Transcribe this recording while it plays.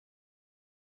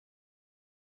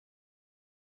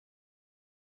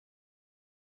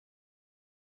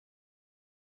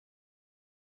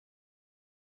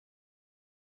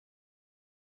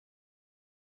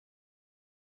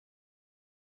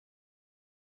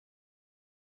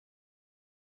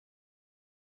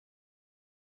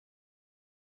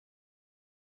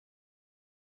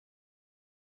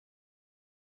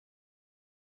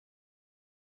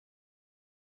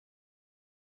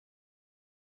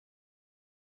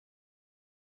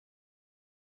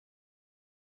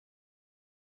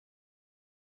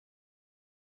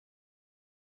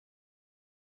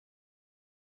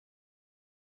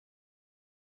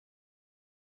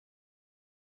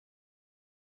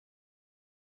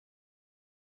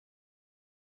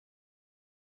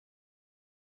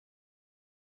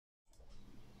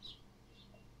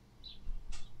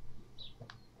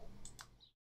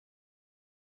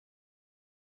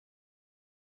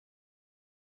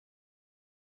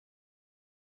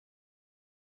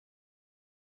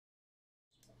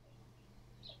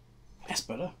That's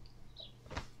better.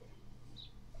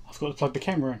 I've got to plug the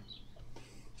camera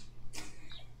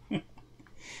in.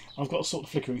 I've got to sort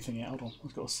the flickering thing out. Hold on,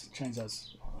 I've got to change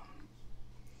those.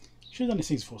 Should have done these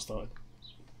things before I started.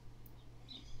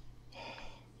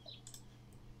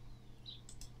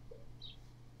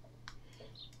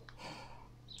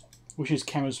 Wish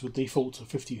cameras would default to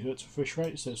 50 Hz refresh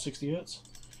rate instead of 60 Hz.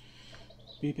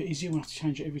 Be a bit easier, we'll have to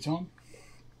change it every time.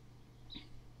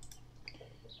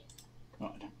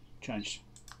 Right, changed.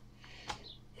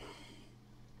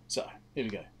 So, here we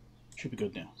go. Should be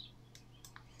good now.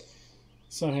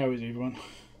 So, how is everyone?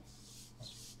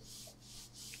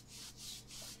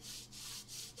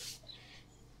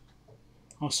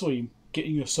 I saw you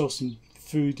getting yourself some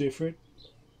food there, Fred.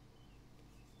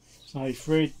 So, hey,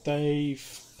 Fred,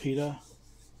 Dave, Peter.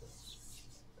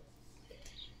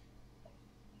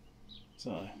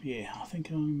 So, yeah, I think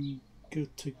I'm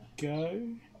good to go.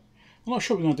 I'm not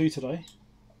sure what we're going to do today.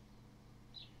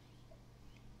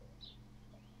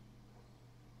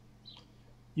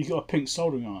 You got a pink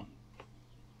soldering iron.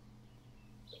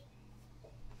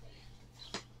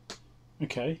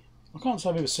 Okay. I can't say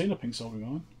I've ever seen a pink soldering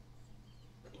iron.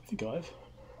 I think I have.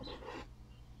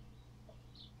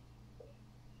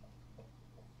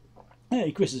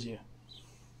 Hey, Chris is here.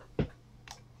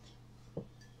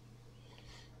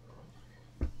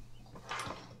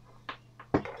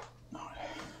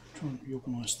 Try and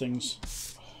reorganise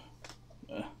things.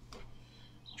 I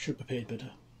should have prepared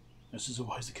better. This is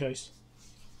always the case.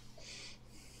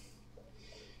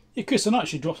 Yeah, Chris, I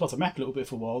actually dropped off the map a little bit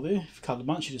for a while there. For a couple of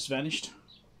months, you just vanished.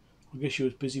 I guess you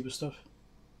was busy with stuff.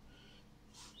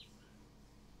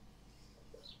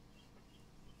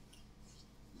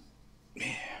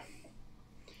 Yeah.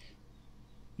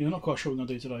 Yeah, I'm not quite sure what I'm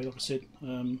going to do today, like I said.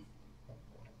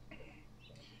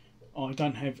 I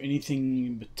don't have anything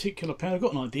in particular planned. I've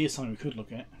got an idea of something we could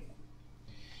look at.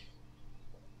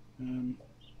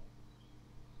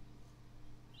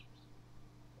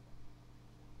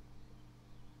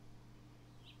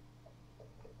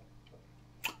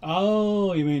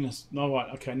 Oh, you mean it's no, right?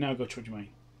 Okay, now I got what you mean,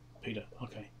 Peter.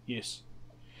 Okay, yes.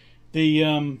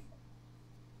 The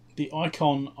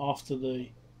icon after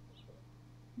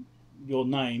your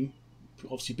name,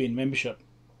 obviously being membership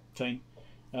thing.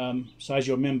 So as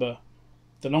you're a member,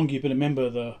 the longer you've been a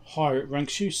member, the higher it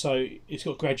ranks you. So it's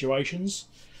got graduations.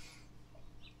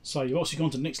 So you've obviously gone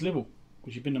to the next level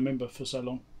because you've been a member for so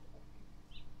long.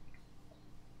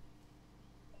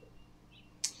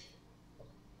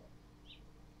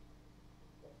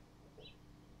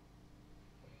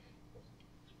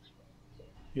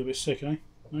 You're a bit sick, eh?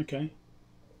 Okay.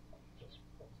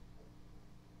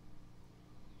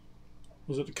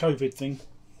 Was it the COVID thing?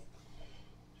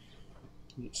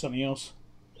 Was it something else?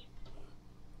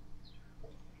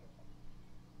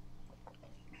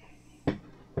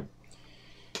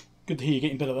 Good to hear you're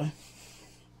getting better though.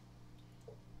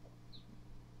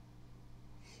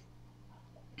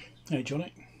 Hey,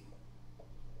 Johnny.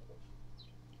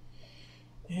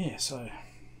 Yeah, so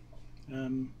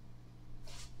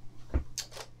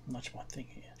nudge my thing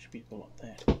here. Should be like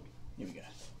that. Here we go.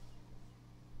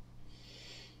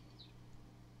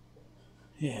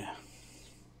 Yeah.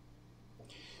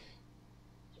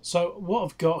 So what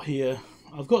I've got here,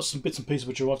 I've got some bits and pieces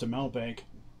which arrived in mailbag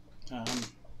a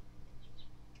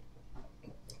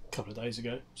couple of days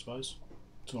ago, I suppose.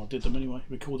 So I did them anyway,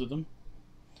 recorded them,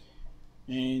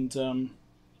 and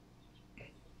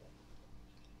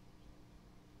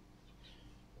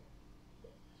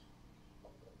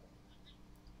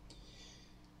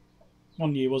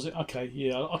one year was it? Okay,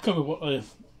 yeah, I can't remember what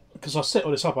because I set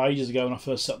all this up ages ago when I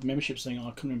first set up the memberships thing, and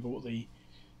I couldn't remember what the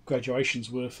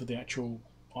graduations were for the actual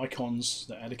icons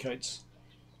that allocates,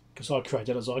 because I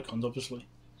created as icons obviously,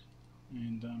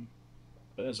 and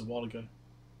but that was a while ago.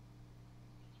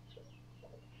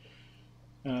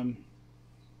 Anyway,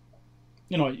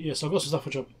 yeah, so I've got some stuff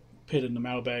which I put in the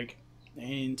mailbag,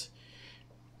 and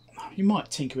you might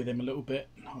tinker with them a little bit.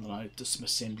 I don't know, just some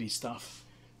assembly stuff.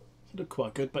 They look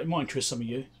quite good, but it might interest some of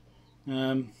you.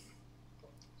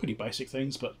 Pretty basic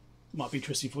things, but might be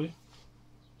interesting for you.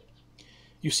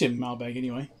 You see them in mailbag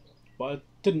anyway, but I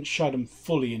didn't show them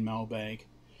fully in mailbag,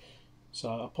 so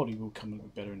I probably will come a little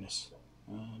bit better in this.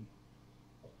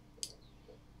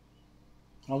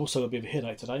 I've also got a bit of a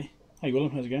headache today. Hey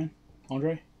Willem, how's it going?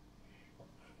 Andre?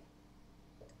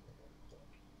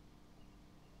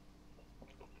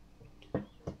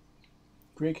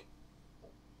 Greg?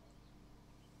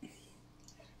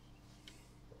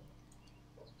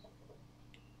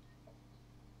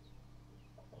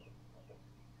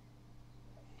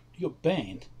 You got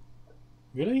banned?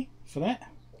 Really? For that?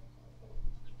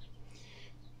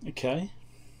 Okay.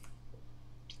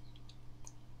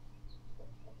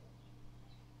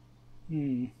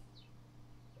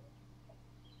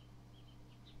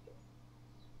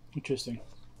 Interesting.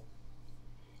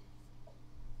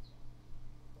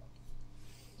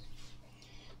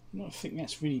 I don't think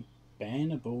that's really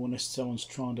bannable unless someone's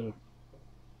trying to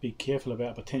be careful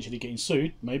about potentially getting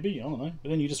sued. Maybe, I don't know. But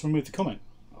then you just remove the comment.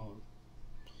 I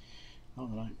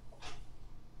don't know.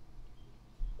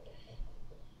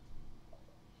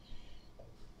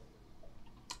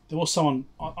 There was someone.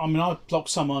 I mean, I blocked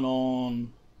someone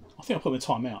on. I think I put them in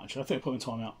timeout. Actually, I think I put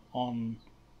them in timeout on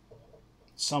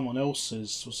someone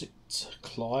else's. Was it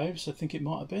Clive's? I think it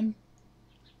might have been.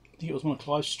 I think it was one of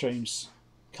Clive's streams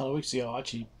a couple of weeks ago. I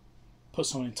actually put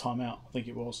someone in timeout. I think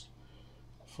it was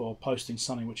for posting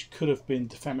something which could have been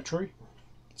defamatory.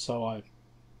 So I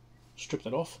stripped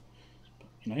that off. But,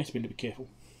 you have to be a little bit careful.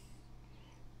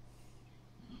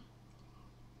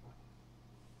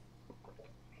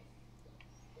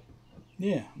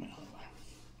 Yeah, I mean, I don't know.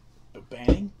 But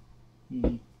banning?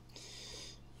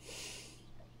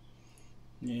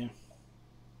 Yeah.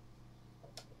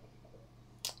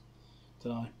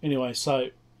 Don't know. Anyway, so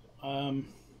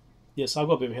yes, I've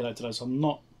got a bit of a headache today, so I'm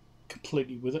not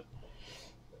completely with it.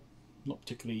 Not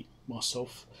particularly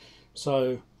myself.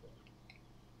 So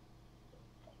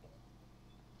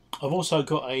I've also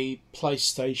got a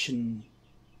PlayStation.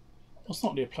 Well, it's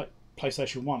not really a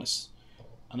PlayStation 1, it's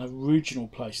an original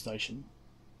PlayStation,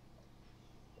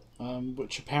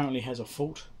 which apparently has a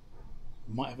fault.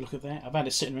 Might have a look at that. I've had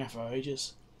it sitting around for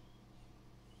ages.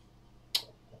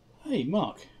 Hey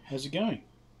Mark, how's it going?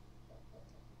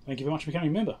 Thank you very much for becoming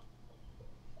a member.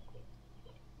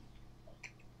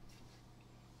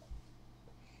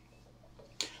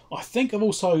 I think I've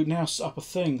also now set up a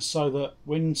thing so that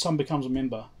when someone becomes a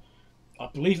member, I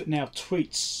believe it now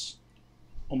tweets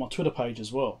on my Twitter page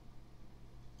as well.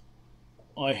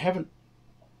 I haven't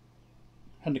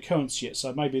had an occurrence yet,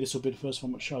 so maybe this will be the first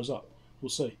one which shows up. We'll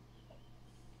see.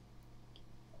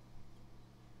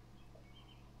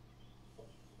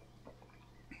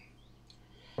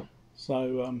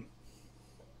 So,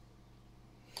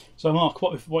 Mark,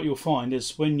 what you'll find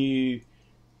is when you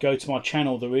go to my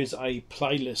channel, there is a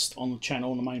playlist on the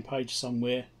channel on the main page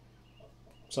somewhere.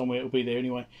 Somewhere it'll be there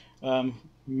anyway.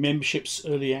 Memberships,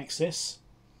 early access.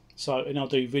 So, and I'll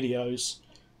do videos.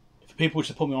 For people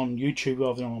to put me on YouTube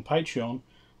rather than on Patreon,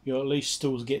 you'll at least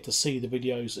still get to see the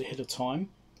videos ahead of time.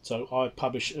 So I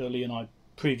publish early and I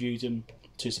preview them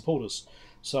to supporters.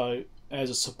 So as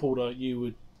a supporter, you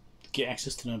would get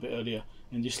access to them a bit earlier,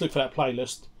 and just look for that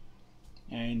playlist,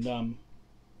 and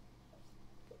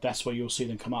that's where you'll see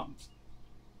them come up.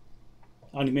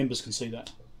 Only members can see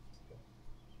that.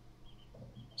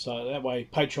 So that way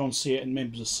Patreons see it and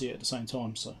members see it at the same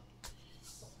time. So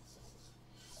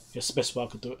it's the best way I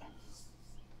could do it.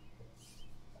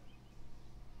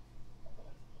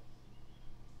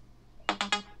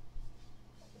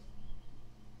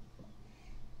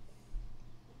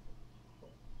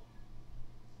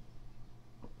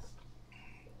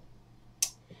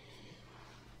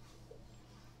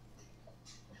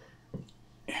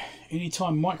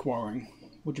 Anytime mic wiring?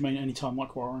 What do you mean anytime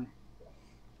mic wiring?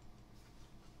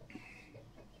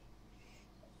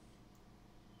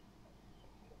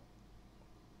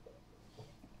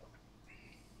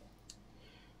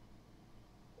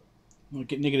 I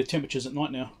get negative temperatures at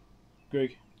night now,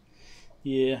 Greg.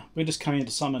 Yeah, we're just coming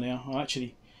into summer now. I'm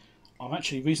actually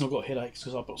the reason I've got headaches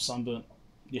because I got sunburnt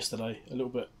yesterday a little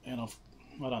bit, and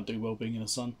I don't do well being in the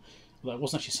sun. Although it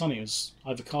wasn't actually sunny; it was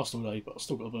overcast all day, but I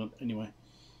still got burnt anyway.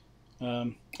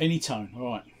 Anytone, all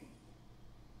right.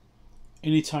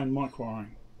 Anytone mic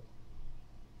wiring.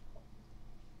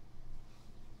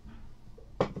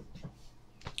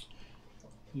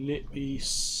 Let me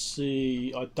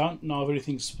see. I don't know of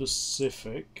anything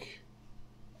specific,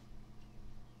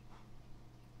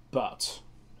 but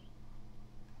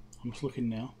I'm just looking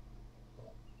now.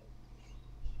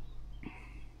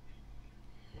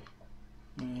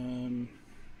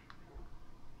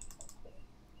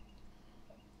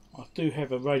 I do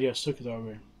have a radio circuit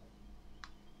diagram,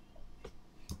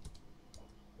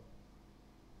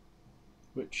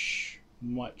 which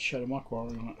might show the mic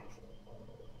wiring on it.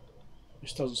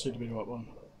 This doesn't seem to be the right one.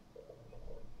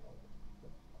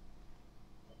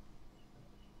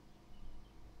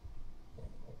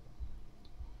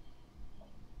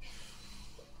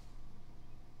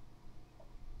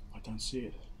 I don't see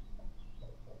it.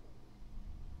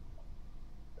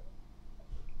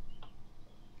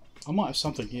 I might have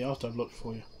something here. I'll have to have a look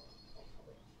for you.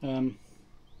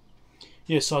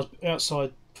 Yeah, so I was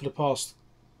outside for the past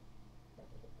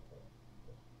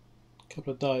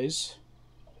couple of days.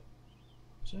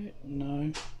 Is that it?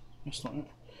 No, that's not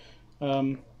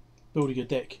it. Building a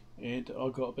deck, and I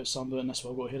got a bit sunburned, and that's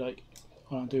why I got a headache.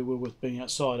 I don't do well with being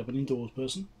outside. I'm an indoors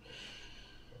person.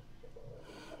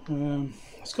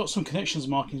 It's got some connections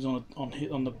markings on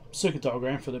the circuit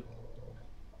diagram for the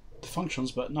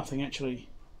functions, but nothing actually.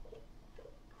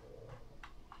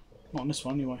 Not on this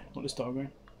one anyway. Not this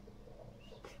diagram.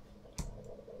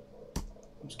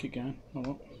 Let's keep going. Oh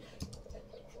well.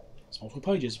 It's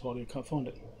multiple pages, but I can't find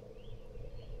it.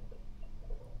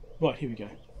 Right, here we go.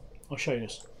 I'll show you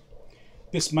this.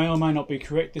 This may or may not be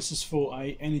correct. This is for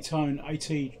a Anytone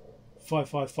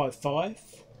AT5555.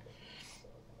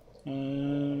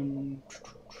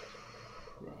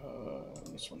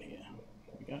 This one here.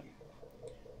 Here we go.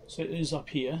 So it is up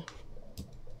here.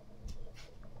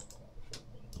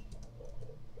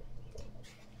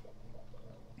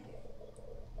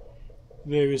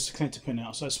 There is the connector pin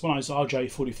out. So it's one of those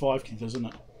RJ45 connectors, isn't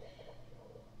it?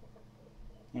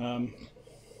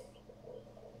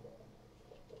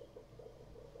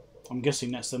 I'm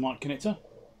guessing that's the mic connector,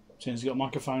 since it's got a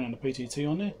microphone and a PTT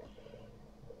on there.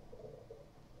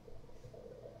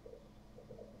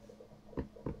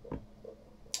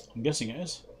 I'm guessing it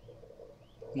is.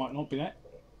 Might not be that.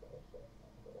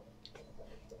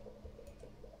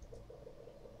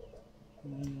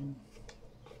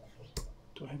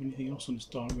 Do I have anything else on this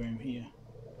diagram here?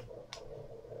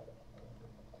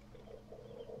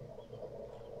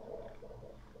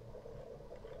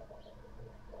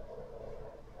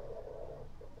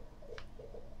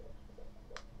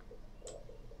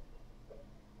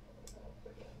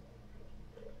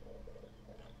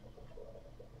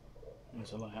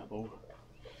 There's a layout board.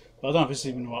 But I don't know if this is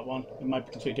even the right one. It might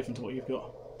be completely different to what you've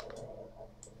got.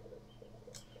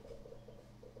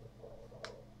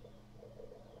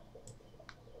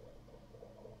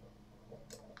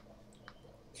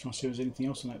 Trying to see if there's anything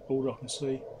else on that board I can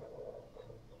see.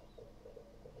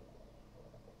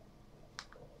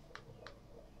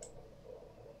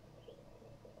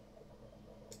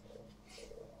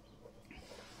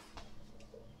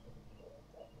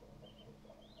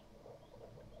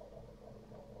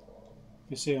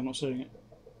 You see, I'm not seeing it.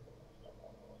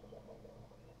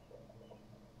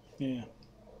 Yeah.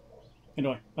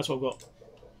 Anyway, that's what I've got.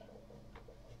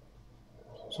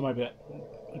 So maybe that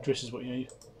addresses what you need.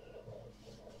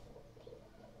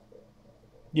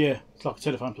 Yeah, it's like a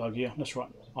telephone plug. Yeah, that's right.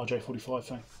 RJ45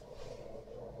 thing.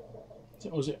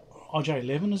 Was it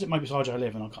RJ11? Is it? Maybe it's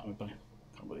RJ11. I can't remember. Can't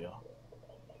remember what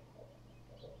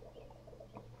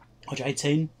they are.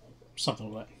 RJ10,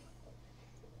 something like that.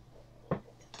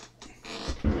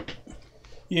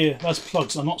 Yeah, those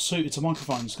plugs are not suited to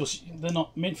microphones because they're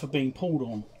not meant for being pulled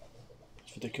on.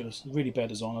 It's ridiculous. Really bad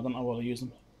design. I don't know why they use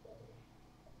them.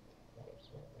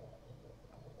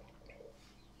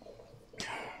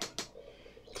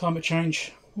 Climate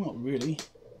change? Not really.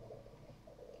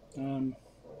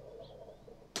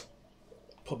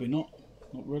 Probably not.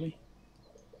 Not really.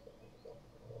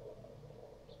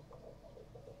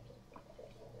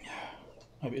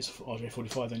 Maybe it's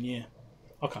RJ45 then, yeah.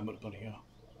 I can't put it bloody hell.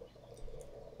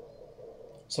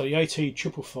 So the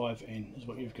AT555N is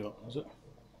what you've got, is it?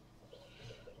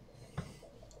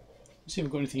 Let's see if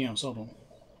we've got anything else. Hold on.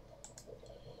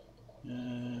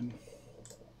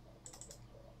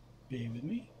 Bear with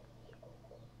me.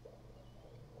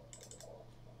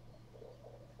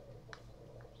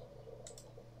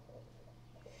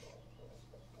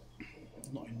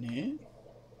 Not in there.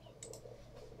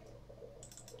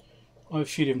 I have a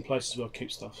few different places where I keep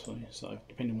stuff, so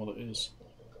depending on what it is.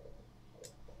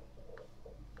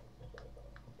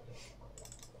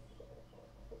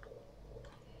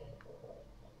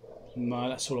 No,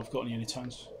 that's all I've got on the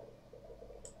Anytones.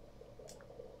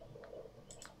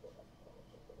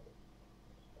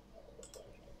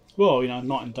 Well, you know,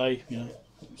 night and day, you know.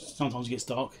 Sometimes it gets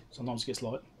dark, sometimes it gets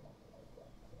light.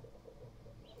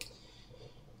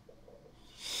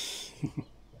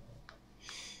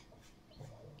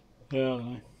 Yeah, I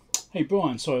don't know. Hey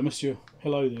Brian, sorry I missed your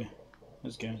hello there.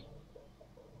 How's it going?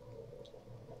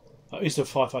 That is the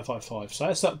 5555. So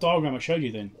that's that diagram I showed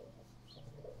you then.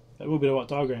 That will be the right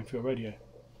diagram for your radio.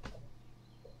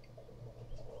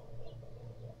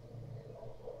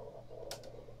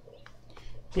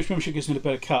 Which membership gives me the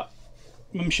better cut?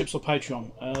 Memberships or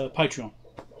Patreon? Patreon.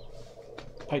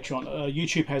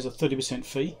 YouTube has a 30%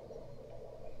 fee.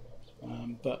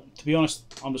 But to be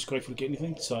honest, I'm just grateful to get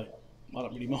anything, so I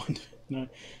don't really mind. You know,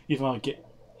 even though I get,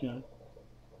 you know,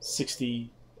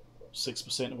 66%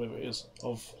 or whatever it is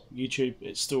of YouTube,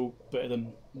 it's still better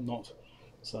than not.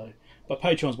 So, but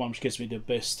Patreon's one which gives me the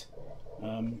best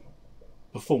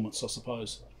performance, I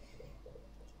suppose.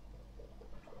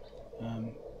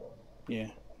 Yeah,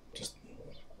 just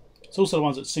It's also the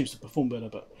ones that seems to perform better.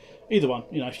 But either one,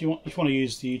 you know, if you want to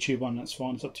use the YouTube one, that's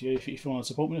fine. It's up to you. If you want to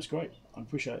support me, that's great. I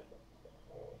appreciate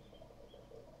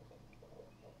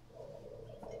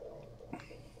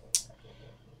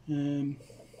it.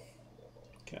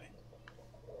 Okay.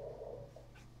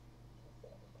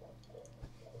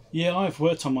 Yeah, I've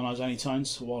worked on one of those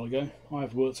Anytones a while ago.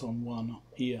 I've worked on one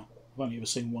here. I've only ever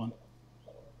seen one.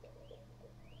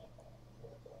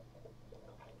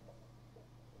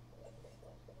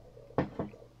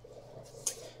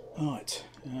 Right.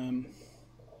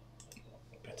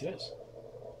 Bet it is.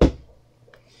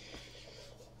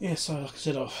 Yeah, so like I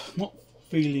said, I'm not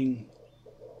feeling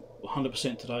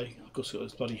 100% today. I've got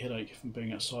this bloody headache from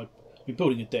being outside. We're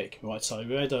building a deck, right? So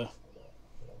we had had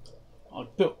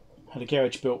a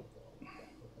garage built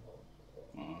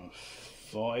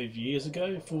 5 years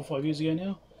ago, 4 or 5 years ago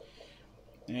now,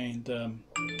 and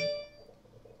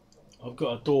I've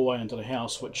got a doorway into the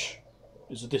house which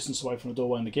is a distance away from the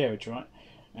doorway in the garage, right?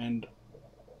 And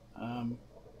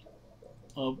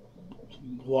my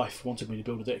wife wanted me to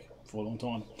build a deck for a long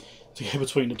time to go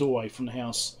between the doorway from the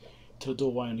house to the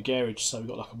doorway in the garage, so we've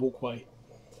got like a walkway,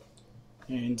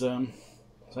 and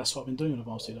that's what I've been doing the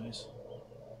past 2 days.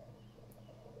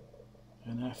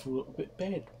 And I feel a bit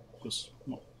bad because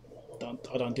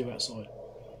I don't do outside.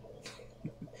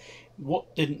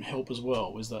 What didn't help as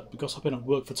well was that because I've been at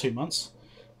work for 2 months,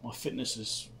 my fitness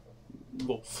is,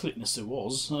 well, fitness it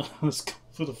was, has gone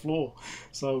for the floor.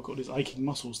 So I've got these aching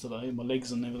muscles today in my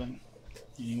legs and everything.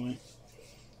 Anyway.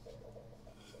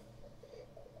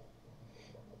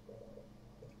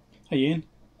 Hey Ian,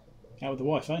 out with the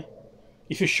wife, eh?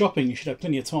 If you're shopping, you should have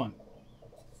plenty of time.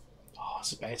 Oh,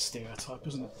 it's a bad stereotype,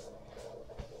 isn't it?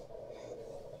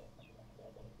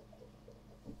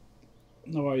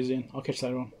 No worries, Ian. I'll catch you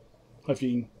later on.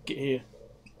 Hopefully you can get here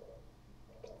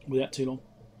without too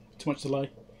much delay.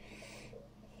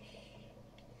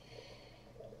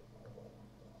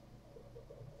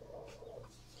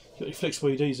 Got your flexible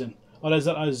LEDs in. Oh, there's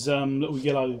those little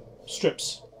yellow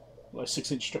strips, like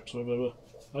 6-inch strips, or whatever they were.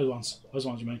 Those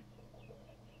ones you mean.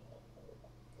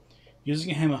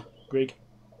 Using a hammer, Greg.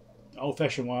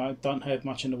 Old-fashioned way. I don't have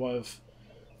much in the way of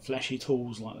flashy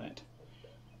tools like that.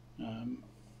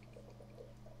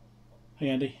 Hey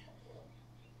Andy.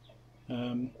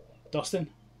 Dustin,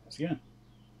 how's it going?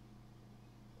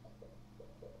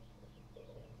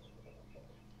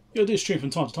 You'll do stream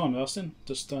from time to time, Dustin.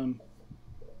 Just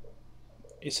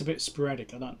it's a bit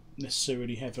sporadic. I don't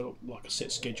necessarily have like a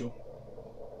set schedule.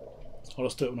 I'll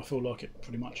just do it when I feel like it,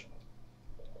 pretty much.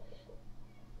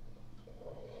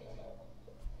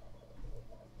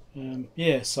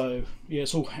 Yeah, so yeah,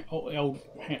 it's all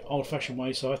old-fashioned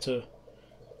way. So I had to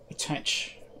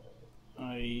attach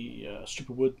a strip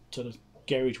of wood to the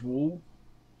garage wall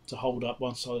to hold up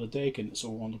one side of the deck, and it's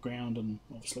all on the ground, and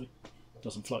obviously it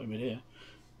doesn't float in midair.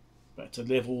 But to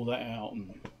level all that out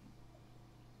and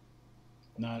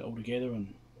nail it all together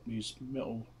and use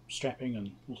metal strapping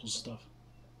and all sorts of stuff.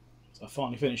 So I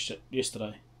finally finished it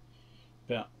yesterday,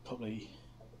 about probably,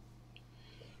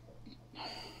 I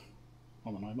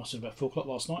don't know, it must have been about 4 o'clock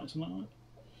last night, something like that.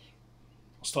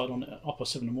 I started on it up at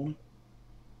 7 in the morning.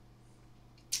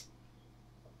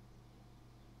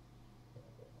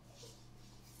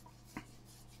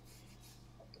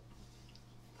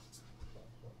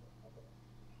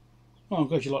 Well, I'm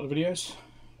glad you like the videos.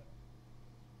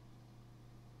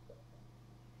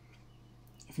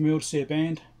 If I'm able to see a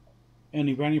band,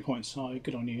 earning brownie points. Oh,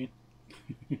 good on you.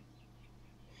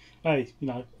 Hey, you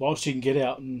know, whilst you can get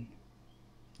out, and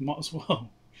you might as well.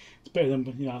 It's better than,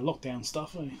 you know, lockdown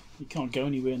stuff. Eh? You can't go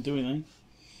anywhere and do anything.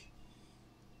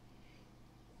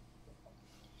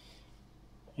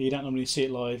 You don't normally see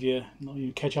it live, yeah.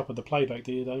 You catch up with the playback,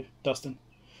 do you, though, Dustin?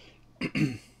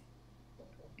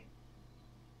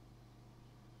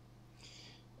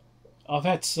 I've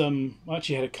had some. I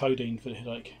actually had a codeine for the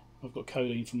headache. I've got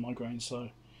codeine for migraine, so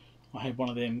I had one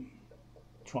of them.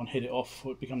 Try and head it off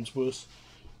before it becomes worse.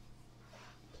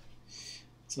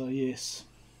 So yes,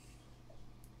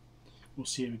 we'll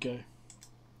see how we go.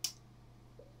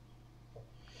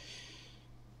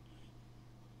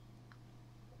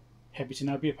 Happy to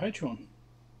now be a patron.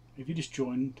 If you just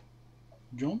joined,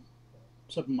 John,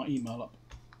 let's open my email up.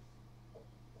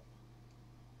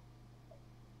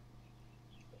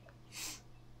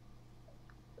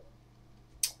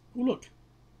 Oh look,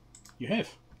 you have.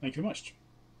 Thank you very much.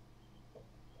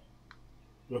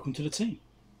 Welcome to the team.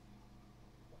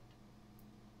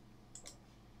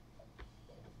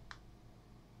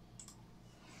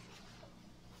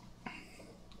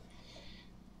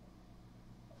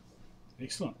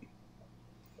 Excellent.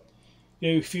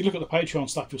 Yeah, if you look at the Patreon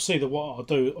stuff, you'll see that what I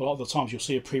do a lot of the times, you'll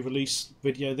see a pre-release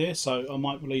video there. So I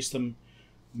might release them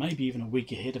maybe even a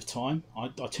week ahead of time. I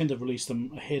tend to release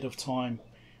them ahead of time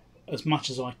as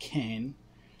much as I can.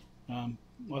 I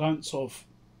don't sort of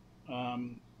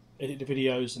edit the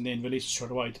videos and then release it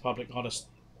straight away to public. I just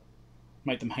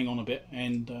make them hang on a bit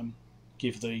and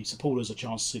give the supporters a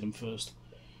chance to see them first.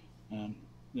 You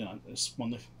know, it's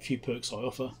one of the few perks I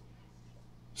offer.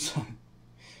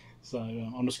 So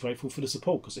I'm just grateful for the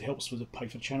support, because it helps with the pay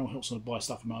for the channel, helps with buy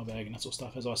stuff in my bag and that sort of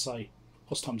stuff. As I say,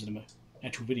 lots of times in the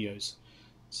actual videos.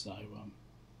 So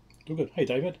all good. Hey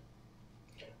David,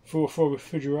 for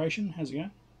refrigeration, how's it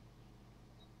going?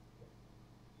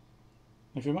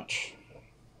 Thank you very much.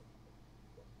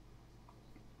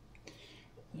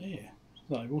 Yeah,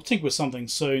 so we'll tinker with something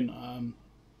soon.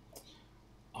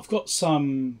 I've got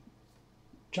some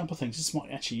jumper things. This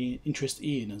might actually interest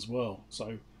Ian as well,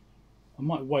 so I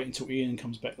might wait until Ian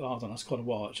comes back. Oh, I don't know, it's quite a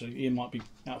while actually. Ian might be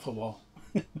out for a while.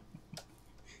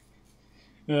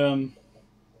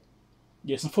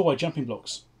 Yeah, some four-way jumping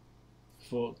blocks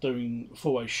for doing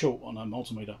four-way short on a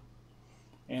multimeter,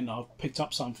 and I've picked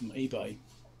up some from eBay,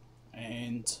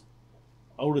 and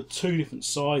I ordered 2 different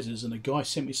sizes, and the guy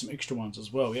sent me some extra ones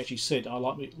as well. He actually said, "I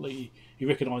like me." He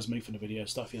recognised me from the video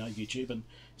stuff, you know, YouTube, and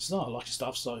he said, "Oh, I like your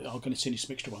stuff, so I'm going to send you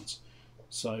some extra ones."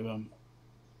 So,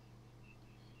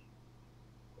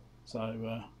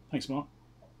 thanks, Mark.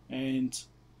 And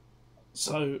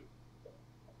so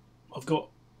I've got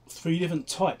 3 different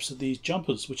types of these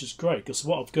jumpers, which is great, because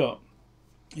what I've got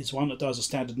is one that does a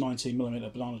standard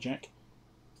 19mm banana jack,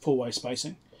 4-way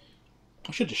spacing.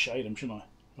 I should just show them, shouldn't I?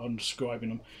 I'm describing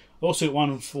them. I also got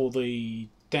one for the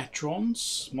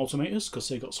Datron's multimeters, because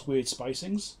they've got weird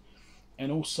spacings,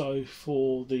 and also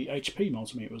for the HP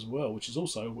multimeter as well, which is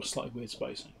also a slightly weird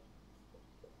spacing.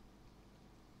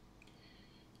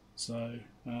 So,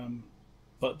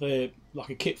 but they're like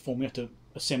a kit form. You have to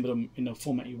assemble them in the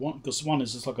format you want, because one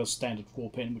is just like a standard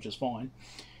 4-pin, which is fine,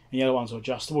 and the other ones are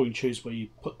adjustable. You can choose where you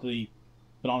put the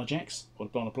banana jacks or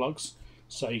the banana plugs,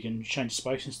 so you can change the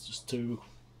spacings just to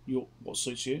what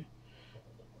suits you.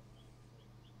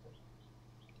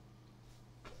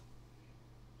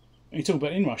 And you talk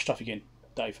about inrush stuff again,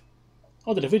 Dave.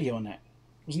 I did a video on that.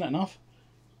 Wasn't that enough?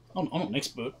 I'm not an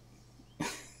expert.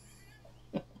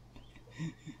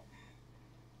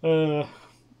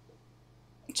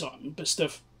 Sorry, I'm a bit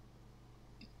stiff.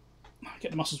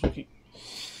 Get the muscles working.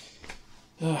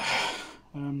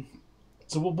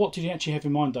 So what did you actually have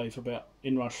in mind, Dave, about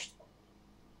inrush?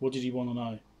 What did you want to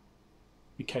know?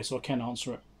 In case I can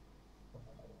answer it.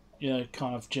 You know,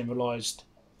 kind of generalised,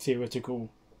 theoretical,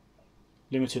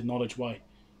 limited knowledge way.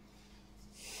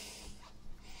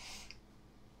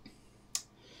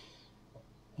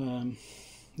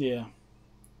 Yeah.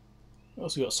 What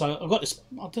else we got? So I've got this.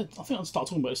 I think I'll start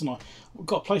talking about this, and I've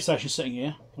got a PlayStation sitting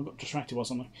here. I got distracted by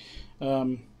something,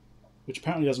 which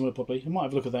apparently doesn't work properly. I might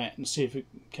have a look at that and see if it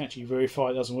can actually verify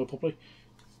it doesn't work properly,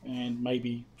 and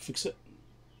maybe fix it.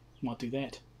 Might do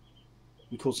that.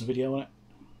 Record some video on it.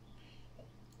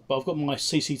 But I've got my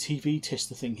CCTV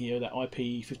tester thing here, that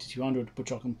IP5200,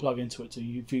 which I can plug into it to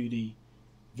view the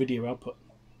video output.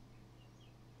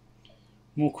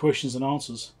 More questions than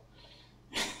answers.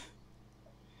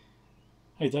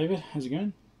 Hey David, how's it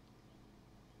going?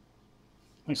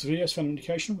 Thanks for the video, it's found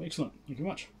educational. Excellent, thank you very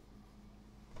much.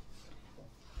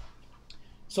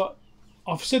 So,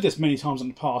 I've said this many times in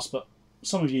the past, but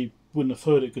some of you wouldn't have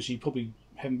heard it because you probably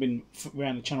haven't been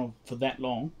around the channel for that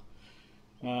long.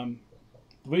 The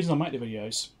reason I make the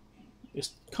videos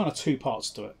is kind of 2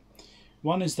 parts to it.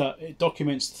 One is that it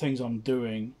documents the things I'm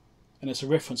doing, and it's a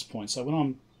reference point. So when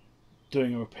I'm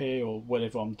doing a repair or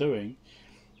whatever I'm doing,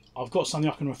 I've got something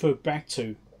I can refer back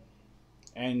to,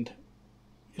 and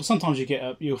sometimes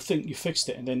you'll think you fixed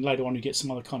it, and then later on you get some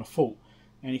other kind of fault,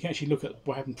 and you can actually look at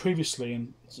what happened previously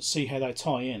and see how they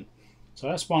tie in. So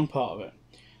that's one part of it.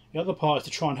 The other part is to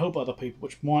try and help other people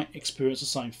which might experience the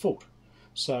same fault.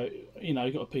 So, you know,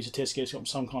 you've got a piece of test case, you've got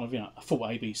some kind of, a fault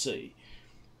ABC.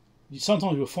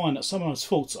 Sometimes you'll find that some of those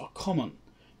faults are common,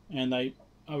 and they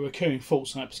are recurring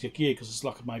faults in that particular gear because it's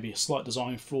like maybe a slight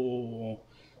design flaw, or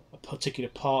a particular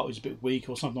part is a bit weak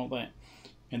or something like that,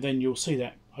 and then you'll see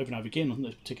that over and over again on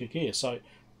this particular gear. So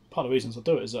part of the reasons I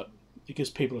do it is that it gives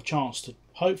people a chance to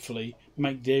hopefully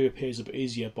make their repairs a bit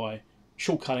easier by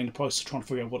shortcutting the process of trying to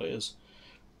figure out what it is.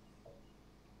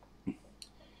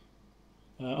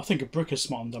 I think a brick is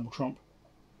smart on Double Trump.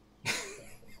 I've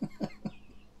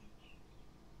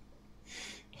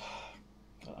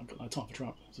got no time for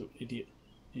Trump, he's an idiot.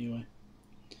 Anyway.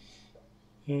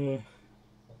 We're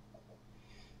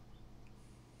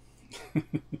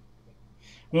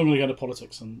not going to go to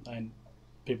politics and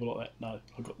people like that. No,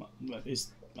 I got that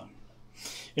is no.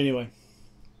 Anyway,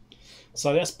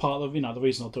 so that's part of the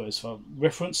reason I do it is for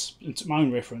reference, into my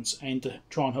own reference, and to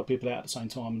try and help people out at the same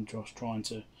time, and just trying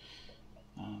to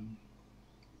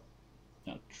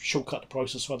shortcut the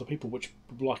process for other people, which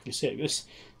would likely see it.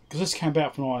 Because this came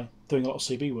about from I doing a lot of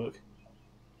CB work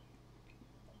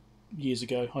years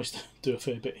ago. I used to do a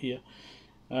fair bit here.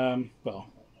 Well,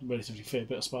 relatively fair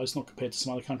bit, I suppose, not compared to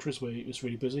some other countries where it was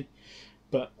really busy.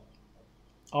 But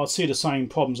I'd see the same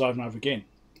problems over and over again.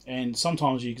 And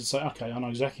sometimes you can say, okay, I know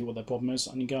exactly what that problem is,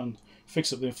 and you go and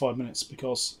fix it within 5 minutes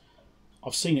because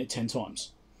I've seen it 10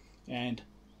 times. And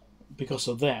because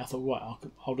of that, I thought, right,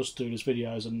 I'll just do these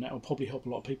videos, and that will probably help a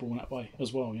lot of people in that way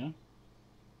as well,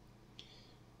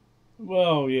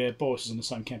 Well, yeah, Boris is in the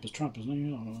same camp as Trump, isn't he?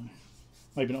 I don't know.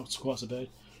 Maybe not quite so bad.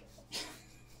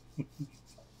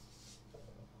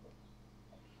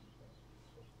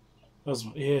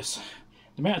 Yes.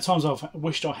 The amount of times I've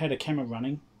wished I had a camera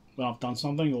running when I've done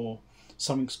something or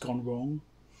something's gone wrong.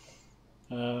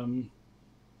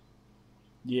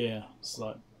 Yeah, it's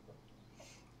like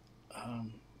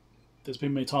there's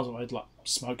been many times I've had like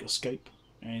smoke escape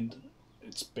and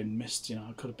it's been missed.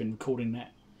 I could have been recording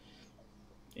that.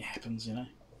 It happens,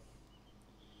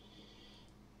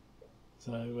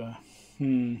 So,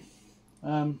 the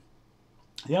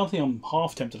other thing I'm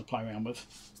half tempted to play around with.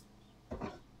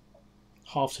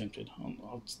 Half tempted.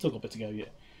 I've still got a bit to go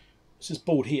yet. It's this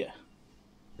board here.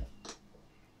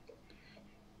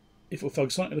 If we'll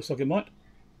focus on it, it looks like it might.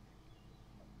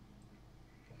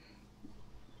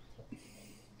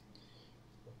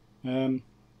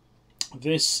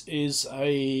 This is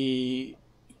a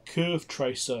curve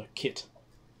tracer kit.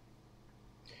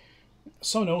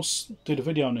 Someone else did a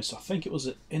video on this. I think it was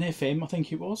at NFM. I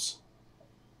think it was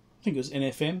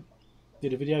NFM.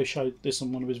 Did a video, showed this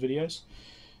on one of his videos,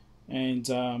 and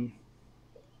I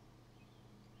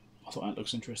thought that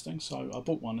looks interesting. So I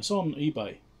bought one. It's on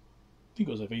eBay. I think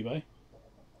it was off eBay.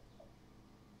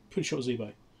 Pretty sure it was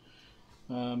eBay.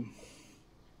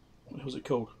 What was it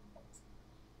called?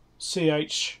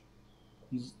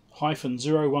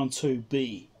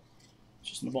 CH-012B.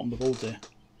 Just on the bottom of the board there.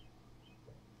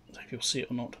 I don't know if you'll see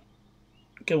it or not.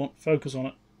 Go on, focus on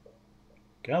it.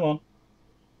 Come on.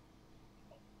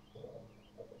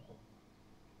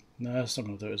 No, that's not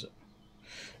going to do it, is it?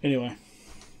 Anyway.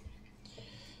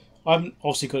 I haven't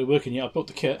obviously got it working yet. I built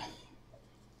the kit.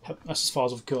 That's as far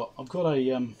as I've got. I've got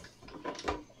a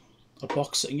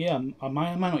box sitting here. I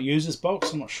may not use this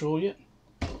box. I'm not sure yet.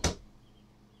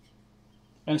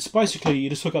 And it's basically you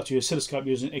just hook up to your oscilloscope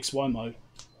using XY mode,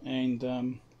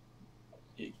 and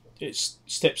it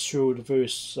steps through the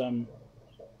various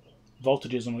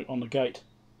voltages on the gate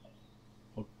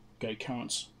or gate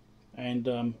currents, and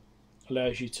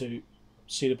allows you to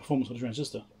see the performance of the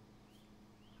transistor.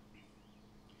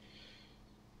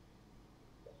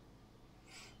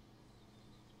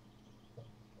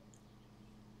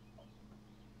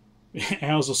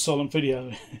 Hours of silent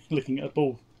video looking at a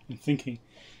ball and thinking,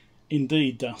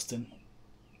 indeed, Dustin,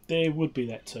 there would be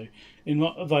that too.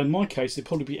 Though in my case, there'd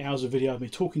probably be hours of video of me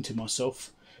talking to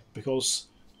myself because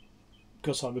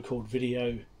I record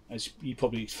video, as you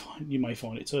may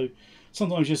find it too.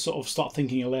 Sometimes you just sort of start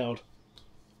thinking aloud,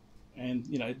 and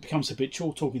it becomes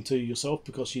habitual talking to yourself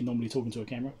because you're normally talking to a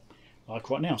camera. Like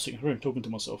right now, sitting in the room talking to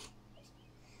myself.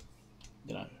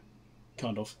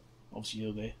 Kind of. Obviously,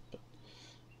 you're there, but.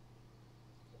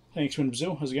 Thanks,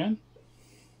 Brazil. How's it going?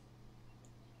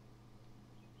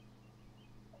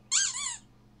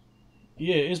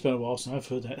 Yeah, it's been a while since I've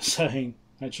heard that saying,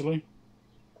 actually.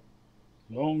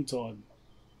 Long time.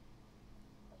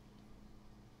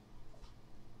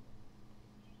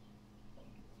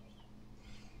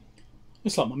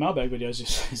 It's like my mailbag videos.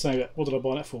 You say, what did I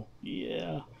buy that for?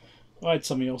 Yeah. I had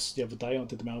something else the other day. I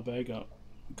did the mailbag. I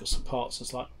got some parts.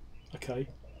 It's like, okay,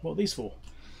 what are these for?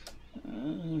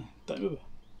 Don't remember.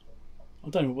 I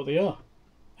don't know what they are.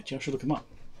 Actually, I should look them up.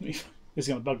 This is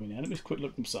going to bug me now. Let me just quick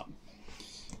look them up.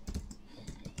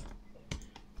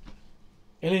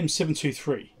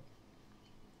 LM723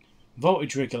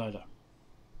 voltage regulator.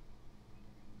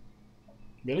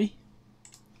 Really?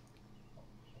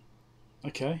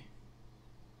 Okay.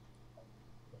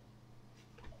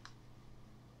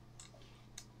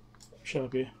 Show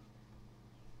up here.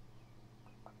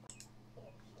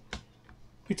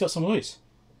 Picked up some of these.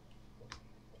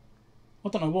 I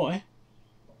don't know why.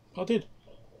 I did.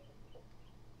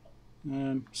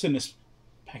 It's in this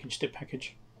package, dip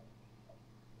package.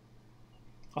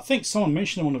 I think someone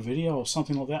mentioned them on a video or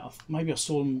something like that. Maybe I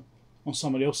saw them on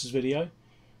somebody else's video,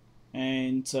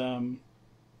 and I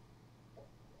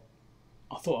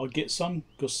thought I'd get some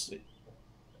because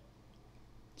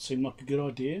seemed like a good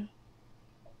idea.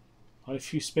 I had a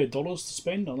few spare dollars to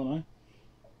spend. I don't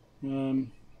know.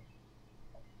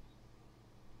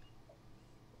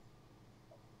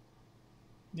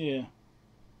 Yeah,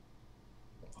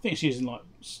 I think it's using like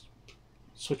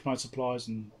switch mode supplies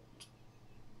and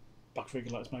buck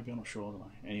regulators. Maybe, I'm not sure. I don't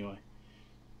know. Anyway,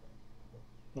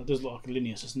 that does look like a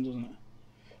linear system, doesn't it?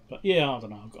 But yeah, I don't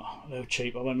know. They're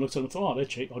cheap. I went and looked at them and thought, oh, they're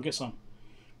cheap. I'll get some.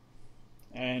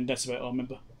 And that's about all I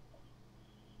remember.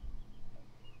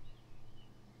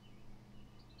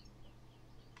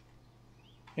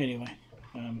 Anyway,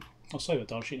 I'll save that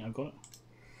data sheet now. I've got it.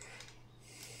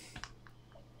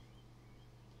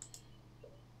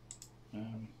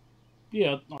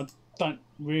 Yeah, I don't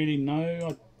really know.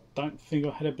 I don't think I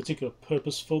had a particular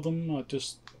purpose for them. I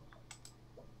just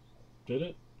did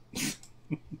it.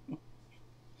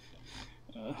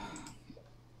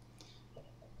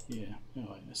 Yeah,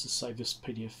 anyway, let's just save this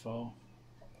PDF file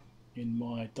in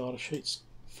my data sheets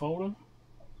folder.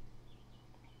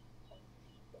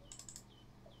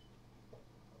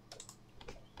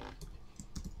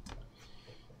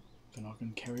 Then I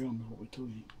can carry on with what we're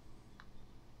doing.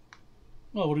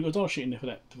 Oh, we've got a data sheet in there for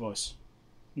that device.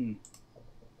 Okay.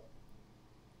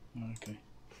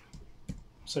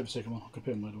 Save a second one, I'll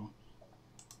compare them later on.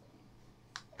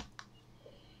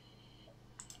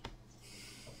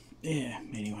 Yeah,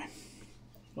 anyway.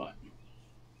 Right.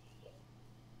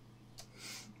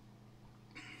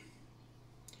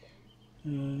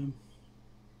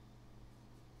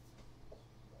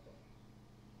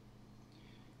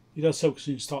 It does help because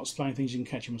you start explaining things, you can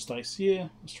catch your mistakes. Yeah,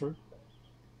 that's true.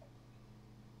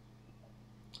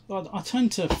 I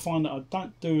tend to find that I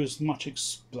don't do as much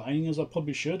explaining as I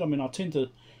probably should. I mean, I tend to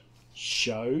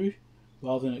show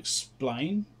rather than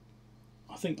explain.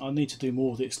 I think I need to do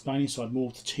more of the explaining side, more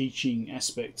of the teaching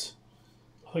aspect.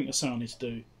 I think that's something I need to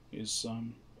do is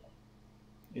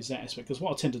that aspect. Because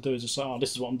what I tend to do is just say, oh,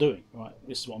 this is what I'm doing, right?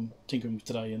 This is what I'm tinkering with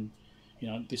today, and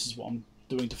this is what I'm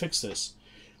doing to fix this.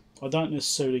 I don't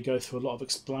necessarily go through a lot of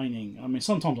explaining. I mean,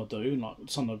 sometimes I do, like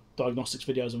some of the diagnostics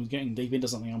videos, I'm getting deep into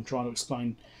something, I'm trying to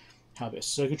explain how a bit of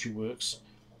circuitry works,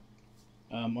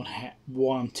 on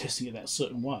why I'm testing it that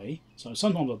certain way. So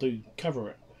sometimes I do cover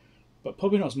it, but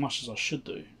probably not as much as I should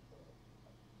do.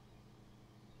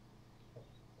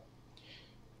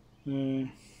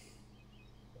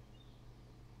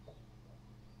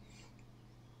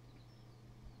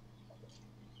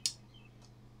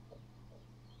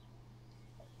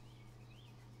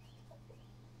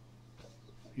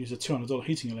 Use a $200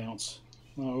 heating allowance.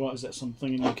 Oh, right, is that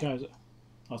something in the UK? Is it?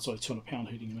 Oh, sorry, £200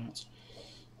 heating allowance.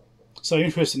 So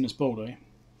interested in this board, eh?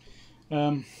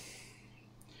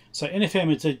 So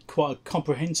NFM did quite a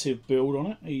comprehensive build on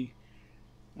it. He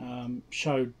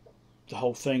showed the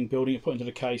whole thing, building it, put it into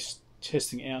the case,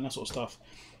 testing it out, and that sort of stuff.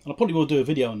 And I probably will do a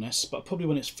video on this, but probably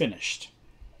when it's finished,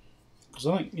 because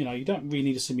I think you don't really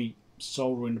need to see me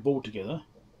soldering the board together.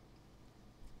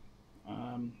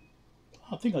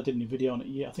 I think I did any video on it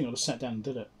yet. I think I just sat down and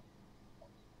did it. I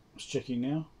was checking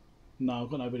now. No, I've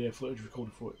got no video footage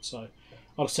recorded for it, so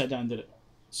I just sat down and did it.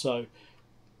 So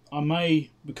I may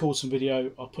record some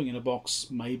video, I'll put it in a box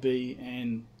maybe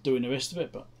and doing the rest of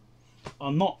it, but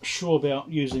I'm not sure about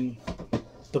using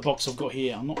the box I've got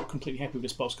here. I'm not completely happy with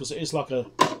this box because it is like a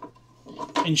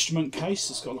instrument case.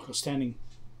 It's got like a standing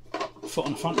foot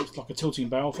on the front. It's like a tilting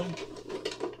barrel thing,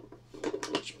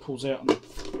 which pulls out.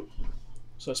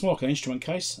 So it's more like an instrument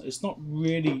case. It's not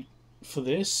really for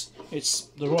this. It's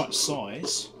the right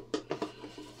size,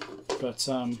 but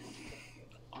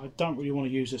I don't really want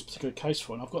to use this particular case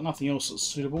for it. I've got nothing else that's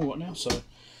suitable right now, so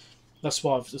that's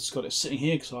why I've just got it sitting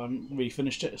here, because I haven't really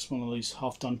finished it. It's one of these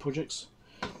half-done projects.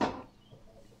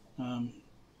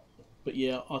 But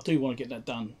yeah, I do want to get that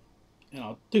done, and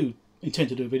I do intend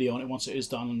to do a video on it once it is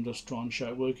done and just try and show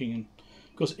it working. And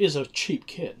because it is a cheap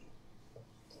kit,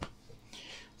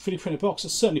 3D printed box,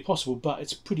 it's certainly possible, but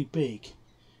it's pretty big.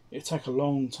 It'd take a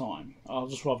long time. I'll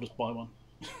just rather just buy one.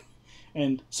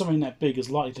 And something that big is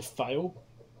likely to fail,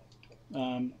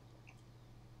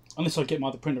 unless I get my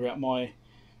other printer out. My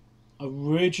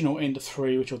original Ender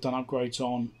 3, which I've done upgrades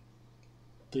on,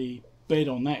 the bed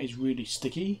on that is really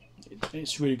sticky.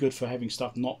 It's really good for having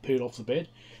stuff not peeled off the bed,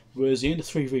 whereas the Ender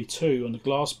 3 V2 on the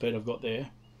glass bed I've got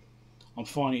there, I'm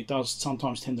finding it does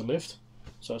sometimes tend to lift,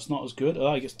 so it's not as good.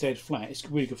 Although it gets dead flat, it's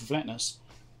really good for flatness.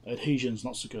 Adhesion's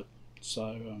not so good,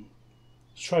 so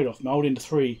it's a trade-off. My old Ender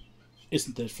 3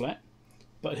 isn't dead flat,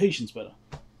 but adhesion's better.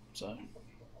 So,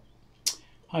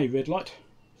 hey, red light,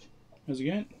 how's it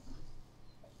going?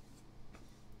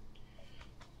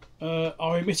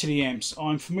 Our emitter amps,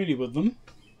 I'm familiar with them.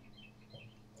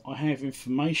 I have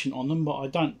information on them, but I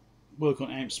don't work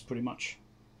on amps pretty much.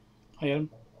 Hey Adam.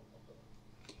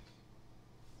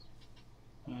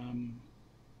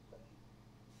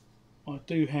 I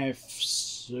do have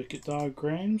circuit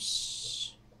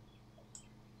diagrams.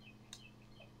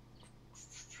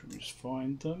 Let me just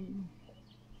find them.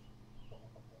 I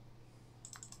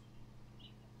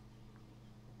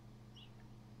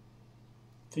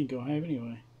think I have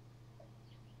anyway.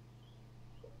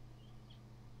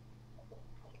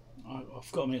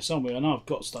 I've got them here somewhere. I know I've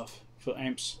got stuff for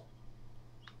amps.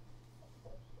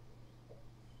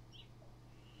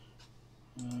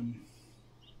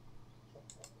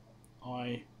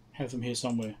 I have them here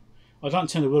somewhere. I don't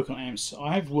tend to work on amps.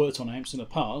 I have worked on amps in the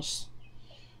past,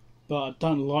 but I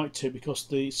don't like to because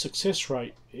the success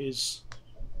rate is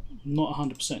not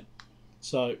 100%.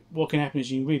 So what can happen is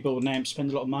you can rebuild an amp,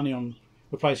 spend a lot of money on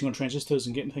replacing on transistors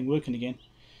and getting the thing working again,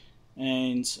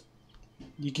 and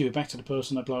you give it back to the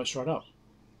person, they blow it straight up.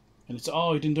 And it's,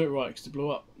 oh, you didn't do it right because it blew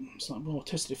up. It's like, well, I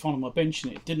tested it fine on my bench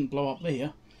and it didn't blow up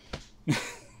there.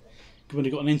 When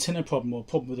you've got an antenna problem or a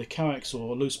problem with a coax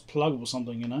or a loose plug or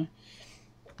something, you know.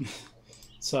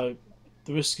 So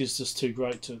the risk is just too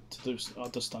great to do. I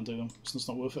just don't do them. It's just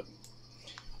not worth it.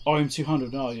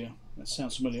 IM200, oh yeah, that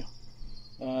sounds familiar.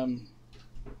 I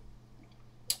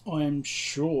am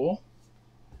sure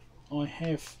I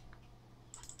have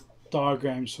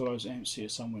diagrams for those amps here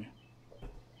somewhere.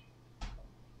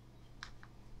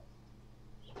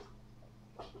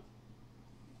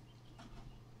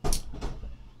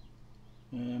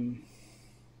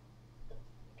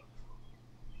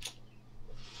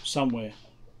 Somewhere.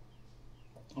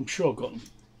 I'm sure I've got them.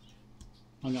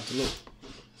 I'm going to have to look.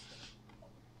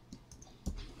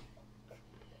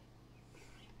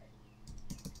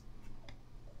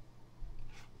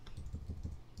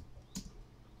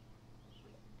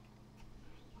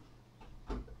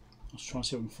 Let's try and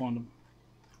see if I can find them.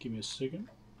 Give me a second.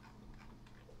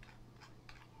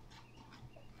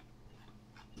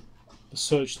 The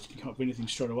search can't be anything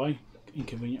straight away,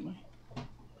 inconveniently.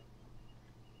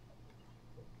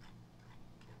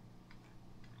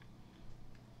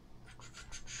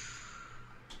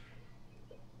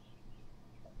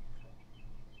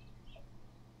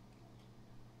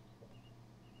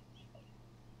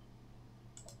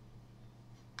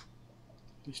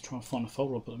 Let's try and find a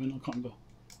folder I put them in. I can't remember.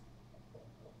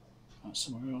 That's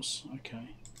somewhere else. Okay.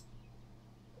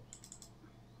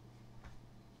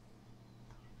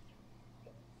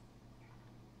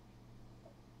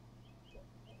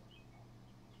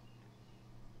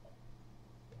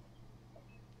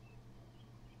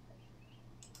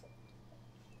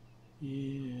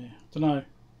 Yeah, don't know.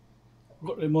 I've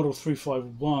got the model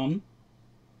 351.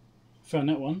 Found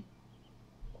that one.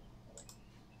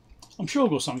 I'm sure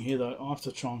I've got something here though. I'll have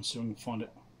to try and see if I can find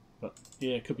it. But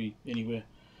yeah, it could be anywhere.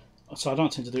 So I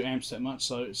don't tend to do amps that much,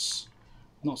 so it's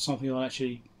not something I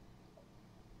actually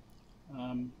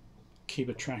keep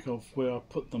a track of where I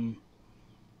put them.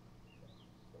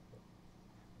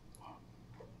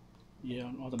 Yeah,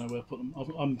 I don't know where I put them.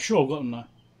 I'm sure I've got them though,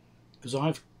 because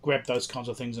I've grabbed those kinds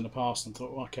of things in the past and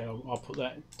thought, okay, I'll put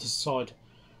that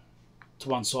to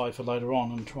one side for later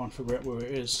on and try and figure out where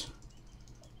it is.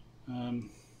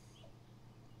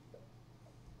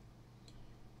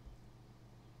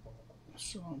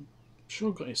 So I'm sure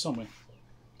I've got it somewhere.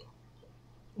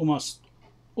 Almost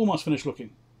finished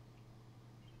looking.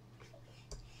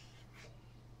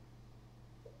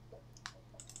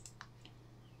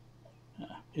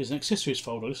 Here's an accessories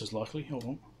folder. This is likely. Hold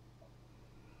on.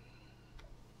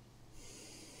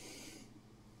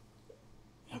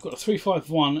 I've got a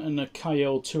 351 and a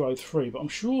KL203, but I'm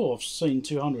sure I've seen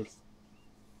 200.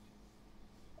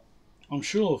 I'm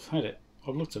sure I've had it.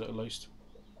 I've looked at it at least.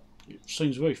 It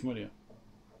seems very familiar.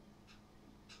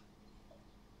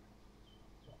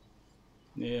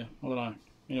 Yeah, I don't know.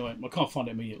 Anyway, I can't find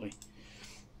it immediately.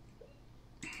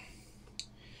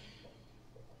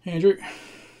 Andrew.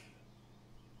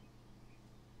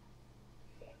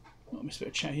 I missed a bit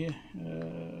of chat here.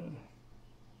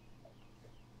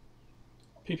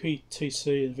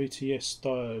 PPTC and VTS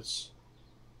diodes.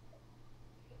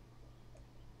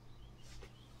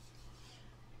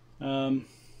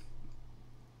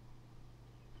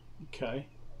 Okay.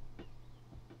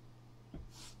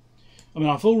 I mean,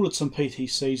 I've ordered some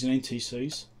PTCs and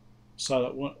NTCs so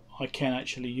that I can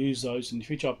actually use those in the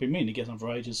future. I've been meaning to get them for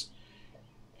ages.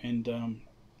 And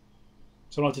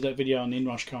so when I did that video on the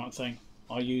inrush current thing,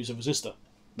 I use a resistor,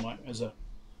 right, as a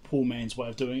poor man's way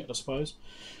of doing it, I suppose.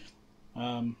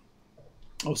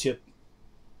 Obviously, a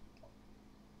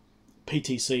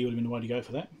PTC would have been the way to go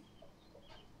for that.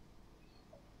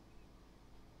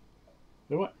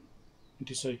 All right,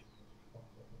 NTC.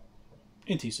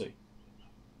 NTC.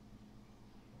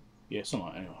 Yeah, something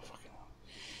like that. Anyway, fucking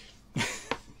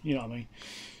You know what I mean?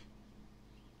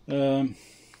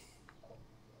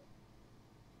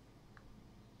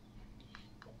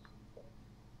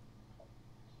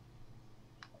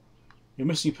 You're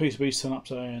missing PCBs turn up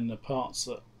today, and the parts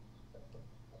that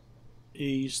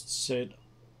East said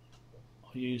I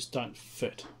used don't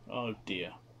fit. Oh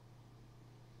dear.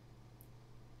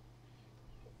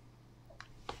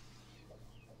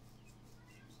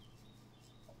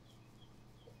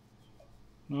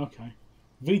 Okay.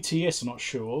 VTS I'm not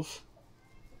sure of.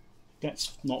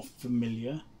 That's not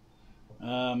familiar.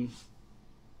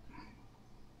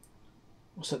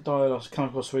 What's that diode I've come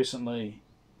across recently?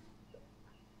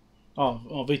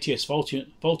 Oh, VTS, voltage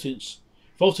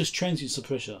transient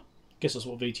suppressor. Guess that's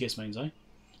what VTS means, eh?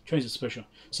 Transient suppressor.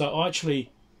 So I actually,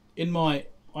 in my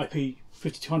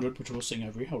IP5200, which I was sitting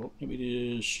over here, hold on, let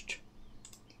me just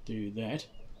do that.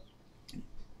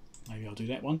 Maybe I'll do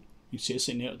that one. You can see it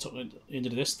sitting there at the top end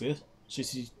of the desk there,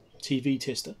 CCTV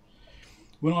tester.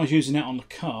 When I was using that on the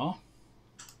car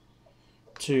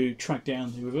to track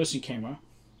down the reversing camera,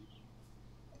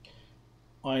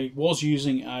 I was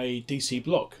using a DC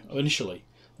block initially,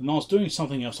 and I was doing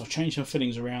something else. I changed some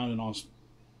fittings around and I was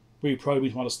reprobing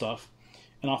some other stuff,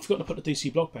 and I forgot to put the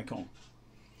DC block back on.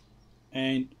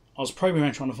 And I was probing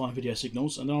around trying to find video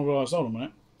signals, and then I realised, hold on a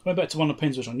minute, I went back to one of the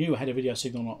pins which I knew I had a video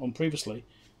signal on previously,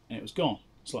 and it was gone.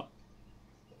 It's like,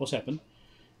 what's happened?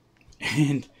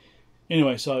 And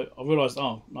anyway, so I realised,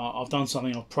 oh, no, I've done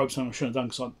something, I've probed something I shouldn't have done,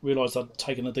 because I realised I'd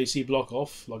taken the DC block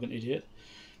off like an idiot.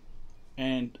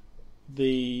 And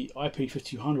the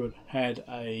IP5200 had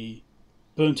a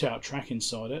burnt out track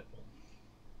inside it,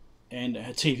 and it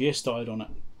had TVS diode on it,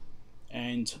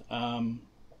 and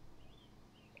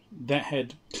that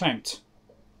had clamped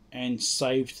and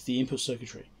saved the input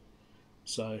circuitry.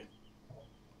 So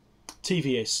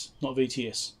TVS, not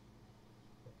VTS,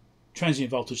 transient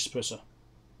voltage suppressor.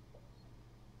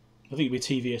 I think it'd be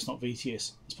TVS, not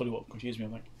VTS. That's probably what confused me,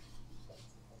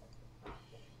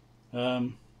 I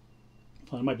think.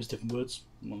 Maybe it's different words,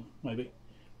 well, maybe.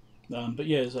 But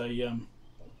yeah, there's a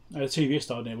TVS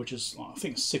diode there, which is, I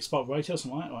think, 6 volt rated or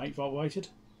something like that, or 8 volt rated.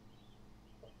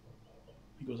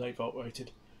 I think it was 8 volt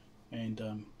rated.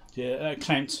 And yeah, that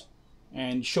clamped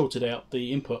and shorted out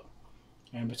the input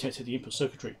and protected the input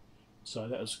circuitry. So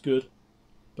that was good.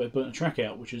 But it burnt the track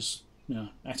out, which is, you know,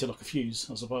 acted like a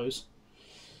fuse, I suppose.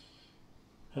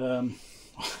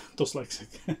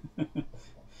 Dyslexic.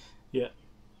 Yeah.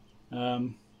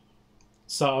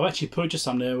 So I've actually purchased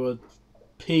some there with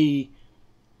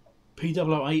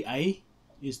P008A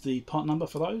is the part number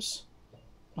for those.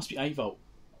 Must be 8 volt.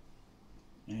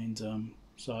 And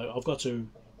so I've got to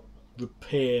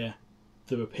repair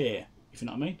the repair, if you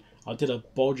know what I mean. I did a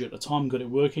bodge at the time, got it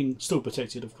working, still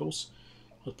protected of course.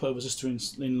 I put a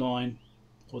resistor in line,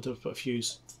 or did I put a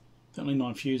fuse? I think an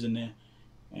inline fuse in there,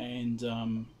 and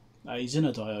a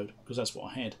Zener diode, because that's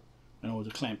what I had in order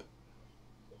to clamp.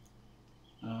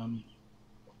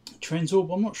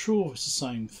 Transorb, I'm not sure if it's the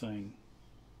same thing.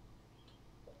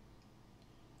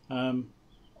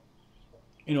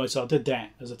 Anyway, so I did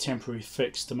that as a temporary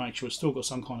fix to make sure it's still got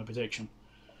some kind of protection.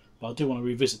 But I do want to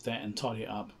revisit that and tidy it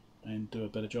up and do a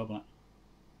better job on it.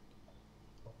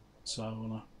 So I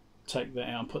want to take that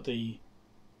out and put the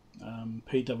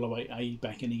P008A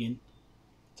back in again.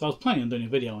 So I was planning on doing a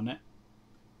video on that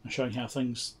and showing how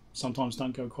things sometimes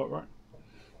don't go quite right.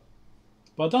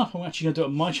 But I don't know if I'm actually going to do it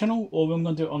on my channel or I'm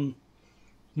going to do it on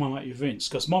my mate Vince.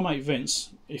 Because my mate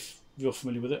Vince, if you're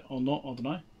familiar with it or not, I don't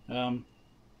know.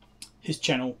 His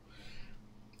channel,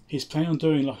 he's planning on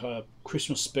doing like a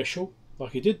Christmas special.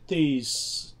 Like he did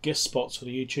these guest spots for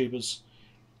the YouTubers.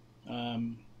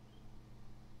 And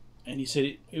he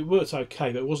said it worked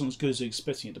okay, but it wasn't as good as he was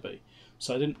expecting it to be.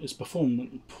 So his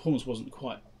performance wasn't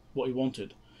quite what he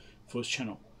wanted for his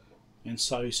channel. And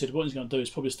so he said what he's going to do is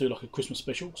probably just do like a Christmas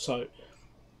special. So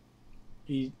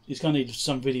he's going to need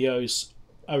some videos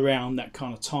around that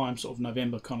kind of time, sort of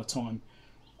November kind of time,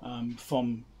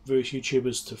 from various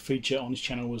YouTubers to feature on his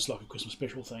channel as like a Christmas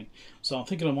special thing. So I'm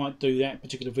thinking I might do that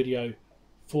particular video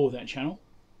for that channel,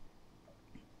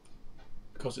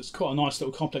 because it's quite a nice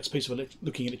little complex piece of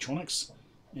looking electronics,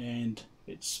 and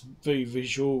it's very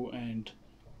visual, and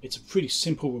it's a pretty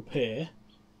simple repair,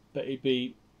 but it'd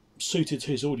be suited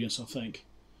to his audience, I think.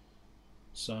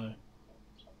 So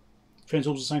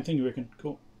Transorb's the same thing, you reckon?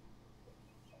 Cool.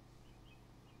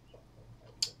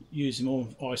 Using more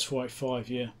RS485,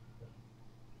 yeah.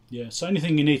 Yeah, so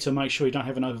anything you need to make sure you don't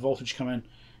have an over voltage come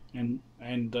in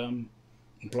and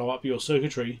blow up your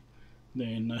circuitry,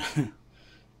 then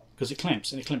because it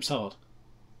clamps, and it clamps hard.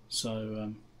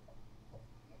 So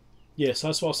yeah, so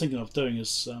that's what I was thinking of doing,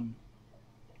 is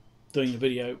doing a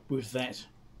video with that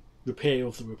repair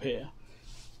of the repair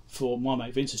for my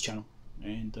mate Vince's channel,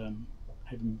 and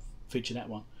have him feature that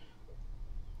one.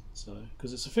 So,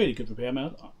 because it's a fairly good repair. I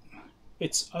mean,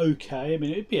 it's okay. I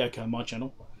mean, it'd be okay on my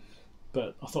channel,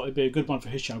 but I thought it'd be a good one for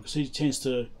his channel because he tends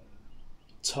to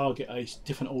target a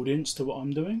different audience to what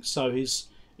I'm doing. So his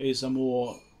is a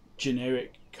more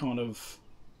generic kind of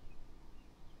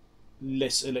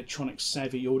less electronic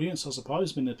savvy audience, I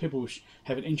suppose. I mean, the people who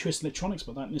have an interest in electronics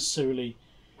but don't necessarily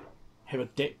have a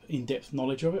in-depth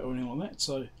knowledge of it or anything like that.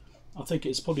 So I think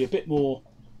it's probably a bit more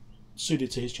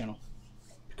suited to his channel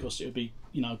because it would be,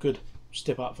 you know, a good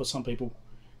step up for some people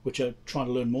which are trying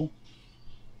to learn more.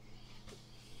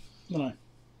 I don't know.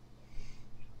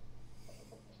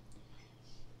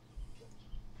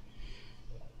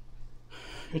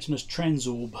 Written as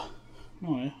Transorb.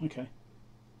 Oh yeah, okay.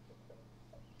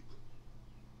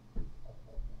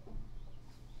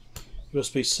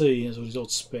 USB-C has all these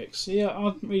odd specs. Yeah, I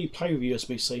don't really play with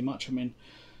USB-C much. I mean,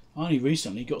 I only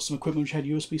recently got some equipment which had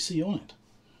USB-C on it.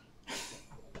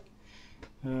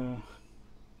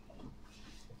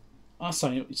 I was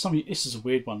saying, this is a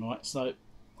weird one, right? So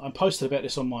I posted about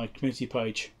this on my community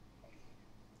page.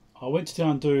 I went to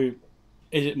down and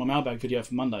edit my mailbag video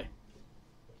for Monday,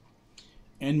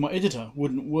 and my editor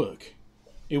wouldn't work.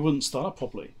 It wouldn't start up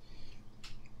properly.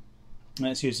 And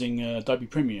that's using Adobe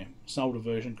Premiere. It's an older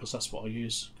version because that's what I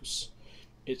use, because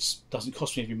it doesn't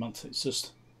cost me every month. It's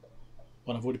just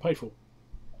one I've already paid for.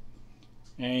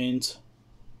 And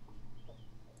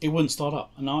it wouldn't start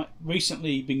up. And I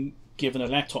recently been given a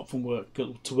laptop from work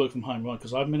to work from home, right?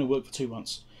 Because I've been at work for 2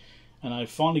 months, and I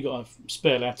finally got a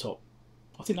spare laptop.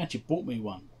 I think they actually bought me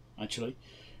one, actually,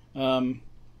 and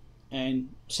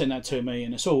sent that to me.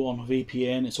 And it's all on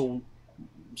VPN. It's all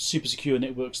super secure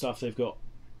network stuff they've got,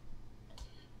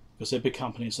 because they're big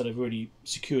companies, so they're really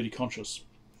security conscious.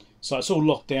 So it's all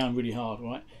locked down really hard,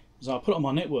 right? So I put it on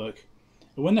my network,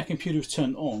 and when that computer is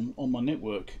turned on my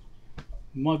network,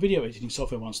 my video editing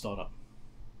software won't start up.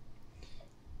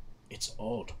 It's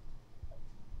odd.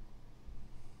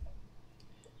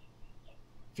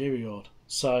 Very odd.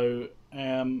 So,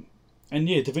 and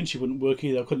yeah, DaVinci wouldn't work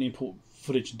either. I couldn't import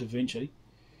footage in DaVinci.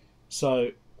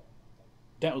 So,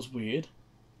 that was weird.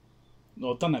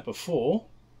 I've done that before,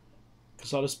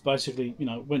 because I just basically, you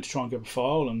know, went to try and grab a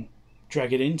file and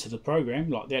drag it into the program,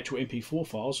 like the actual MP4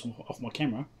 files off my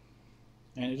camera,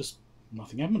 and it just,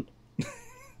 nothing happened.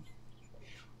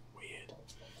 Weird.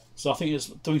 So I think it's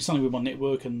doing something with my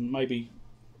network, and maybe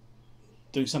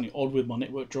doing something odd with my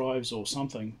network drives or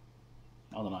something.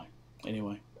 I don't know.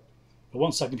 Anyway, but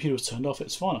once that computer was turned off,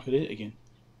 it's fine. I could edit again.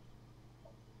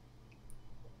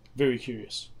 Very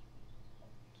curious.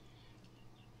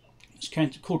 It's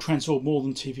called Transorb more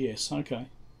than TVS. Okay.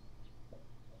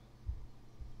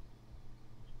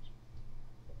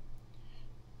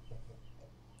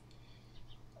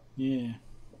 Yeah.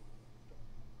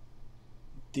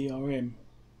 DRM.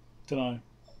 Don't know.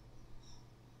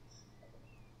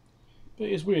 But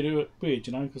it's weird,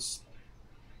 you know, because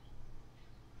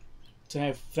to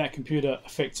have that computer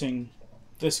affecting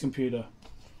this computer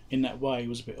in that way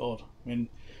was a bit odd. I mean,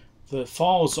 the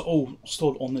files are all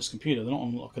stored on this computer. They're not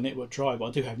on like a network drive, but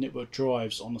I do have network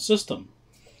drives on the system.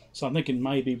 So I'm thinking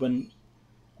maybe when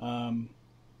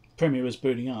Premiere was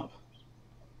booting up,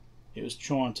 it was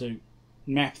trying to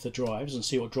map the drives and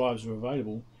see what drives were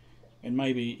available, and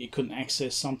maybe it couldn't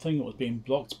access something that was being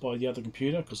blocked by the other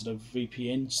computer because of the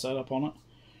VPN set up on it,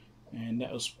 and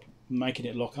that was making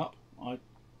it lock up. I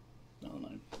don't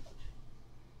know.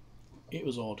 It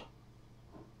was odd.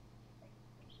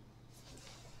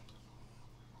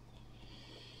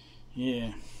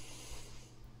 Yeah.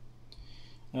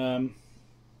 I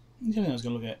was going to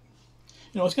look at.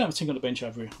 You know, I was going to have a tick on the bench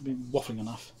over here. I've been waffling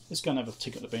enough. Let's go and have a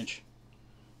tick on the bench.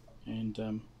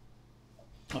 And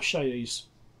I'll show you these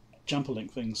jumper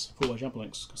link things, 4-way jumper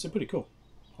links, because they're pretty cool.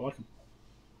 I like them.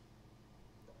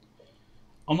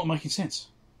 I'm not making sense.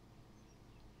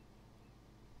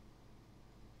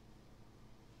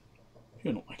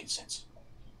 You're not making sense.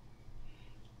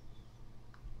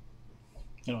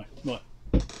 Anyway, right.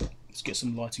 Let's get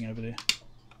some lighting over there.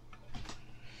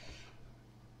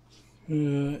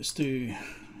 Let's do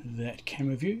that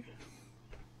camera view.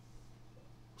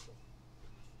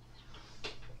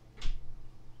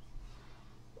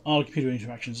 Oh, computer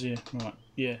interactions, yeah, right,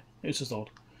 yeah, it's just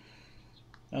odd.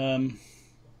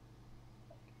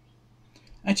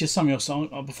 Actually, something else,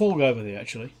 before we go over there,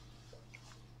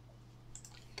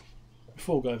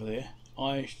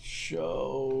 I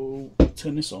shall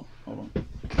turn this on, hold on.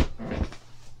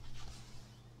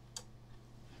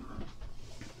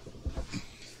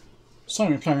 So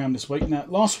I'm playing around this week. Now,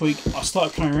 last week I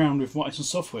started playing around with writing some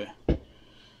software.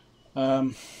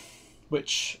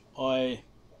 which I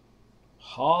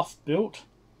half built.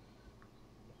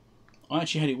 I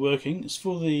actually had it working. It's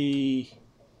for the...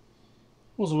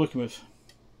 what was I working with?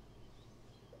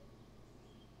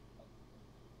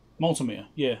 Multimeter,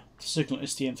 yeah. The Siglent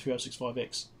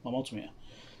STM3065X, my multimeter.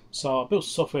 So I built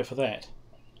software for that.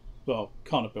 Well,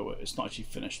 kind of built it. It's not actually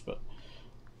finished, but...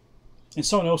 And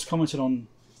someone else commented on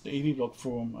the EV blog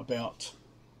forum about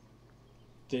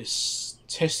this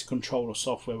test controller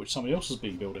software which somebody else has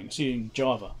been building. It's using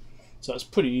Java, so it's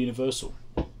pretty universal.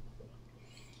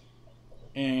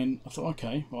 And I thought,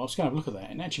 okay, well, I was going to have a look at that,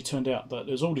 and it actually turned out that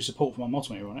there's already support for my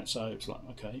multimeter on it, so it's like,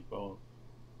 okay, well,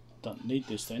 don't need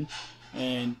this then.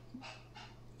 And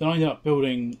then I ended up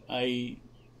building a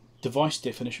device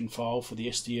definition file for the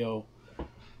SDL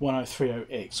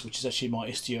 1030X, which is actually my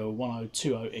SDL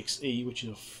 1020XE, which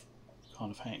is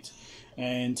kind of hacked,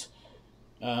 and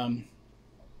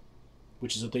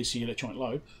which is a DC electronic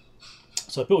load.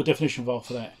 So I built a definition file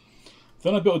for that.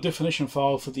 Then I built a definition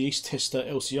file for the East Tester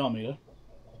LCR meter.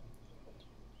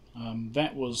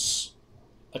 That was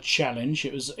a challenge.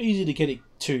 It was easy to get it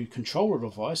to control a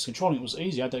device. Controlling it was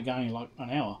easy. I had that going in like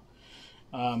an hour.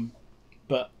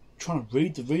 But trying to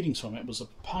read the readings from it was a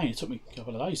pain. It took me a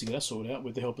couple of days to get that sorted out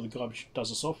with the help of the guy who does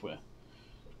the software.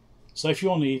 So if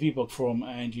you're on the EV blog forum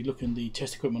and you look in the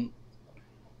test equipment,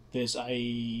 there's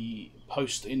a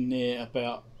post in there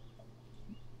about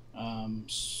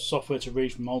software to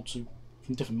read from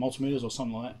different multimeters or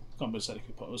something like that. I can't remember exactly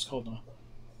what it was called now.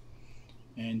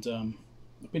 And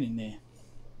I've been in there.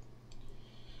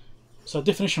 So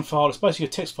definition file, it's basically a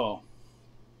text file.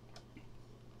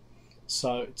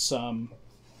 So it's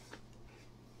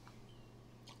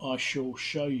I shall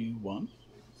show you one.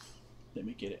 Let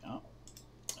me get it up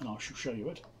and I shall show you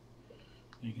it.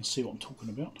 And you can see what I'm talking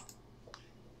about.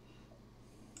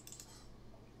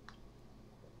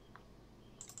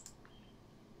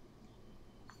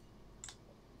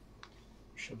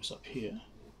 Show this up here.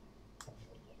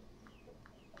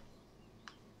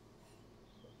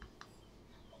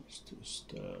 Let's just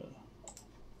do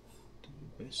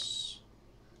this.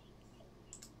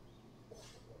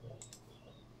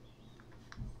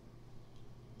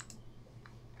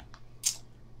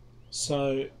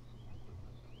 So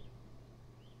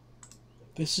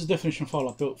this is the definition file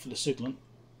I built for the Siglent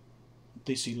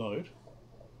DC load.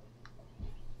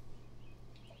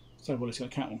 So well, it's going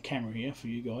to count on camera here for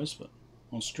you guys, but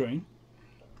on screen.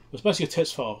 It's basically a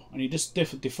text file, and you just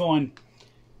define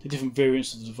the different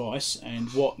variants of the device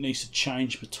and what needs to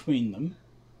change between them.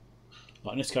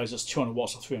 Like in this case, it's 200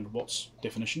 watts or 300 watts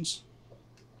definitions,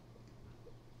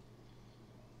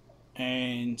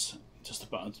 and just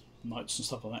about notes and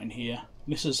stuff like that in here.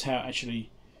 This is how it actually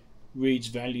reads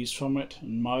values from it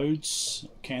and modes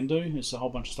can do. There's a whole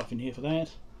bunch of stuff in here for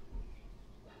that.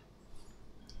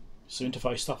 Some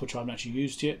interface stuff which I haven't actually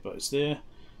used yet, but it's there.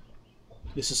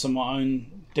 This is some of my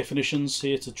own definitions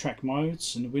here to track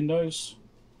modes in the Windows.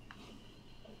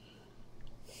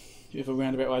 Bit of a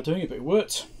roundabout way of doing it, but it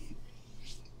worked.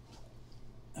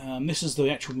 This is the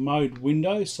actual mode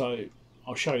window, so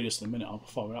I'll show you this in a minute. I'll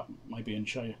fire it up maybe and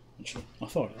show you. Actually, I'll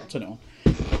fire it. I'll turn it on,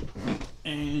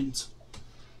 and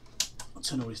I'll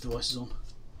turn all these devices on.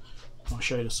 I'll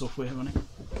show you the software running.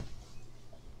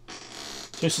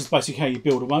 This is basically how you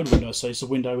build a mode window. So it's a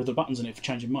window with the buttons in it for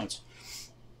changing modes.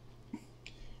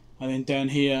 And then down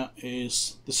here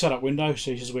is the setup window,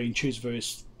 so this is where you can choose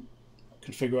various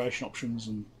configuration options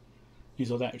and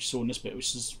things like that, which is all in this bit,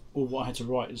 which is all what I had to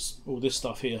write, is all this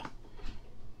stuff here.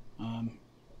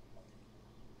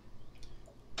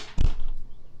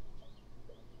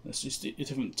 That's just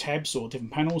different tabs or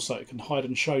different panels, so it can hide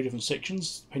and show different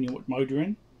sections depending on what mode you're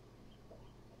in.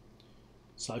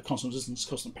 So constant resistance,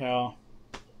 constant power,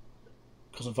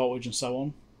 constant voltage, and so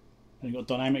on. And you've got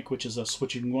dynamic, which is a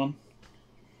switching one.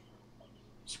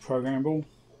 It's programmable.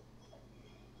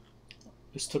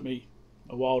 This took me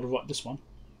a while to write this one.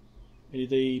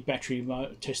 The battery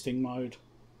testing mode,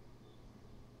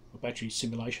 or battery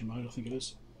simulation mode, I think it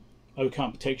is.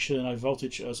 Overcurrent protection, over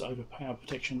voltage as overpower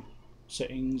protection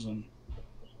settings, and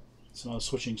some other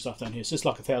switching stuff down here. So it's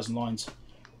like 1,000 lines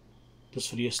just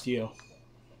for the SDL.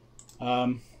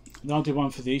 Then I did one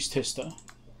for the East Tester,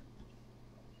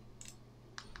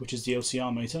 which is the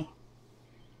LCR meter.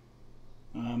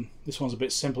 This one's a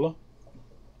bit simpler.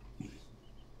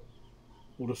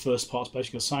 All the first part's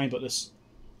basically the same, but this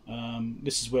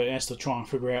is where it has to try and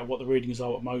figure out what the readings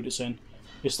are, what mode it's in.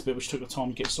 This is the bit which took the time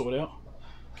to get sorted out,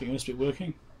 getting this bit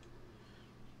working.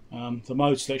 The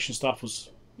mode selection stuff was,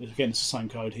 again, it's the same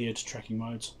code here to tracking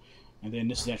modes, and then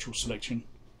this is the actual selection.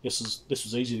 This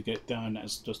was easy to get done.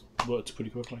 That's just worked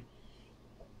pretty quickly.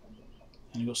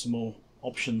 And you've got some more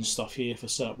options stuff here for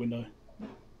setup window.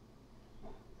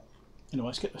 Anyway,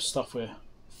 let's get the stuff we're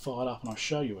fired up and I'll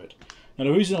show you it. Now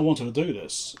the reason I wanted to do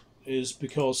this is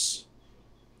because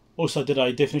also I did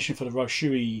a definition for the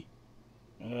Rohde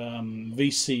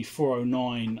VC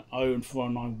 4090 and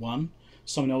 4091.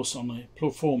 Someone else on the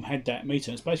platform had that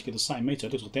meter. It's basically the same meter,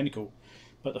 it looks identical,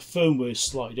 but the firmware is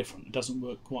slightly different. It doesn't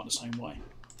work quite the same way.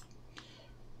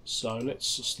 So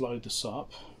let's just load this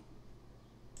up.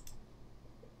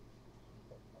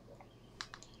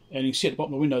 And you can see at the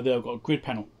bottom of the window there I've got a grid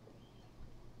panel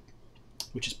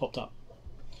which has popped up.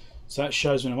 So that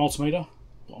shows me a multimeter,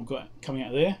 what I've got coming out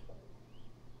of there.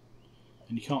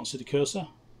 And you can't see the cursor.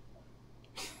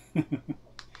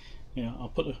 Yeah, I'll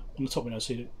put it on the top window,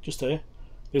 see it just there.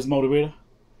 There's the multimeter.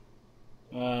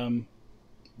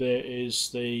 There is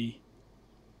the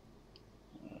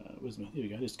here we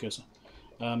go, there's the cursor.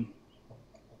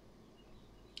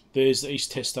 There's the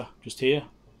east tester just here,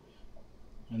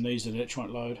 and these are the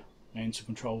electronic load and to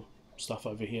control stuff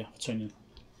over here for turning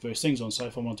various things on. So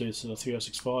if I want to do this to the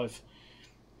 3065,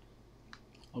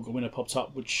 I've got a window popped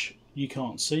up which you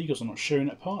can't see because I'm not showing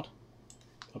that part.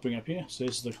 I'll bring it up here. So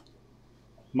there's the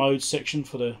mode section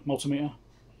for the multimeter.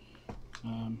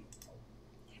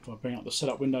 If I bring up the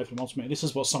setup window for the multimeter, this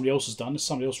is what somebody else has done.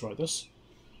 Somebody else wrote this.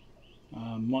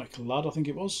 Mike Ludd, I think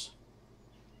it was.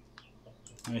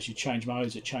 And as you change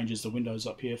modes, it changes the windows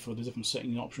up here for the different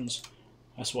setting options.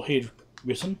 That's what he'd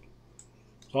written.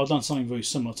 So I've done something very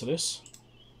similar to this.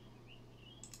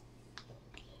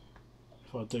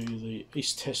 If I do the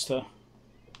east tester,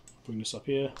 bring this up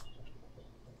here.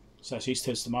 So that's east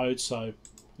tester mode. So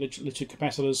electric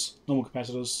capacitors, normal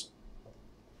capacitors,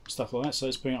 stuff like that. So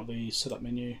let's bring up the setup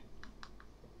menu,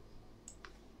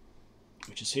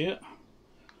 which is here.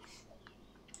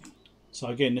 So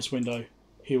again, this window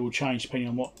here will change depending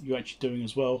on what you're actually doing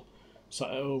as well. So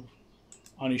it will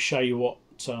only show you what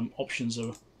options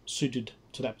are suited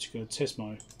to that particular test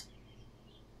mode.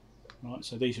 Right,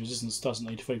 so DC resistance doesn't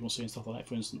need frequency and stuff like that,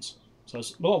 for instance. So a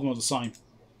lot of them are the same.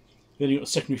 Then you've got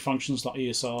secondary functions like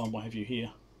ESR and what have you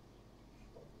here.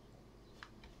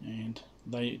 And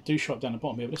they do show up down the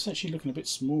bottom here, but it's actually looking a bit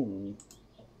small.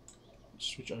 Let's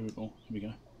switch over a bit more. Here we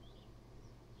go.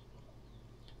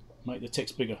 Make the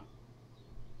text bigger.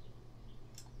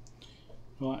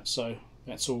 Right, so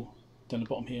that's all down the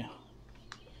bottom here.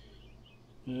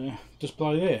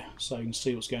 Display there, so you can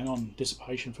see what's going on.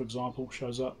 Dissipation, for example,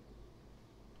 shows up.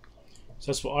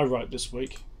 So that's what I wrote this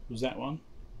week, was that one.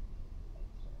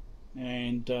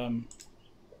 And then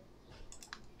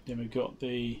we've got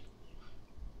the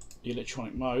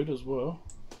electronic mode as well.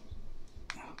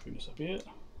 Bring this up here.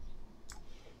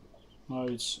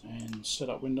 Modes and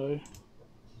setup window.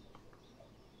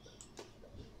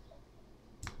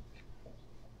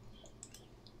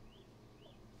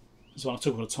 So I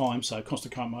took all the time, so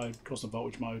constant current mode, constant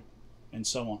voltage mode, and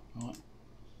so on. Right,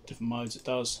 different modes it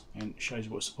does, and it shows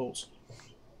you what it supports.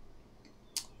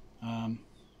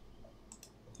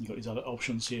 You've got these other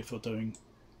options here for doing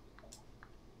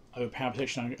over power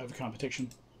protection, over current protection.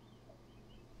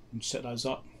 You can set those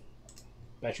up.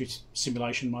 Battery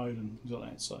simulation mode and things like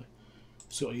that. So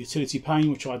it's got a utility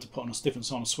pane, which I had to put on a different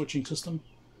kind of switching system,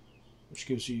 which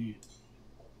gives you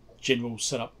general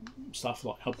setup stuff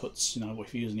like outputs, you know,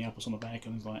 if you're using the outputs on the back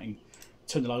and things like that, and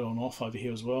turn the load on and off over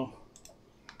here as well.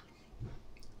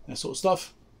 That sort of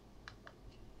stuff.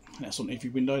 And that's on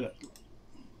every window. That.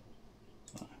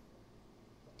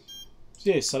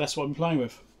 Yeah, so that's what I'm playing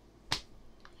with.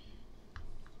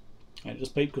 And it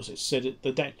just beeped because it said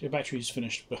the battery is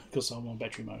finished because I'm on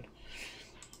battery mode.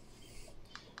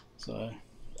 So,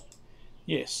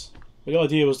 yes. But the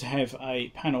idea was to have a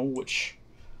panel which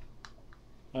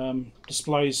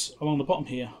displays along the bottom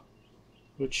here,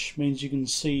 which means you can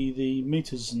see the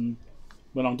meters, and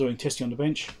when I'm doing testing on the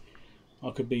bench I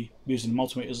could be using the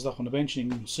multimeters stuff on the bench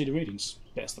and you can see the readings.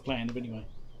 That's the plan anyway.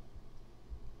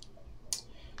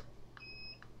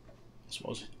 That's what I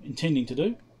was intending to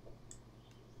do.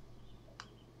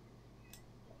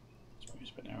 Let's bring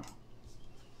this a bit narrower.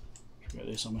 Should go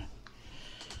there somewhere.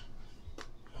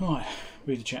 Alright,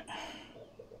 read the chat.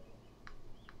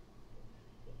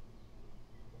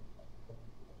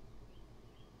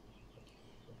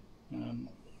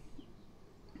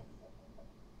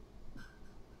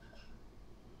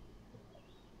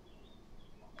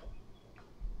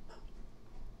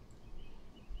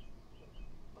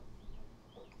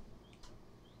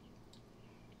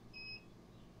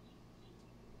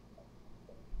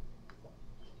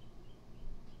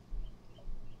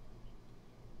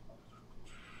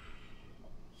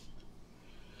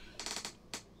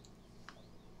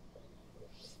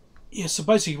 Yeah, so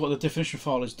basically what the definition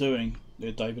file is doing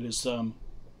there, David, is oh,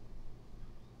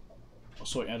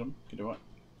 sorry, Adam, get it right.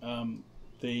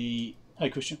 The Hey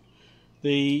Christian.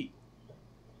 It's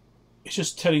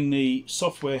just telling the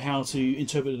software how to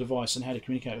interpret the device and how to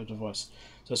communicate with the device.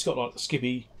 So it's got like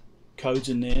Skippy codes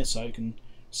in there, so you can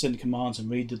send commands and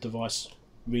read the device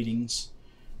readings.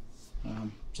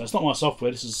 So it's not my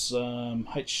software. This is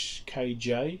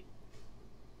HKJ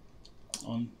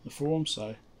on the forum.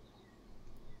 So,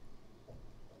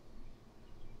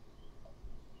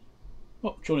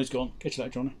 oh, Johnny's gone. Catch you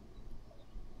later, Johnny.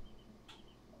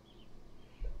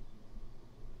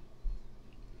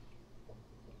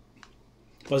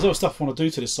 But there's other stuff I want to do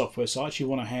to this software. So I actually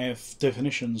want to have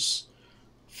definitions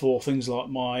for things like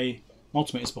my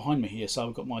multimeters behind me here. So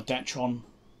I've got my Datron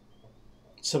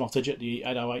 7-off digit, the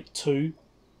 8082.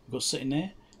 I've got sitting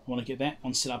there. I want to get that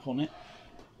one set up on it,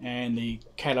 and the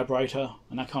calibrator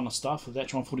and that kind of stuff. The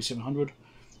Datron 4700. I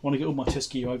want to get all my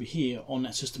test gear over here on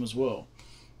that system as well.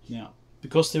 Now,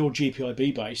 because they're all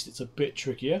GPIB based, it's a bit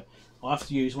trickier. I have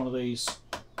to use one of these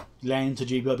LAN to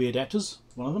GPIB adapters.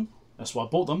 One of them. That's why I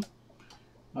bought them.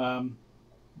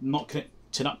 Not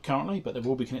connected up currently, but they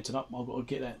will be connected up. I've got to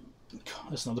get that.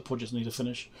 That's another project I need to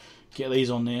finish. Get these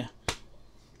on there.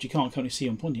 But you can't currently see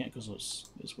I'm pointing at because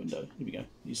it's window. Here we go.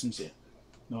 These things here.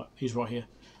 Right, he's right here.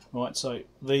 Right, so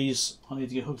these I need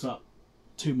to get hooked up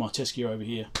to my test gear over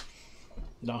here.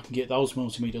 Then I can get those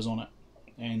multimeters on it,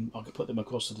 and I can put them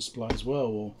across the display as well.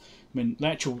 Or I mean, the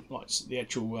actual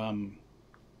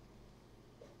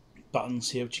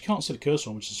buttons here, but you can't see the cursor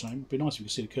on, which is a shame. It'd be nice if you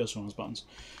could see the cursor on those buttons.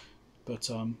 But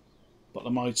the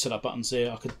mode setup buttons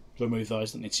there, I could remove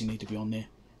those. That need to be on there,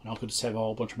 and I could just have a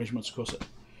whole bunch of measurements across it.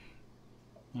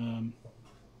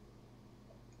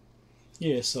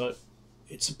 Yeah, so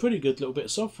it's a pretty good little bit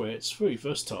of software. It's very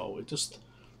versatile.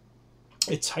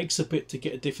 It takes a bit to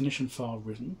get a definition file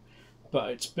written, but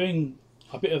it's been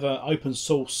a bit of an open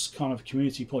source kind of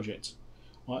community project.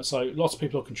 Right, so lots of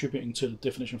people are contributing to the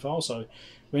definition file. So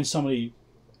when somebody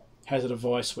has a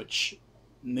device which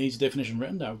needs a definition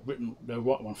written, they'll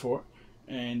write one for it,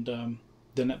 and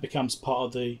then that becomes part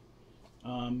of the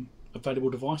available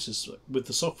devices with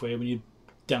the software when you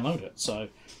download it. So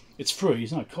it's free.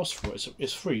 There's no cost for it.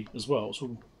 It's free as well.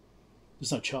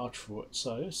 There's no charge for it.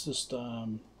 So let's just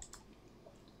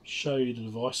show you the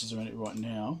devices around it right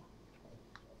now.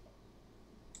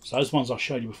 So those ones I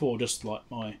showed you before, just like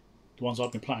the ones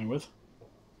I've been playing with.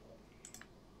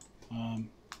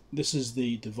 This is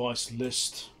the device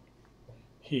list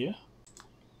here.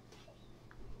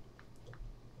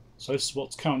 So this is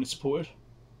what's currently supported.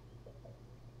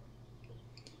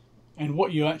 And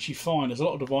what you actually find is a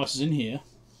lot of devices in here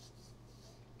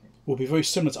will be very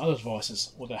similar to other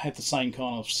devices, or they have the same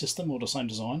kind of system or the same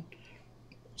design.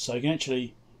 So you can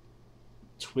actually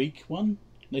tweak one.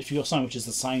 If you've got something which is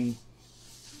the same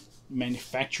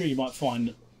manufacturer, you might find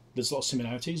that there's a lot of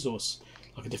similarities, or it's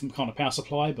like a different kind of power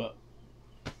supply, but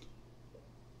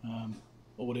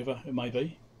or whatever it may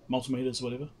be, multimeters or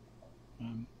whatever.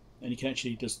 And you can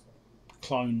actually just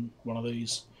clone one of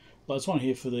these. Like there's one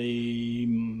here for the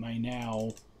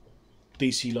Maynao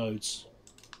DC loads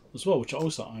as well, which I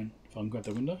also own. If I can grab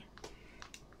the window.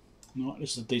 Right,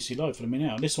 this is a DC load for the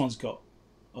Maynao. This one's got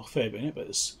a fair bit in it, but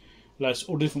it's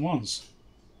all different ones.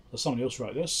 So somebody else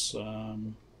wrote this.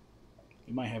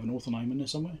 It may have an author name in there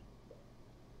somewhere.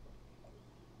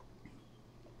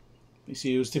 You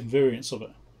see, there's different variants of it.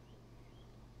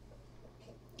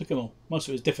 Look at them all. Most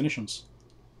of it is definitions.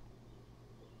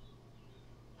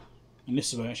 And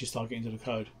this is where I actually start getting into the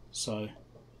code. So, and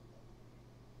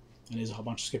there's a whole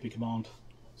bunch of Skippy command.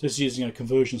 So this is using a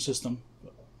conversion system.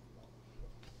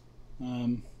 Yeah,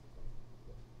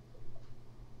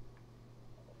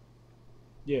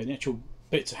 the actual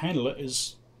bit to handle it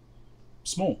is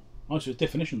small. Most of it's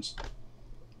definitions.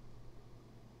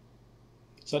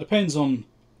 So it depends on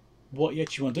what you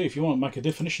actually want to do. If you want to make a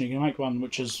definition, you can make one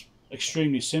which is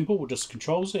extremely simple, or just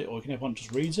controls it, or you can have one that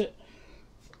just reads it.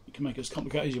 You can make it as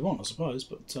complicated as you want, I suppose,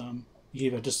 but you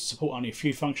either just support only a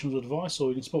few functions of the device, or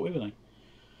you can support everything.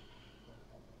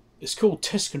 It's called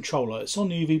Test Controller. It's on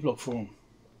the UV Blog forum.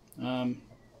 What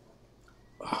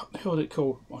is it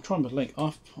called? I'll try and put a link.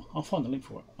 I'll find the link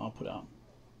for it. I'll put it up.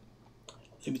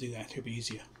 Let me do that. It'll be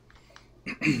easier.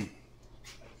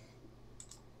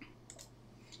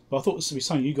 But I thought this would be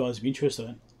something you guys would be interested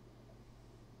in.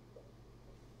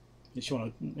 If you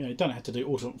want to, you don't have to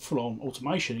do full-on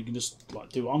automation. You can just like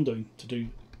do what I'm doing to do.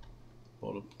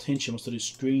 Well, the intention was to do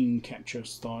screen capture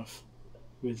stuff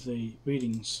with the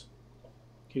readings.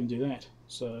 You can do that.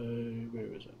 So where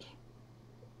is it?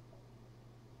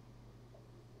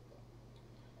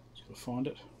 Just got to find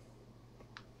it.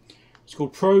 It's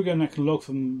called Program that can log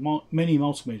from many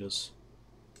multimeters.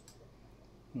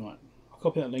 Right, I'll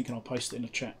copy that link and I'll paste it in the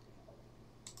chat.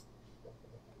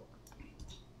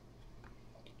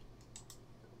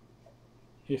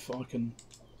 if I can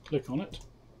click on it.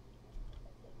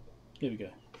 There we go.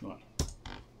 Right.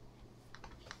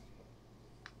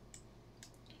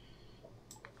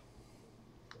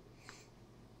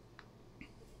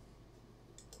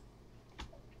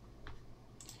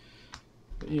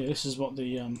 But yeah, this is what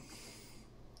the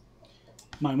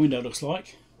main window looks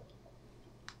like.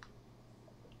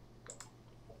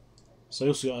 So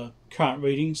you also got current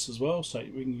readings as well, so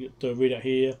we can do a readout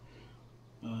here.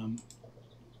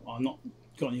 I'm not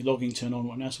got any logging turned on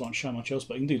right now, so I won't show much else,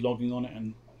 but you can do logging on it,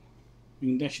 and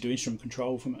you can actually do instrument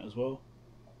control from it as well.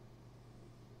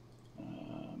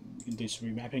 You can do some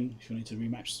remapping if you need to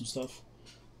remap some stuff.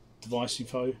 Device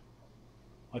info,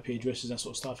 IP addresses, that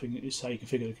sort of stuff. It's how you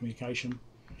configure the communication.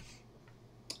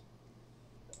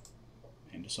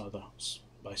 And just other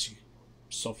basic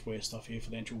software stuff here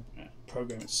for the actual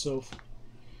program itself.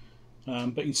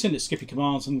 But you can send it skippy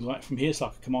commands and like from here. It's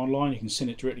like a command line. You can send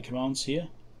it directly commands here,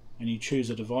 and you choose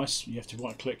a device. You have to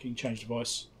right click. You can change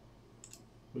device,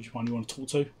 which one you want to talk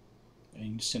to, and you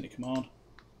can just send a command.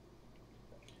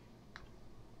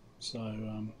 So,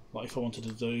 like if I wanted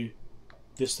to do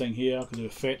this thing here, I could do a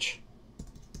fetch,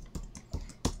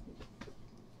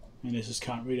 and this is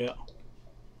current readout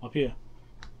up here.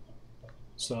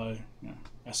 So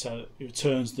that's how it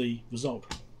returns the result.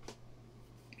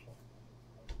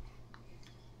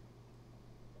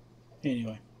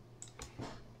 Anyway,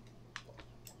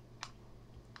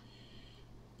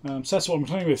 so that's what I'm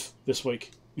playing with this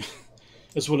week,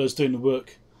 as well as doing the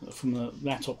work from the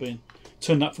laptop in.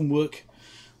 Turned up from work,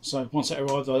 so once that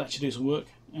arrived, I'd actually do some work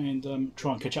and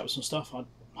try and catch up with some stuff. I had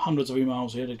hundreds of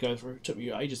emails here to go through. It took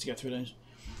me ages to go through those.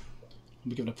 I'll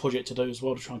be given a project to do as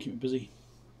well to try and keep me busy.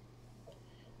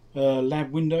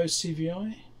 Lab Windows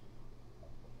CVI.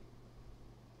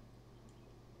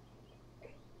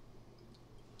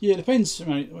 Yeah, it depends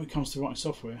when it comes to writing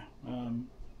software. You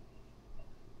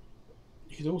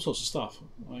can do all sorts of stuff.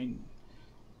 I mean,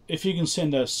 if you can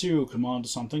send a serial command to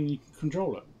something, you can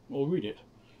control it or read it.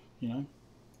 You know,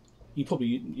 you probably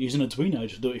use an Arduino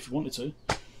to do it if you wanted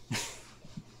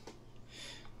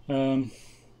to.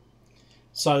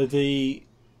 So the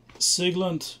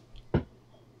Siglent,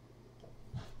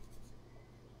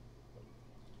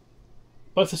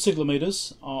 both the Siglent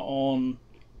meters are on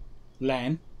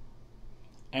LAN,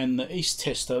 and the East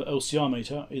Tester LCR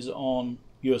meter is on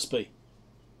USB.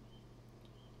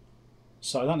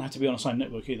 So I don't have to be on the same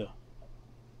network either.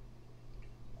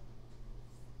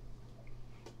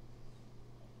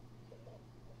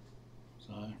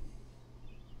 So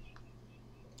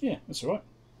yeah, that's alright.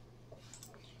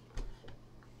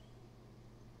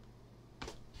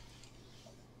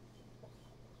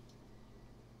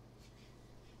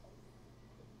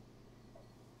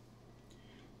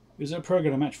 Is there a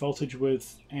program to match voltage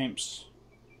with amps?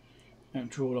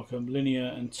 Amp draw like a linear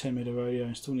and 10 meter radio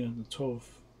installing the 12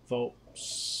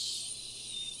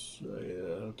 volts. I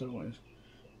don't know what it is.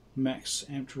 Max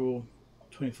amp draw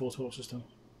 24-12 system.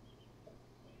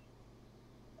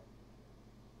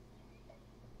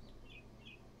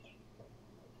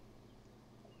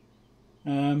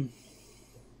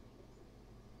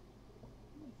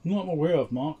 Not aware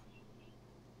of, Mark.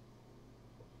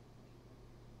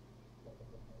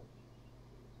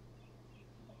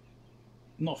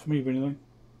 Not for me, anything.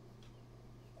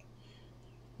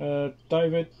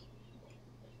 David,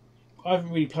 I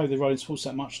haven't really played the Rohde Schwarz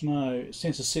that much. No, it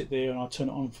tends to sit there and I turn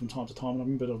it on from time to time, and I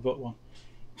remember I've got one.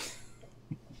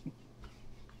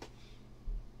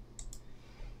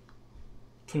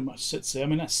 Pretty much sits there. I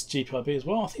mean, that's GPIB as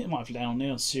well. I think it might have down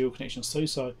there on serial connections too,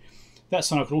 so that's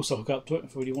something I could also hook up to it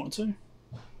if I really wanted to.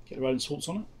 Get the Rohde Schwarz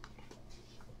on it.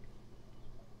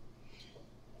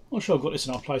 I'm not sure I've got this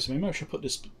in our place. I mean, maybe I should put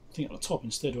this thing at the top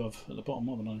instead of at the bottom.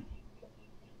 I don't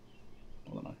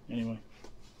know. Anyway.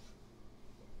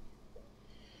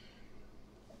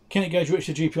 Can it go direct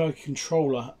to the GPIB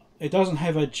controller? It doesn't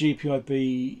have a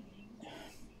GPIB.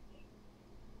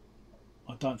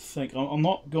 I don't think. I'm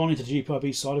not gone into the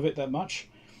GPIB side of it that much.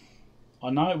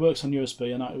 I know it works on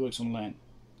USB. I know it works on LAN.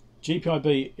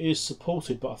 GPIB is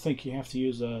supported, but I think you have to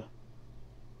use a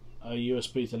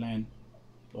USB to LAN,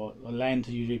 or a LAN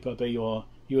to GPIB, or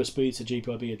USB to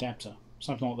GPIB adapter,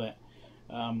 something like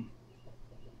that.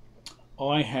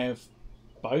 I have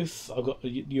both. I've got a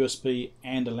USB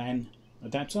and a LAN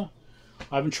adapter.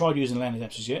 I haven't tried using LAN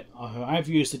adapters yet. I have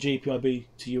used the GPIB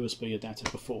to USB adapter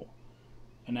before,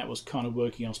 and that was kind of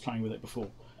working. I was playing with it before.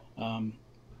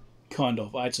 Kind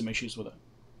of. I had some issues with it.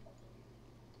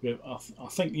 I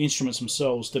think the instruments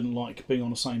themselves didn't like being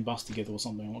on the same bus together or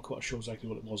something. I'm not quite sure exactly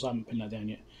what it was. I haven't pinned that down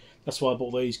yet. That's why I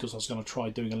bought these, because I was going to try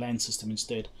doing a LAN system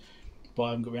instead, but I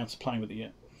haven't got around to playing with it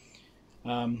yet.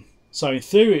 So in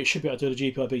theory, it should be able to do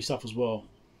the GPIB stuff as well,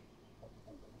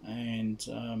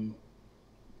 and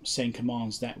send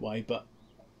commands that way. But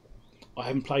I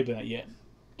haven't played with that yet.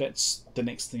 That's the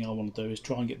next thing I want to do, is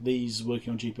try and get these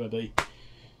working on GPIB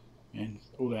and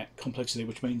all that complexity,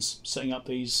 which means setting up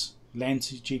these LAN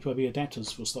to GPIB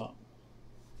adapters for a start.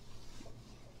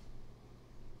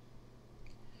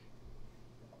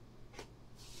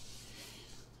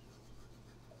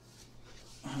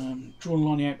 Draw a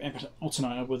linear amp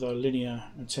alternator with a linear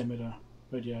and 10-meter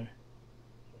radio.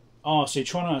 Oh, so you're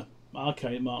trying to...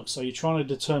 Okay, Mark, so you're trying to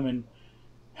determine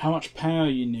how much power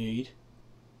you need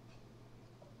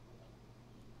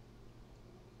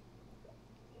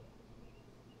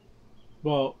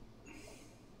well,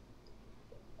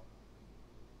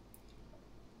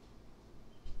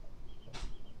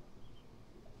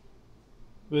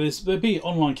 there'd be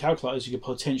online calculators you could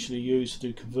potentially use to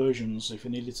do conversions if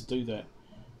you needed to do that.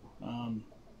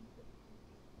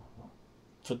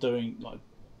 For doing like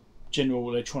general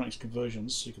electronics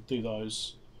conversions, you could do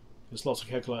those. There's lots of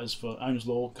calculators for Ohm's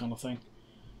law kind of thing,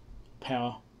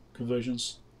 power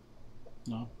conversions,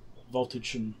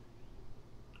 voltage and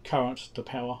current to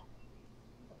power.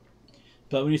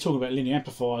 But when you're talking about linear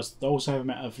amplifiers, they also have a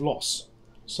matter of loss,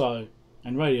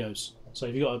 and radios. So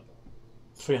if you've got a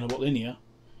 300 watt linear,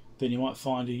 then you might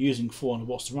find you're using 400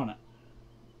 watts to run it,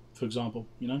 for example.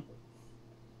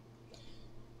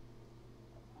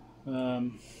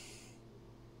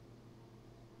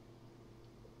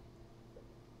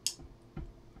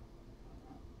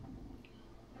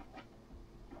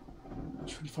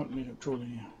 It's really fun to draw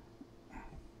linear.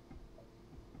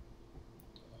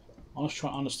 I'll just try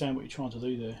to understand what you're trying to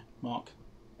do there, Mark.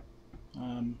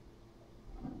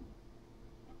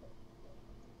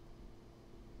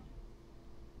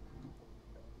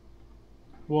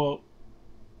 Well,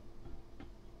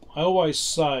 I always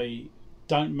say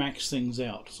don't max things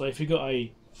out. So if you've got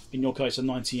in your case, a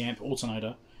 90 amp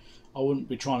alternator, I wouldn't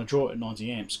be trying to draw it at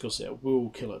 90 amps because it will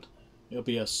kill it. It'll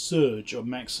be a surge or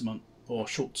maximum or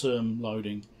short-term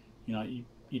loading.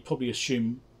 You'd probably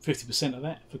assume 50% of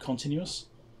that for continuous.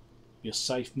 Be a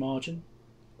safe margin,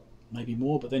 maybe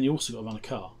more, but then you also got to run a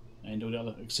car and all the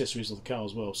other accessories of the car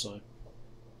as well. So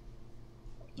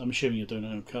I'm assuming you're doing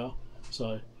it in a car.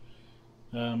 So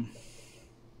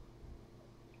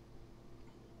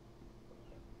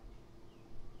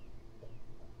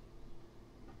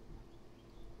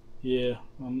yeah.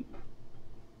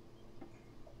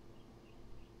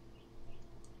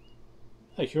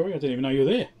 Hey, Curie, I didn't even know you were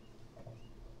there.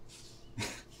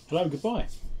 Hello, goodbye.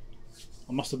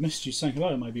 I must have missed you saying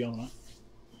hello, maybe, I don't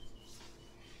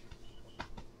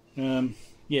know.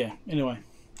 Yeah, anyway.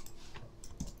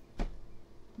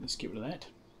 Let's get rid of that.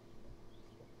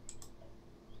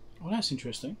 Oh, that's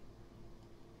interesting.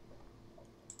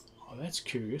 Oh, that's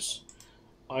curious.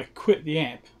 I quit the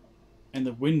app and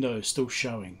the window is still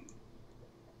showing.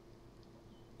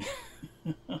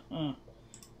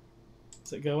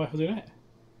 Does it go away if I do that?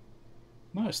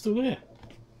 No, it's still there.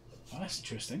 Oh, that's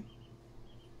interesting.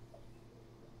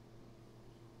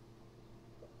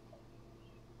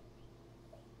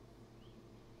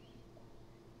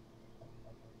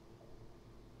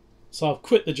 So I've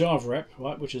quit the Java app,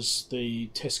 right, which is the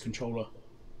test controller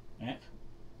app,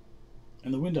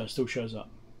 and the window still shows up.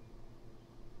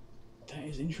 That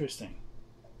is interesting.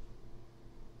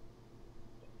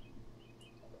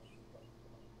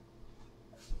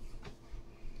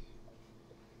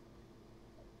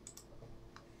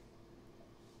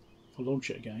 I'll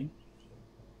launch it again.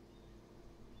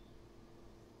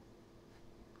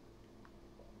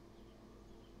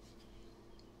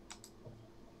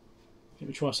 Let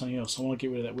me try something else. I want to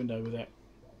get rid of that window with that.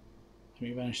 Let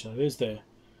me vanish that. There's there.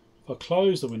 If I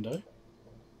close the window,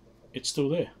 it's still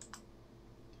there.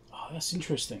 Oh, that's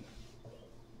interesting.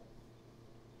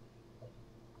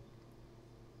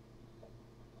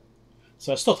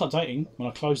 So it stopped updating when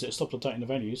I closed it. It stopped updating the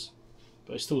values,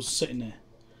 but it's still sitting there.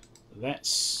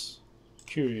 That's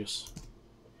curious.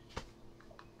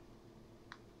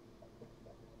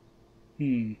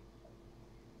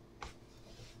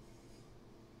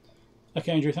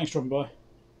 Okay, Andrew, thanks for dropping by.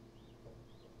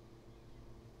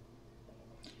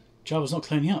 Java's not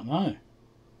cleaning up, no.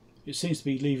 It seems to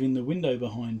be leaving the window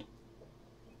behind.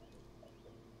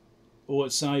 Or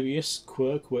it's an ABS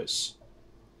quirk where it's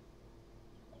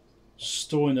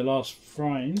storing the last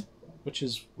frame, which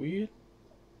is weird.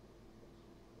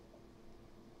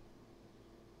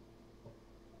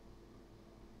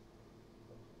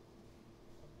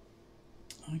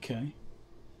 Okay.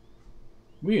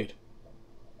 Weird.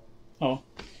 Oh.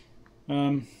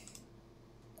 How's it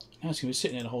going to be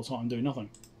sitting there the whole time doing nothing?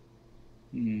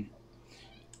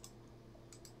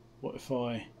 What if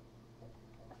I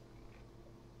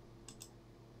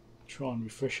try and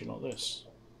refresh it like this.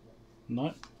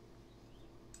 No.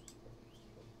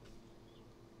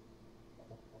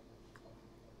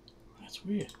 That's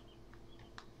weird.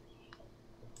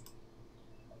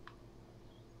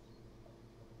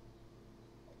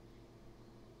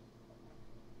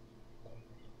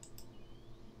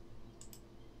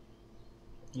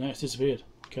 Now it's disappeared.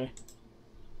 Okay.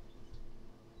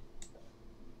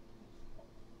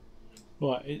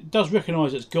 Right, it does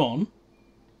recognise it's gone.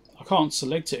 I can't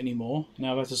select it anymore.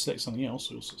 Now I've had to select something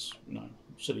else. It's, you know,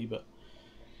 silly, but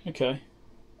okay.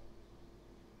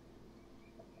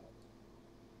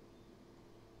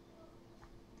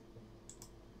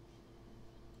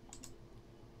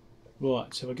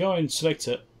 Right, so if I go and select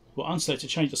it, well, unselect it,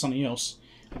 change it to something else,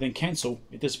 and then cancel,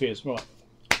 it disappears. Right,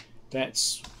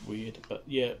 that's weird, but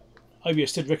yeah,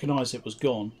 OBS did recognise it was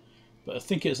gone, but I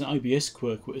think it's an OBS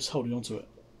quirk that is holding on to it.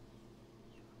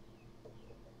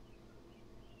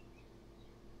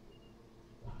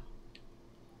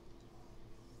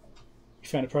 You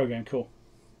found a program, cool.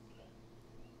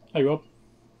 Hey Rob.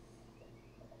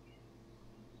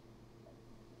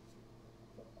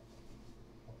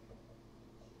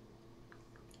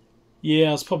 Yeah,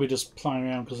 I was probably just playing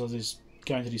around because I was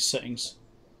going to these settings.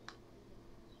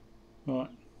 Right.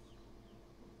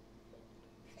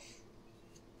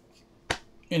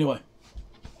 Anyway,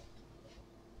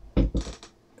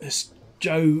 let's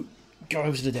Joe go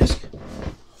over to the desk. Which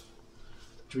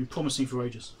I've been promising for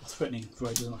ages, threatening for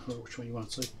ages, and I don't know which one you want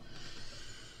to see.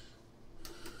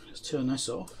 Let's turn this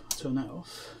off. Turn that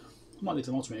off. I might leave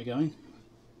the multimeter going.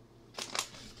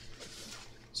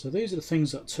 So these are the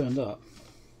things that turned up.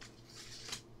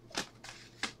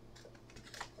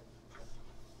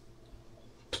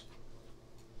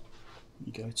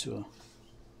 You go to a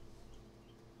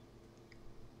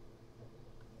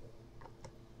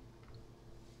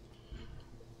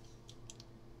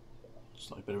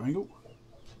slightly better angle.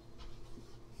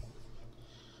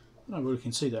 I don't really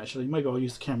can see that actually. Maybe I'll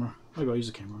use the camera. Maybe I'll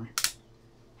use the camera.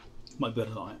 Might be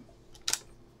better like it.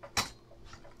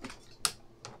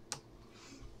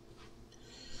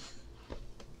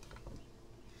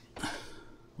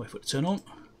 Wait for it to turn on.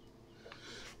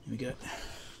 Here we go.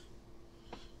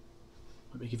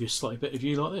 Maybe give you a slightly better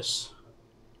view like this.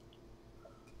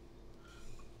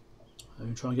 I'm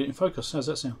going to try and get it in focus. How's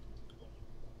that sound?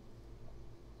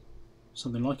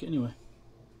 Something like it anyway.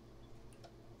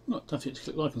 Don't forget to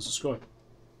click like and subscribe.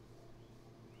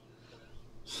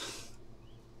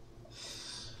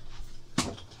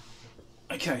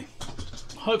 Okay.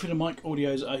 Hopefully the mic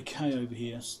audio is okay over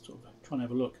here. Sort of trying to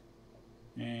have a look.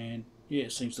 And yeah,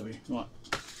 it seems to be. Right.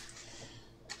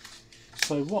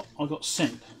 So what I got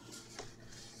sent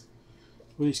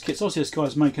with these kits, obviously this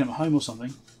guy's making them at home or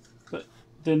something, but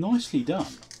they're nicely done.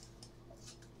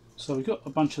 So we've got a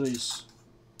bunch of these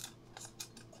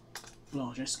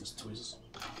large Escas tweezers.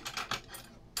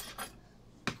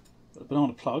 Got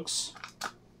banana plugs,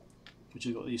 which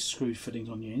have got these screw fittings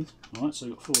on the end. Alright, so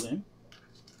we've got 4 of them.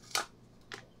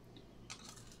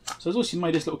 So it's also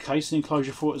made this little case and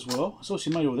enclosure for it as well. It's also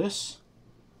made all this.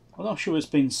 I'm not sure it's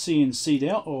been CNC'd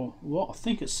out or what. I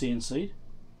think it's CNC'd.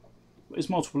 But it's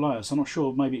multiple layers, so I'm not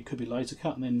sure. Maybe it could be laser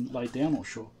cut and then laid down, not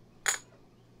sure.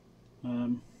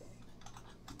 So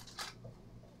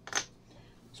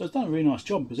it's done a really nice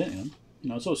job presenting them. You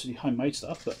know, it's obviously homemade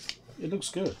stuff, but it looks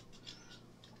good.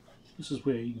 This is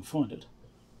where you can find it.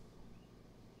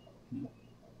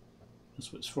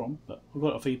 That's where it's from, but I got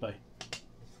it off eBay.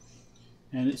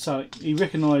 And so he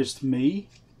recognised me,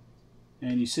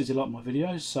 and he says he liked my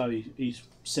videos, so he's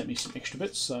sent me some extra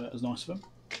bits, so that was nice of him.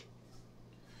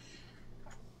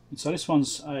 And so this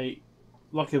one's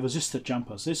like a resistor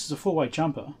jumper. So this is a 4-way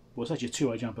jumper. Well, it's actually a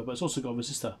 2-way jumper, but it's also got a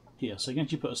resistor here. So again,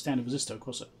 you put a standard resistor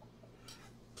across it.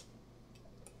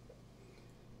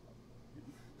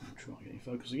 Try and get in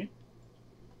focus again.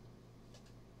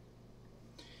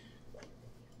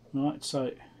 Right, so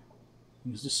you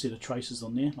can just see the traces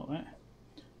on there like that.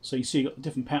 So you see you've got the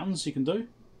different patterns you can do.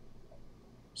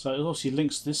 So it obviously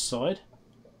links this side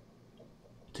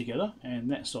together and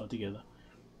that side together.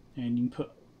 And you can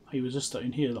put a resistor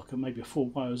in here, like maybe a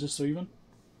 4-way resistor even.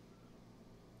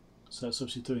 So it's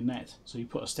obviously doing that. So you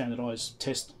put a standardised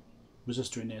test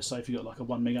resistor in there. So if you've got like a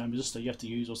 1 mega ohm resistor you have to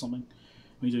use or something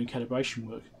when you're doing calibration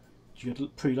work, you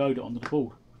could preload it onto the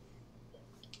board.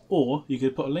 Or you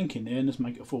could put a link in there and just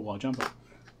make it a 4-way jumper.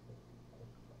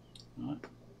 Right.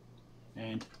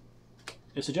 And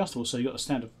it's adjustable, so you've got the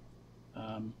standard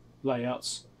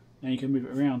layouts and you can move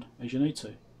it around as you need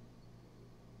to.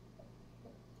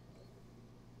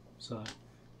 So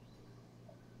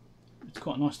it's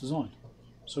quite a nice design.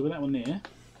 So with that one there,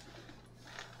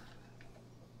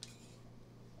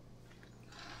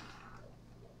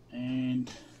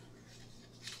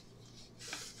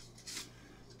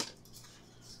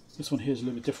 This one here is a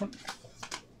little bit different.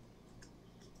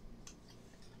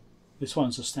 This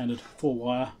one's a standard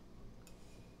 4-wire,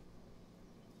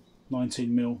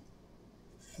 19mm.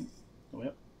 That way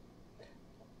up.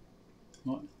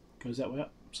 Right, goes that way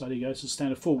up. So there you go. It's a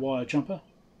standard 4-wire jumper.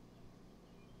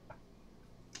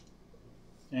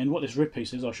 And what this rib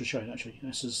piece is, I should show you actually.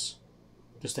 This is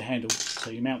just a handle, so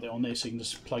you mount it on there so you can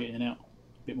just plug it in and out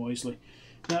a bit more easily.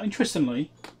 Now, interestingly,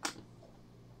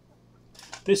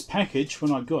 this package,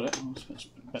 when I got it, I'll put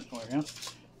it back the way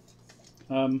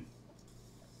around.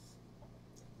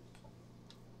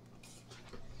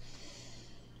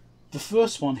 The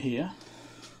first one here,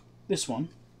 this one,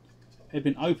 had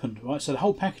been opened, right? So the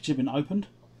whole package had been opened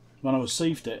when I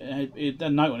received it. It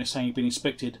had a note on it saying it had been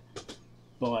inspected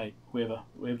by whoever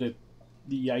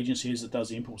the agency is that does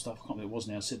the import stuff. I can't remember what it was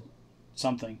now. It said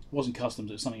something. It wasn't customs,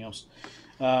 it was something else.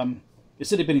 It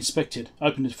said it had been inspected,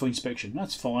 opened for inspection.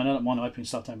 That's fine. I don't mind opening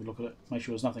stuff to have a look at it, make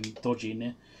sure there's nothing dodgy in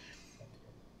there.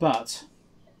 But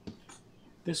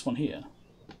this one here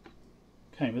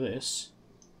came with this,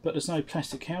 but there's no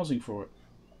plastic housing for it.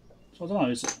 So I don't know,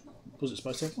 was it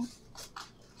supposed to have one?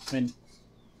 I mean,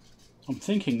 I'm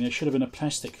thinking there should have been a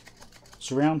plastic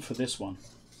surround for this one.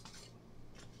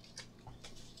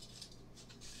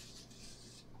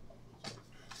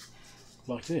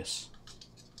 Like this.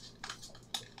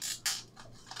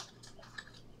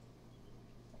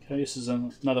 Okay, this is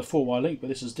another 4-wire link, but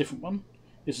this is a different one.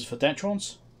 This is for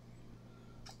Datrons.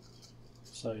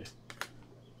 So,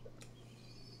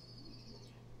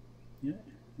 yeah,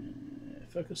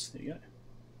 focus, there you go.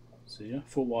 So yeah,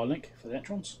 4-wire link for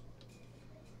Datrons.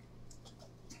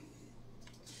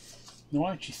 Now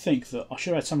I actually think that I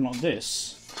should have had something like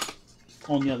this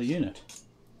on the other unit.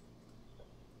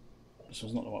 This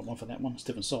one's not the right one for that one, it's a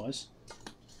different size.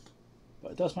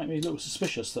 But it does make me a little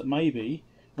suspicious that maybe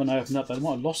when they open up they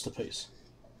might have lost a piece.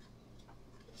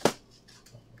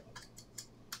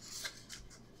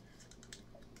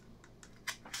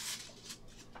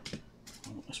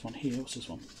 Oh, this one here, what's this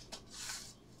one?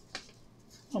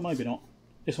 Oh, maybe not.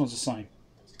 This one's the same.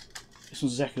 This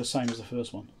one's exactly the same as the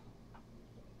first one.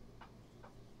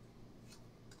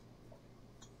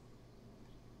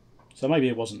 So maybe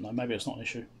it wasn't though, maybe it's not an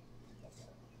issue.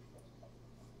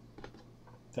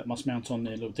 That must mount on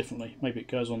there a little differently. Maybe it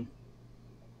goes on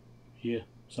here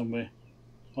somewhere.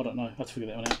 I don't know. I have to figure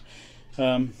that one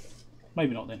out.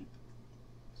 Maybe not then.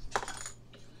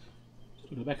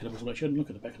 Look at the back of the board. I shouldn't look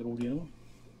at the back of the board. The other one.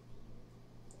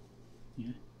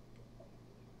 Yeah.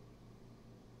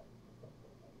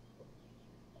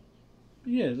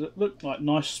 Yeah, look like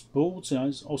nice boards. You know,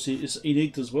 obviously it's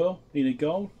Enid as well. Enid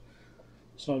gold.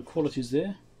 So quality's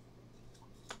there.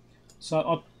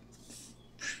 So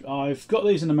I've got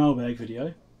these in the mailbag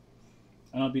video,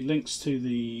 and I'll be links to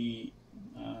the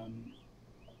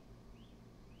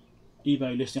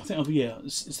eBay listing. I think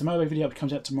it's the mailbag video that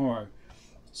comes out tomorrow,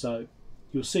 so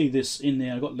you'll see this in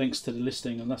there. I've got links to the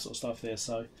listing and that sort of stuff there,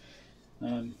 so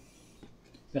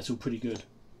that's all pretty good.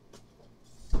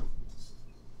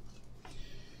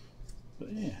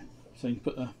 But yeah, so you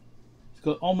can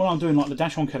put on when I'm doing like the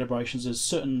Datron calibrations, there's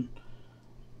certain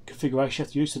configuration you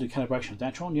have to use to the calibration of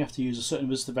Datron. You have to use a certain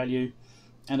resistor value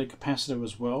and a capacitor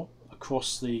as well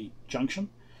across the junction,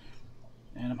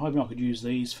 and I'm hoping I could use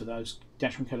these for those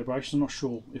Datron calibrations. I'm not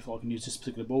sure if I can use this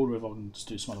particular board or if I can just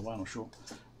do some other way, I'm not sure,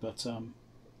 but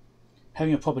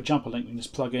having a proper jumper link and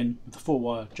just plug in with the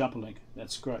 4-wire jumper link,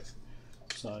 that's great.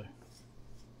 So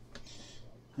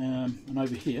and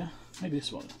over here, maybe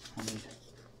this one I need.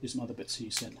 There's some other bits he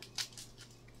sent. I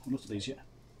haven't looked at these yet.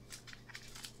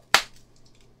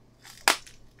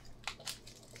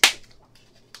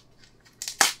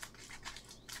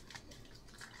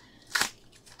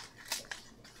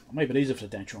 Maybe these are for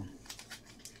the Datron.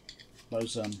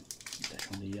 Those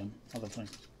Datron, the other thing.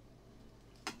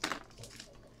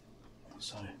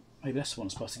 So maybe that's the one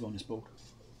that's supposed to go on this board.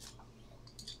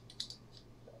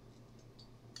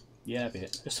 Yeah, that'd be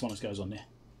it. That's the one that goes on there.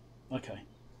 Okay,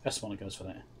 that's the one that goes for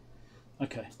that.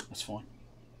 Okay, that's fine.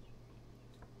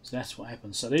 So that's what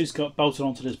happens. So these got bolted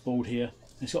onto this board here.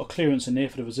 It's got a clearance in there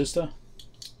for the resistor.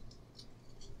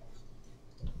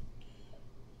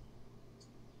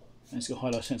 And it's got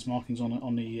high-low sense markings on it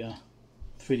on the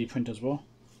 3D printer as well.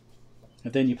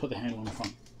 And then you put the handle on the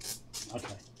front.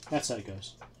 Okay, that's how it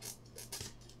goes.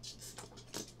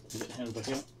 You get the handle back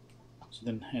out. So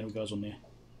then the handle goes on there.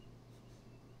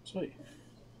 Sweet.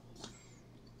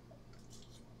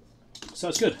 So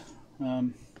it's good.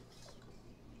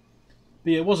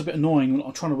 But yeah, it was a bit annoying when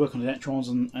I'm trying to work on the Datrons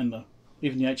and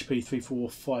even the HP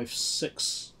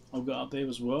 3456 I've got up there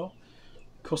as well.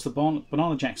 Because the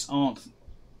banana jacks aren't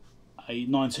a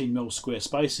 19mm square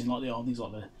spacing like they are on these,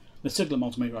 like the Siglent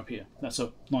multimeter up here. That's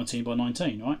a 19 by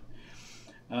 19, right?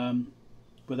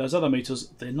 But those other meters,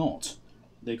 they're not.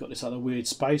 They've got this other weird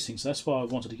spacing, so that's why I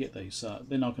wanted to get these.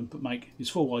 Then I can make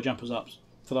these 4-wire jumpers up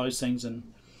for those things and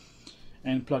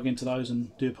plug into those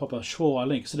and do a proper 4-wire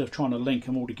link instead of trying to link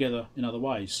them all together in other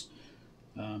ways.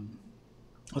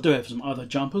 I do have some other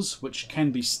jumpers which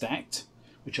can be stacked,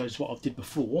 which is what I did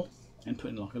before, and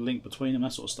putting like a link between them,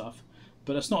 that sort of stuff.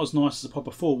 But it's not as nice as a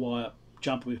proper 4-wire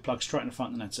jumper with plug straight in the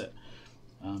front and that's it.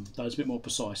 Those a bit more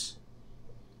precise.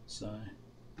 So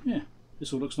yeah,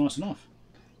 this all looks nice enough.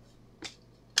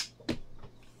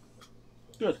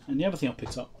 Good. And the other thing I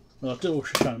picked up, well, I do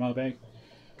also show in my bag,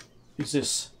 is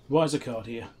this riser card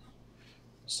here.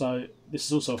 So this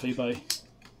is also off eBay,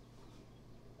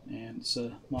 and it's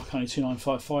a Marconi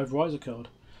 2955 riser card.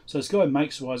 So this guy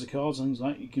makes riser cards, and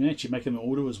like, you can actually make them in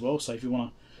order as well. So if you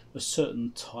want a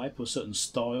certain type or a certain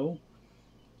style,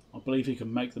 I believe you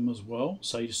can make them as well.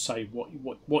 So you just say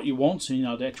what you want, and you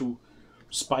know the actual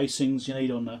spacings you need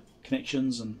on the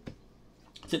connections and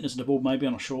thickness of the board, maybe,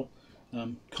 I'm not sure.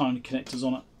 Kind of connectors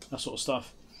on it, that sort of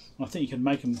stuff. And I think you can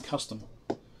make them custom.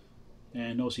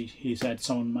 And obviously he's had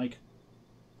someone make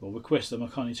or request a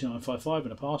Marconi 2955 in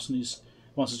the past, and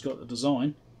once he's got the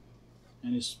design,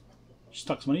 and he's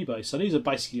stuck them on eBay. So these are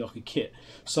basically like a kit.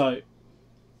 So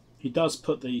he does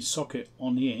put the socket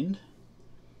on the end,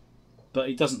 but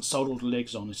he doesn't solder all the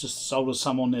legs on. It's just solders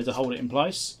some on there to hold it in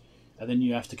place, and then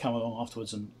you have to come along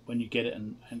afterwards and when you get it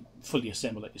and fully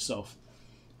assemble it yourself.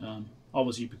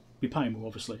 Obviously you'd be paying more,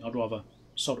 obviously. I'd rather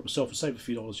solder it myself and save a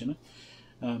few dollars, you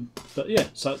know. But yeah,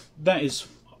 so that is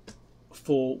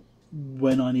for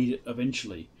when I need it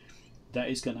eventually. That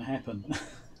is going to happen.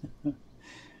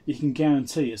 You can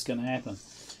guarantee it's going to happen.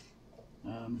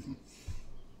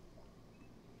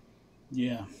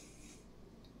 Yeah.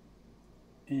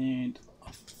 And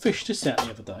I fished this out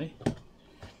the other day.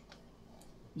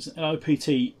 It's an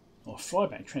LOPT or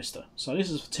flyback tester. So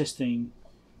this is for testing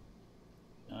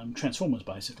transformers,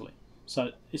 basically.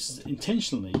 So this is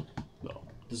intentionally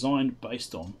designed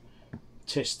based on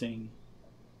testing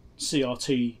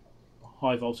CRT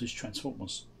high voltage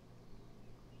transformers.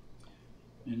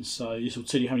 And so this will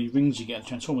tell you how many rings you get in the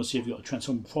transformer, see if you've got a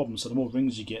transformer problem. So the more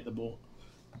rings you get, the more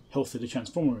healthy the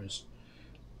transformer is.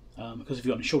 Because if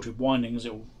you've got any shorted windings,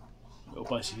 it'll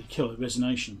basically kill the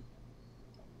resonance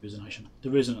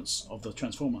of the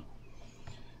transformer.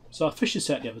 So I fished this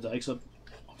out the other day because I've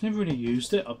never really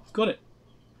used it. I've got it.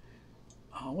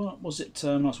 What was it?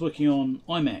 When I was working on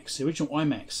IMAX, the original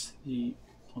IMAX. I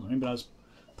don't remember those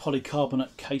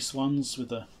polycarbonate case ones with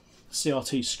the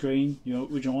CRT screen. You know,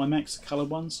 original IMAX,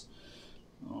 coloured ones.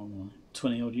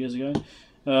 20 odd years ago.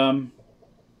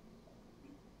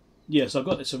 Yeah, so I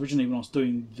got this originally when I was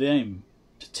doing them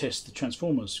to test the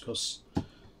transformers because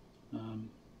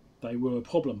they were a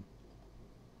problem.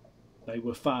 They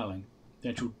were failing. The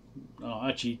actual, I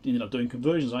actually ended up doing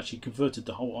conversions. I actually converted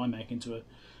the whole iMac into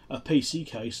a PC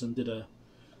case and did a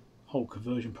whole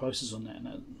conversion process on that. And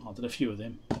I did a few of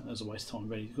them. That was a waste of time,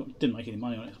 really. Didn't make any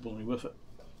money on it. It wasn't really worth it.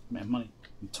 The amount of money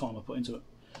and time I put into it.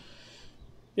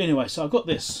 Anyway, so I got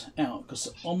this out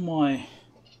because on my,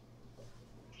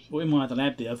 in my other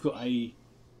lab there, I've got a.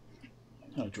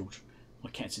 Hello, George. My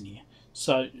cat's in here.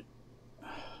 So,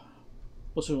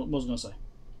 what was I going to say?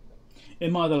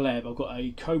 In my other lab, I've got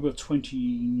a Cobra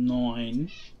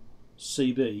 29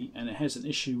 CB, and it has an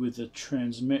issue with the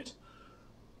transmit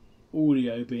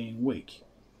audio being weak.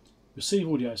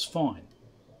 Receive audio is fine.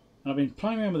 And I've been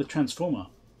playing around with the transformer,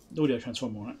 the audio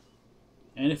transformer on it.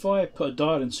 And if I put a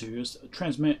dial in series,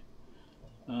 transmit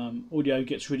audio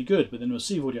gets really good, but then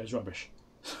receive audio is rubbish.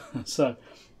 So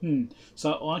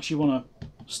I actually want to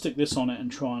stick this on it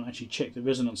and try and actually check the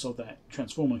resonance of that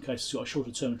transformer in case it's got a shorter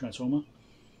term transformer,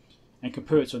 and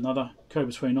compare it to another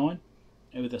Cobra 29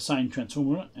 with the same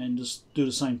transformer in it, and just do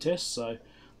the same test. So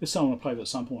this is something I want to play with at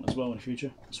some point as well in the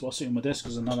future. So I'll sit on my desk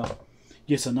as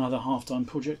yet another half-done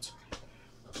project.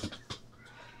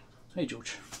 Hey,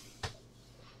 George.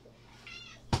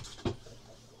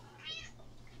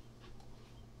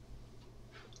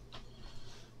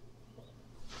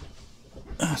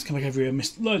 Let's come back over here.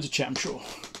 Missed loads of chat, I'm sure.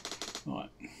 Right.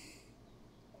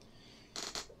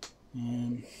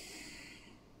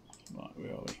 Right,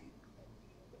 where are we?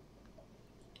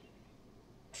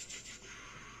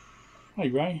 Hey,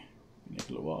 Ray. Been here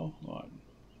for a little while. Right.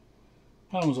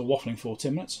 How long was I waffling for?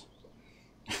 10 minutes?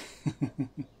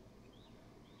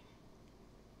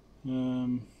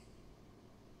 Too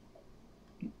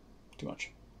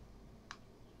much.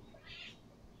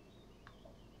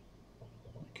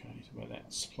 Okay, so about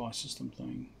that supply system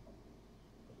thing.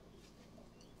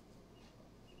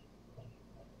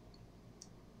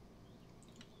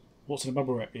 What's in the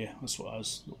bubble wrap? Yeah, that's what I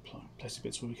was. Little plastic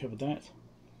bits where we covered that.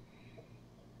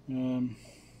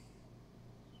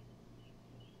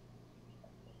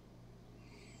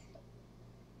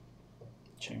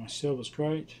 Check my silver's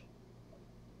great.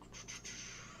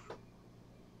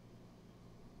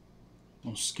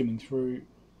 I'm skimming through.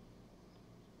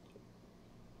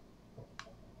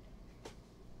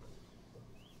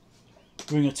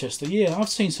 Ringer tester. Yeah, I've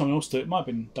seen someone else do it. It might have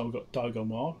been Doggone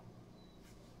Wild.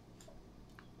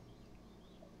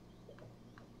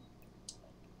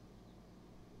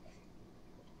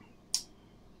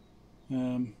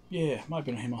 Yeah, might have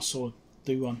been him I saw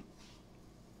do one.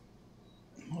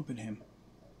 Might have been him.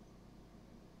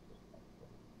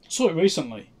 Saw it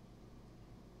recently.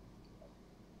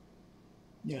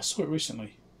 Yeah, I saw it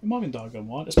recently. It might have been Doggone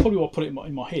Wild. That's probably what put it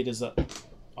in my head, is that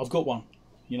I've got one,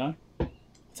 you know? I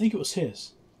think it was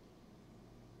his.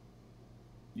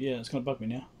 Yeah, it's going to bug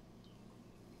me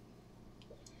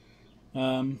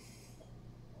now.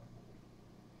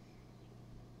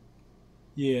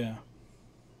 Yeah.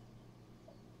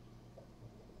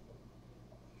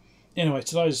 Anyway,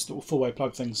 today's little four-way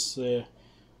plug things, they're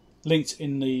linked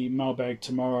in the mailbag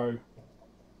tomorrow,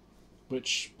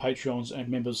 which Patreons and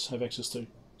members have access to.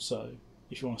 So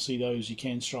if you want to see those, you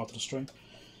can straight after the stream.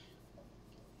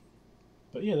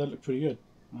 But yeah, they look pretty good.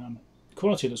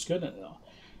 Quality looks good.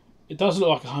 It does look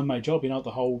like a homemade job, you know,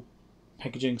 the whole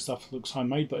packaging stuff looks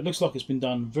homemade, but it looks like it's been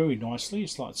done very nicely.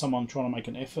 It's like someone trying to make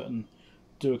an effort and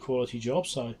do a quality job,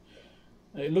 so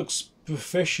it looks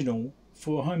professional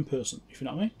for a home person, if you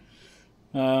know what I mean.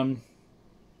 It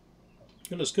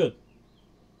looks good.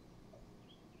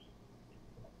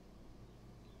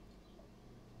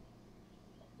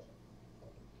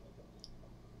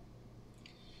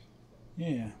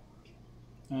 Yeah.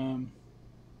 My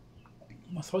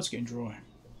throat's getting dry.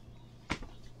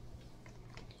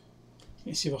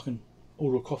 Let's see if I can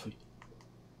order a coffee.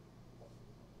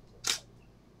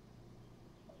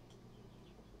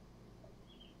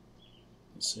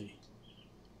 Let's see.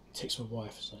 Text my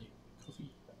wife, say,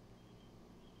 coffee.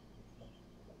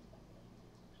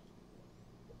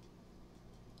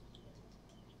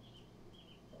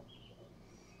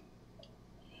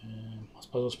 I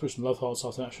suppose I'll just put some love hearts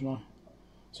after that, shouldn't I?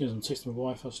 As soon as I'm texting my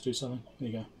wife, I'll just do something. There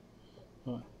you go.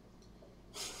 Right.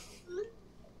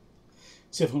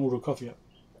 See if I can order a coffee up.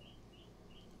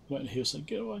 Waiting to hear something.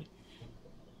 Get away.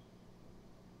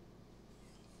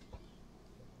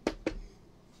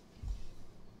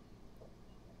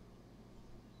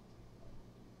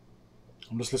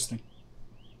 I'm just listening.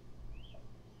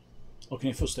 I can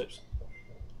hear footsteps.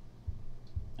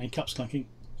 And cups clanking.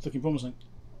 It's looking promising.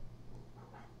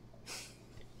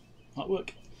 Might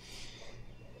work.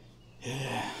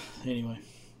 Yeah. Anyway.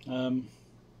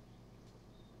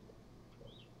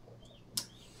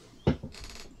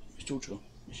 Is George on?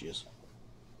 Here she is.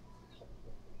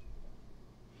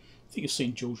 I think I've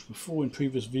seen George before in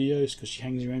previous videos because she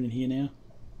hangs around in here now.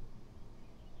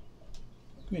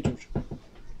 Come here, George.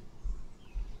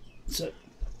 So,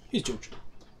 here's George.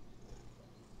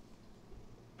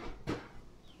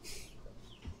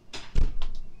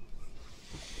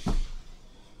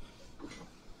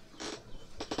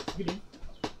 Good evening.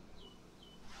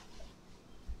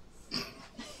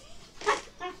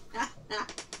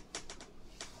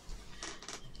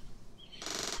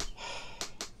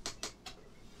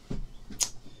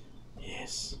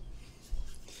 Yes.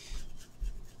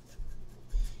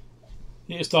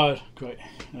 Yeah, it's tired. Great.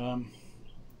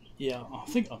 Yeah, I'm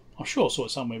sure I saw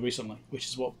it somewhere recently, which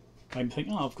is what made me think,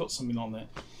 oh, I've got something on there.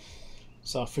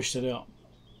 So I fished it out.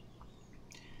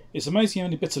 It's amazing how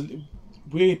many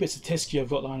weird bits of test gear I've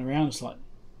got lying around. It's like,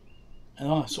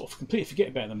 and I sort of completely forget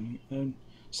about them. And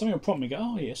something will prompt me, go,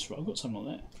 oh yes, right, I've got something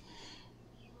like that.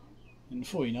 And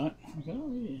before you know it, I go,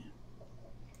 oh yeah,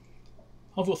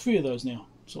 I've got 3 of those now,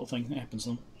 sort of thing. That happens to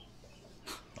them.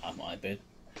 I'm my bed.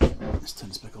 Let's turn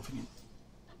this back off again.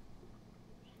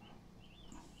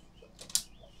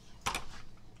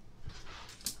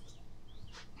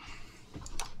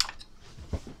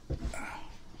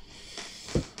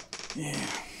 Yeah.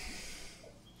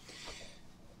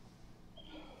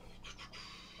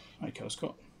 Okay, it's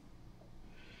got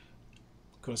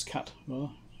his cat.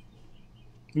 Well,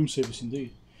 room service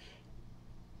indeed.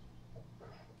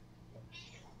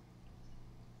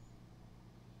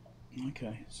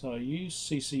 Okay, so use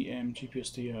CCM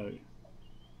GPSDO.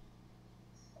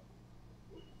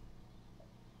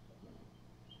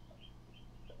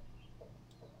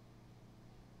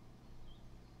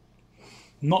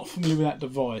 Not familiar with that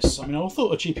device. I mean, I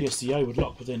thought a GPSDO would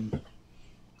lock within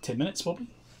 10 minutes, probably.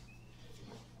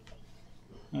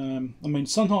 I mean,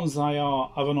 sometimes they are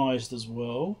ovenized as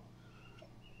well.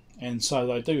 and so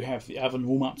they do have the oven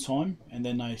warm up time, and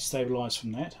then they stabilise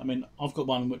from that. I mean, I've got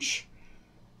one which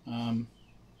I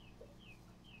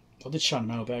did show in a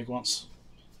mailbag once,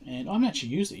 and I haven't actually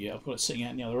used it yet. I've got it sitting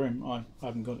out in the other room. I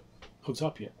haven't got it hooked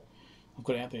up yet. I've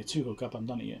got it out there to hook up. I haven't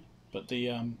done it yet. But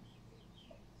the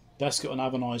that's got an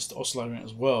ovenised oscillator in it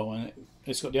as well, and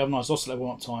it's got the ovenised oscillator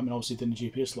warm up time, and obviously then the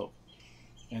GPS lock,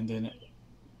 and then it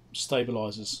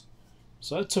stabilises.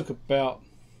 So it took about,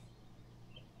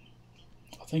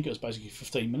 I think it was basically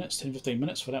 15 minutes, 10-15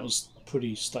 minutes, for that was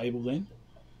pretty stable then.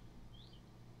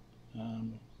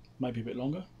 Maybe a bit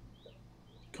longer.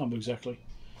 Can't remember exactly.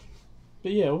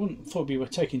 But yeah, I wouldn't thought we were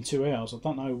taking 2 hours. I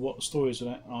don't know what the story is with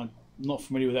that. I'm not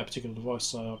familiar with that particular device,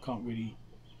 so I can't really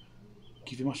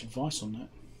give you much advice on that.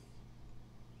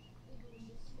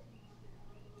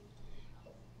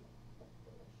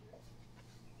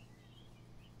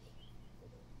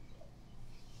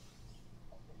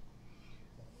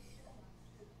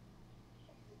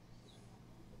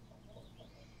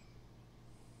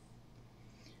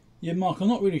 Yeah, Mark, I'm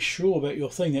not really sure about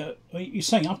your thing. You're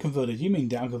saying up converted. You mean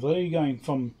down converted? You're going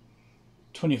from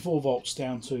 24 volts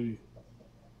down to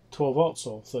 12 volts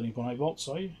or 13.8 volts,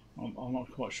 are you? I'm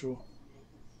not quite sure.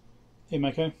 Here,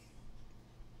 Mako.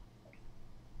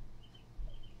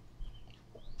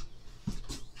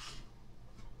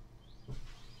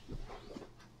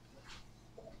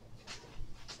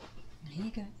 Here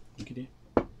you go. Thank you, dear.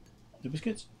 The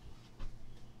biscuits?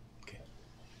 Okay.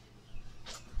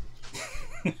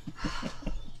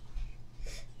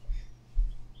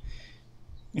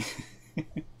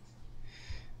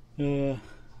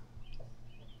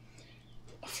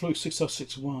 Fluke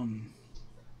 6061.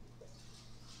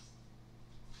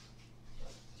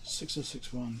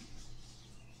 6061.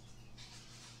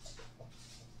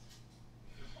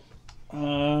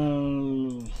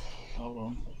 Hold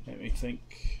on, let me think.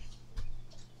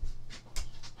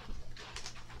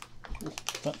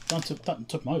 That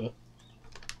took him over.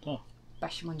 Oh.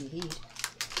 Bash him on your head.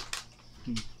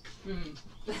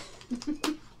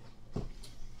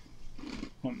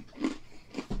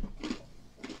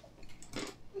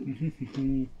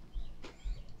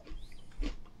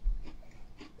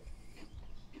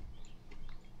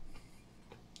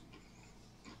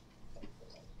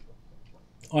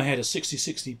 I had a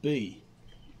 6060B.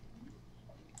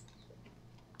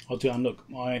 I'll do. And look,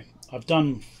 I've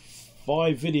done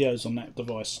 5 videos on that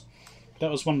device. That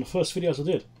was one of the first videos I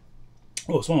did.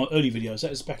 Oh, it's one of my early videos.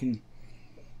 That was back in,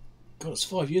 God, it's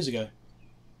 5 years ago.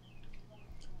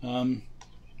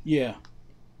 Yeah,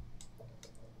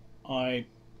 I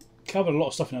covered a lot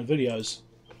of stuff in those videos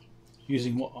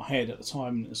using what I had at the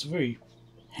time. It's a very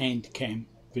hand cam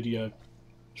video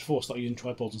before I started using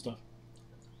tripods and stuff.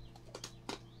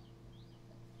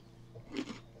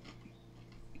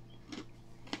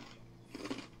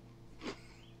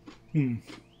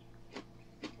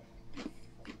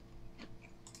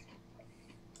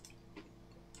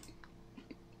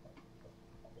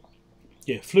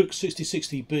 Yeah, Fluke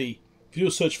 6060B. If you do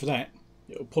a search for that,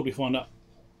 it'll probably find it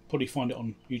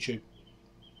on YouTube.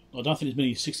 I don't think there's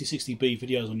many 6060B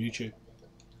videos on YouTube.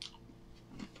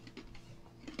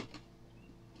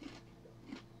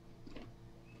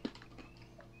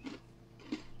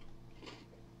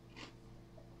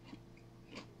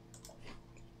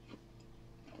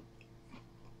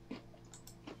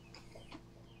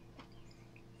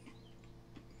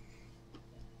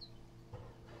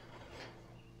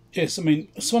 Yes, I mean,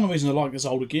 it's one of the reasons I like this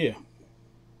older gear.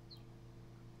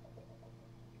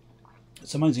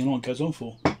 It's amazing how long it goes on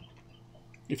for.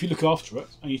 If you look after it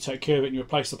and you take care of it and you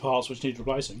replace the parts which need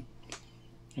replacing,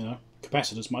 you know,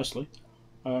 capacitors mostly,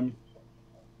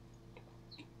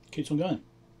 keeps on going.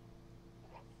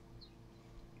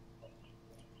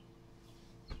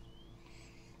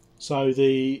 So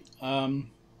it's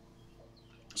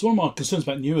one of my concerns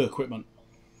about newer equipment.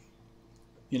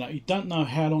 You know, you don't know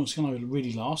how long it's going to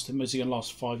really last. Is it going to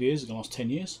last 5 years? Is it going to last 10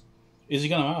 years? Is it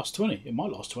going to last 20? It might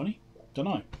last 20. Don't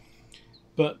know.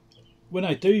 But when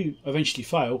they do eventually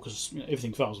fail, because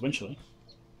everything fails eventually,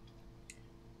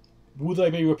 will they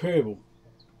be repairable?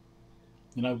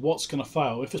 You know, what's going to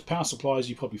fail? If it's power supplies,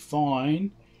 you're probably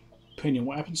fine, depending on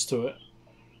what happens to it.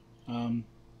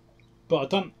 But I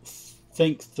don't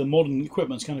think the modern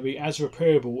equipment is going to be as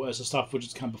repairable as the stuff which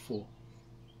has come before.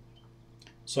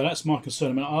 So that's my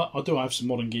concern. I mean, I do have some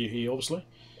modern gear here, obviously.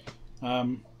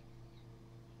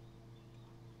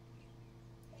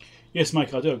 Yes,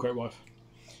 Mike, I do have a great wife,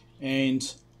 and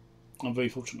I'm very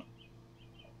fortunate.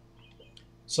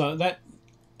 So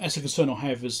that's a concern I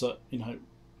have, is that, you know,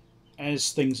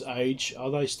 as things age,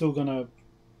 are they still going to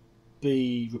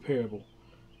be repairable?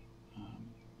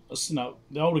 You know,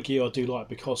 the older gear I do like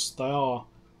because they are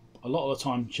a lot of the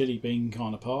time jelly bean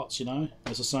kind of parts, you know,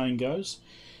 as the saying goes,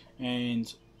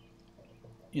 and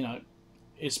you know,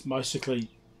 it's basically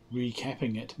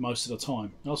recapping it most of the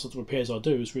time. Also, the repairs I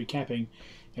do is recapping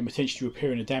and potentially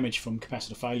repairing the damage from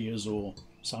capacitor failures or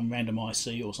some random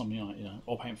IC or something like, you know,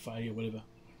 op amp failure, whatever.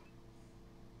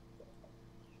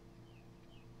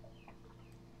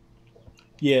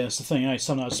 Yeah, that's the thing, eh?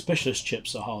 Some of those specialist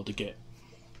chips are hard to get,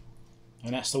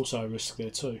 and that's also a risk there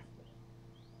too.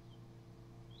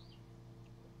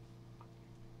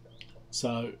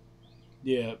 So,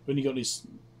 yeah, when you got these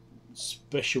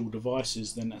special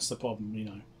devices, then that's the problem, you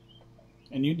know.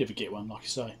 And you never get one, like I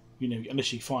say, you never,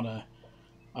 unless you find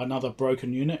another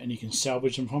broken unit and you can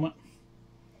salvage them from it.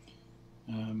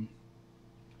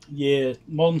 Yeah,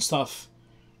 modern stuff.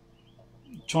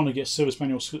 Trying to get service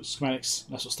manual schematics,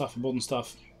 that sort of stuff, and modern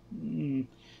stuff. Even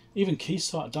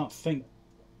Keysight, I don't think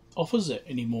offers it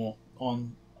anymore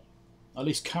on at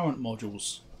least current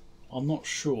modules. I'm not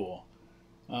sure.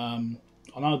 I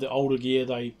know the older gear,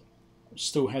 they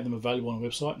still have them available on the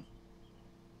website,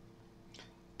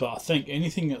 but I think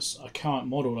anything that's a current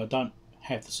model, I don't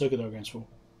have the circuit diagrams for.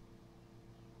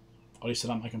 At least I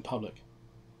don't make them public.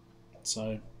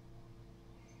 So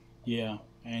yeah,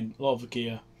 and a lot of the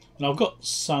gear, and I've got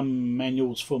some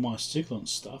manuals for my Siglent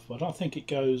stuff, but I don't think it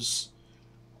goes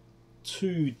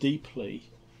too deeply.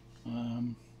 Let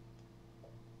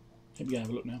me go have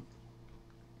a look now.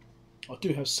 I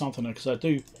do have something, because I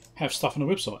do have stuff on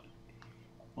the website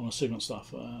on the Siglent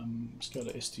stuff. Let's go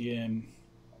to SDM.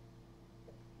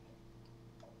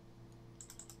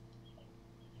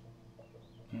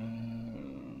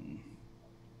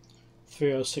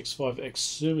 3065X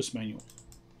service manual.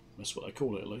 That's what they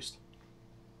call it, at least.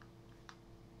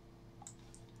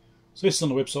 So this is on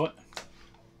the website.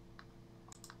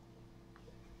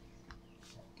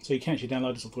 So you can actually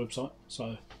download this off the website.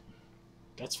 So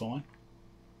that's fine.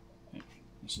 Yeah,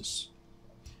 let's just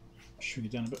shrink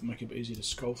it down a bit and make it a bit easier to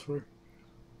scroll through.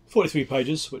 43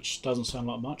 pages, which doesn't sound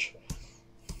like much.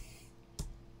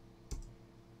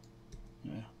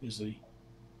 Yeah, there's the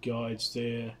guides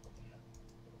there.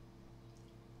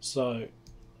 So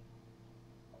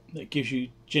that gives you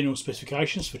general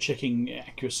specifications for checking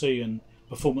accuracy and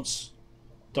performance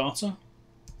data,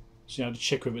 so you know to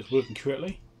check whether it's working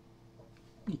correctly.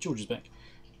 George is back.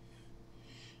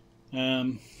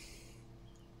 And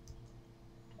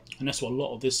that's what a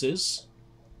lot of this is.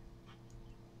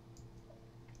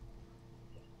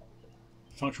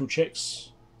 Functional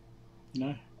checks, you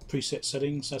know, preset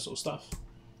settings, that sort of stuff.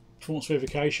 Performance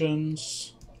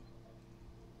verifications,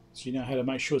 so you know how to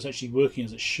make sure it's actually working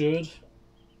as it should.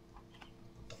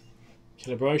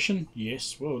 Calibration,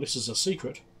 yes, well, this is a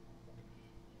secret.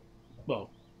 Well,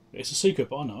 it's a secret,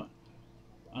 but I know it.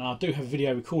 And I do have a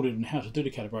video recorded on how to do the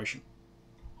calibration.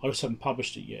 I just haven't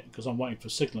published it yet, because I'm waiting for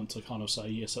Siglent to kind of say,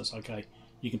 yes, that's okay,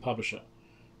 you can publish it.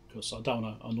 Because I don't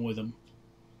want to annoy them.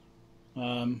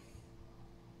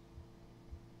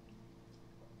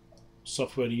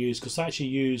 Software to use, because they actually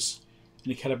use, in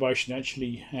the calibration, they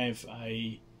actually have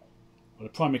the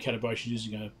primary calibration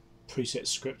using a preset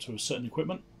script for certain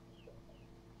equipment.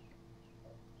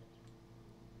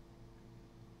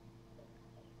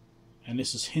 And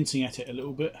this is hinting at it a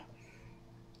little bit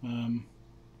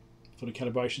for the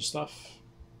calibration stuff.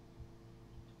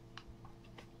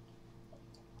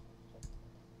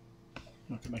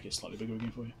 I can make it slightly bigger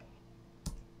again for you.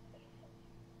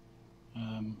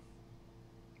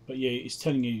 But yeah, it's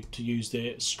telling you to use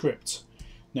their script.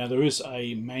 Now there is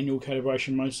a manual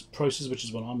calibration process, which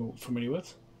is what I'm familiar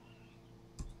with.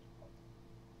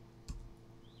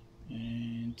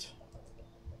 And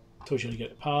tells you how to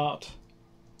get it apart.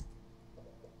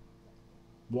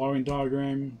 Wiring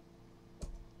diagram.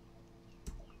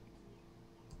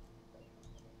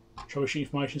 Troubleshooting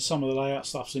information. Some of the layout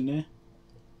stuff's in there.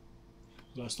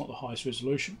 Although it's not the highest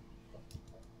resolution.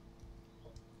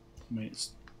 I mean,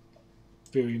 it's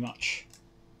very much,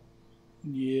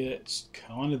 yeah, it's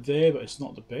kind of there, but it's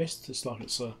not the best. It's like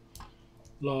it's a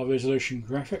lower resolution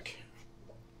graphic.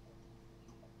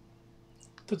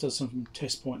 That does some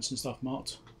test points and stuff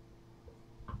marked.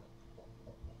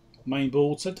 Main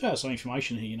board, so it does some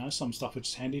information here, you know, some stuff which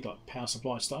is handy, like power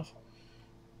supply stuff.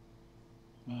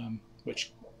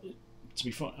 Which, to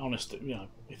be honest, you know,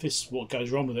 if this is what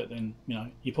goes wrong with it, then, you know,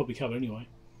 you probably cover anyway.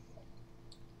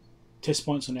 Test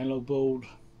points on analog board.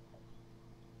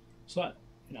 So that,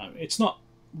 you know, it's not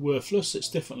worthless, it's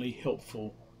definitely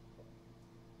helpful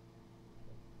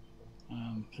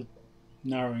for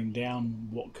narrowing down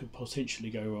what could potentially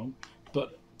go wrong.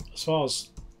 But as far as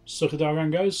circuit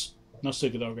diagram goes, no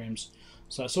circuit diagrams.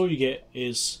 So that's all you get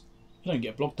is, you don't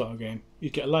get a block diagram, you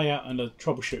get a layout and a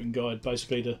troubleshooting guide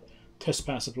basically to test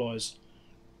power supplies,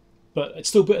 but it's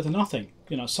still better than nothing.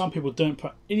 You know, some people don't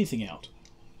put anything out,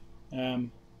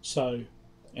 so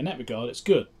in that regard, it's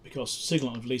good because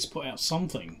Siglent have at least put out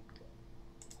something.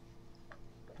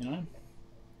 You know,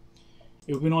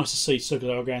 it would be nice to see circuit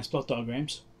diagrams, block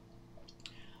diagrams.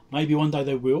 Maybe one day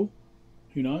they will.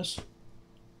 Who knows?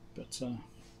 But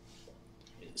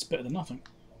it's better than nothing.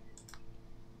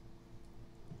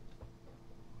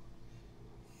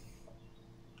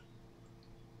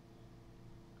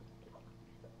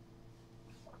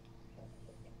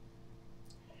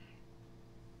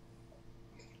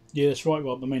 Yeah, that's right,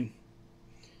 Rob. I mean,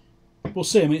 we'll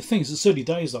see. I mean, things it's early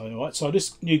days though, right? So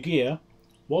this new gear,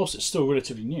 whilst it's still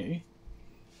relatively new,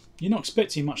 you're not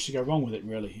expecting much to go wrong with it,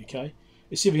 really. Okay,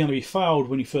 it's either going to be failed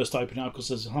when you first open it up because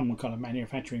there's some kind of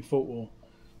manufacturing fault or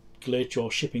glitch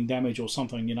or shipping damage or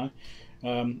something, you know,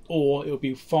 or it'll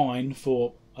be fine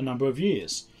for a number of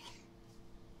years.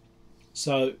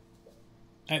 So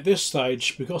at this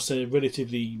stage, because they're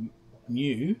relatively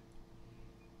new,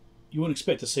 you wouldn't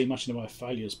expect to see much in the way of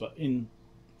failures, but in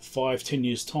 5-10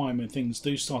 years' time, when things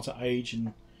do start to age,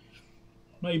 and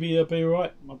maybe they'll be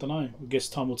alright. I don't know. I guess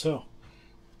time will tell.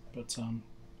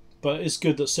 But it's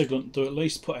good that Siglent do at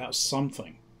least put out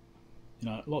something. You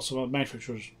know, lots of other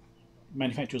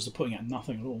manufacturers are putting out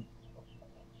nothing at all.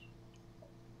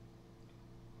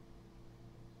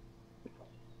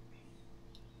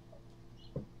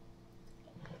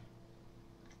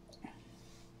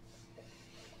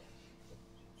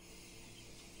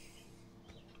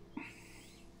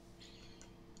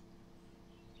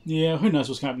 Yeah, who knows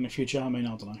what's going to happen in the future? I mean,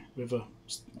 I don't know. With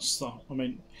stuff, I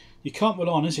mean, you can't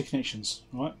rely on interconnections,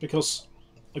 right? Because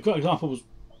a good example was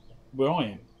where I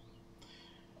am.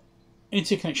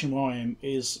 Interconnection where I am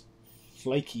is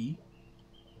flaky.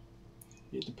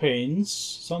 It depends.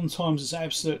 Sometimes it's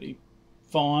absolutely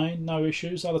fine, no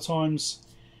issues. Other times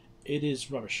it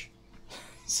is rubbish.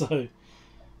 So,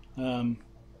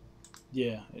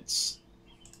 yeah, it's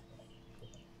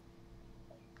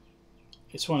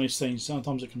one of these things.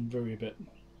 Sometimes it can vary a bit,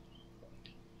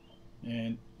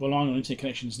 and relying on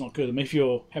interconnection is not good. I mean, if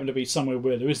you're having to be somewhere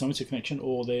where there is no interconnection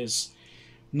or there's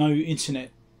no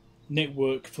internet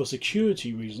network for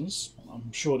security reasons,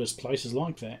 I'm sure there's places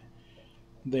like that,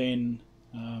 then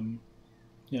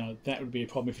you know, that would be a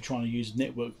problem if you're trying to use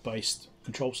network-based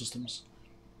control systems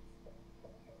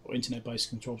or internet-based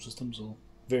control systems or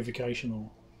verification or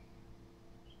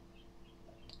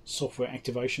software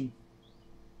activation.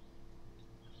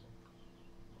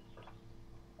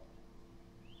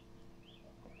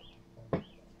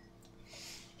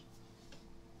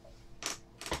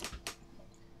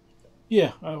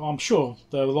 Yeah, I'm sure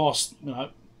the last, you know,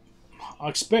 I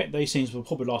expect these things will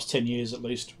probably last 10 years at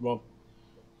least, Rob.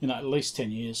 You know, at least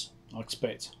 10 years, I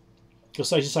expect.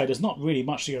 Because, as you say, there's not really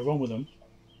much to go wrong with them.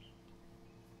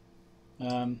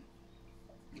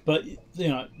 But, you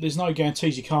know, there's no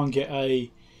guarantees you can't get a,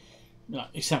 you know,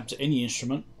 it's happened to any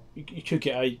instrument. You could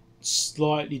get a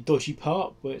slightly dodgy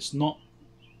part where it's not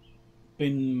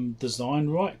been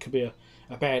designed right. It could be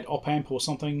a bad op amp or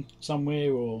something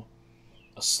somewhere, or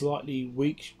a slightly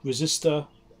weak resistor.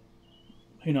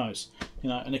 Who knows? You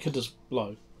know, and it could just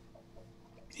blow.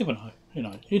 You never know.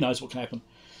 Who knows what can happen?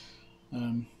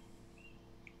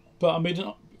 But I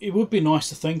mean, it would be nice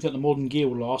to think that the modern gear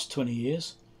will last 20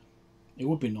 years. It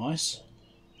would be nice,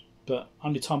 but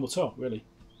only time will tell, really.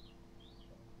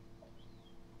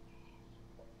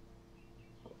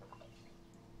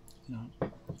 You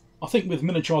know, I think with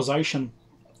miniaturization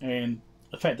and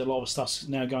the fact that a lot of stuff's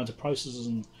now going to processors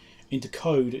and into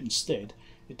code instead,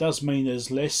 it does mean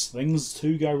there's less things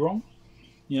to go wrong.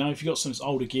 You know, if you've got some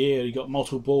older gear, you've got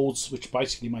multiple boards which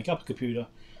basically make up a computer,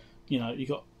 you know, you've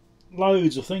got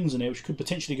loads of things in there which could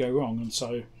potentially go wrong. And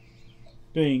so,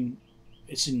 being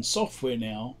it's in software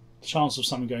now, the chance of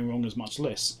something going wrong is much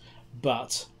less.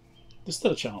 But there's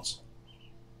still a chance.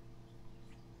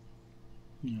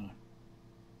 You know,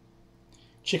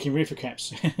 checking reefer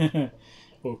caps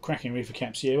or cracking reefer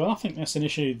caps. Yeah, well, I think that's an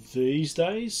issue these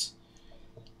days.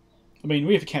 I mean,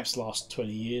 reefer caps last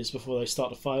 20 years before they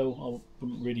start to fail. I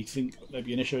wouldn't really think that'd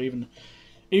be an issue, even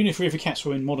if reefer caps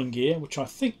were in modern gear, which I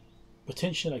think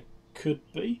potentially they could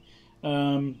be.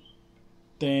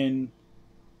 Then,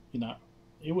 you know,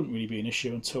 it wouldn't really be an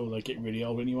issue until they get really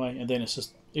old anyway, and then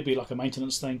it'd be like a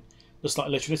maintenance thing, just like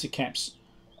electrolytic caps.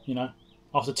 You know,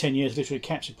 after 10 years, electrolytic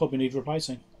caps you probably need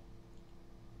replacing.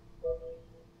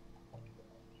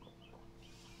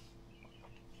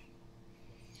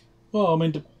 Well, I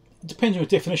mean, depending on your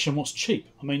definition, what's cheap.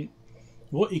 I mean,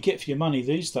 what you get for your money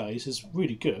these days is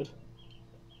really good,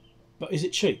 but is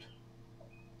it cheap?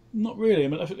 Not really. I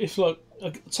mean, if like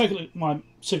take a look at my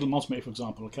Siglent multimeter, for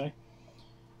example. Okay,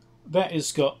 that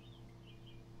has got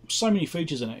so many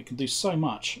features in it. It can do so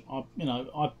much.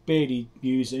 I barely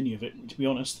use any of it, to be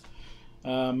honest.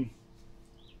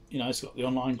 It's got the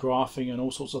online graphing and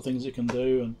all sorts of things it can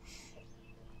do,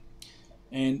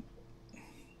 and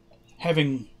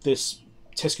having this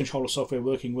test controller software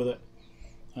working with it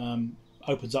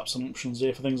opens up some options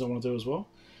there for things I want to do as well.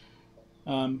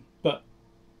 But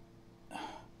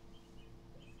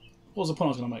what was the point I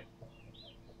was going to make?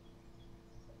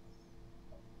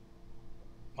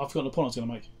 I've forgotten the point I was going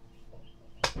to make.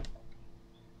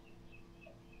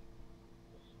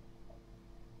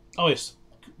 Oh yes,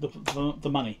 the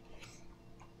money.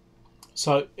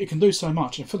 So it can do so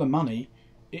much, and for the money,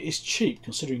 it is cheap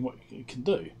considering what it can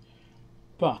do.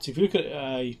 But if you look at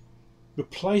a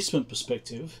replacement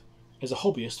perspective, as a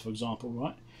hobbyist, for example,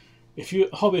 right? If a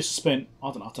hobbyist spent,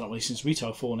 I don't know what these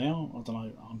retail for now. I don't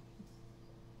know.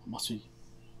 Must be.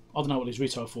 I don't know what these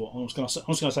retail for. I'm just going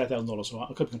to say $1,000. Right?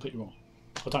 I could be completely wrong.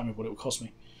 I don't remember what it would cost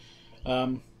me.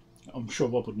 I'm sure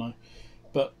Rob would know.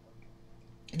 But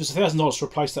if it's $1,000 to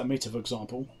replace that meter, for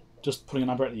example, just putting a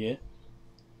number out of the air,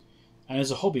 and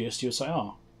as a hobbyist, you would say,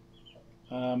 I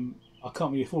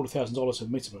can't really afford $1,000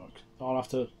 of meter work. I'll have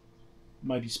to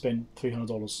maybe spend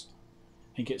 $300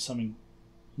 and get something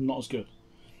not as good,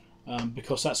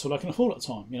 because that's what I can afford at the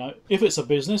time. If it's a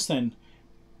business, then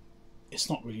it's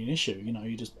not really an issue.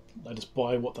 They just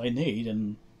buy what they need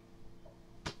and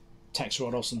tax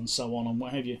write-offs and so on and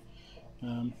what have you.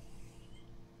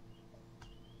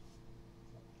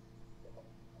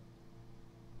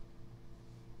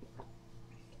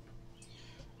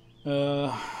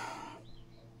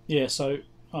 Yeah, so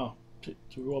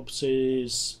Rob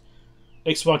says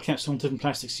expired caps on different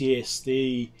plastics. Yes,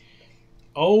 the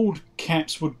old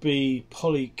caps would be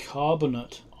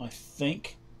polycarbonate, I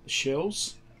think, the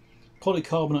shells.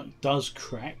 Polycarbonate does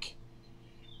crack.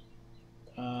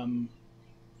 Polycarbonate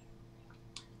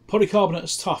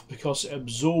is tough because it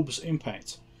absorbs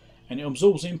impact, and it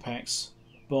absorbs impacts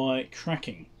by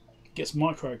cracking. It gets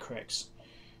micro cracks,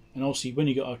 and obviously when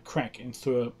you got a crack in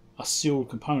through a sealed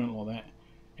component like that,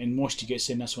 and moisture gets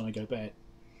in, that's when they go bad.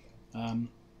 I'm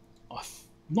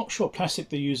not sure what plastic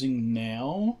they're using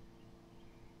now.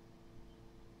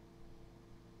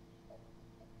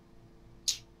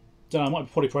 Don't know, it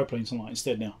might be polypropylene something like that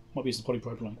instead now. Might be using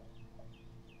polypropylene.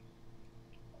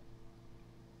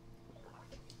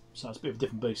 So it's a bit of a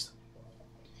different beast.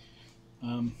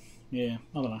 Yeah, I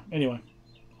don't know. Anyway,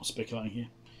 I'm speculating here.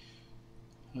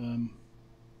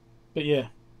 But yeah,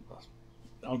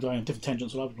 I'm going on different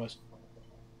tangents all over the place.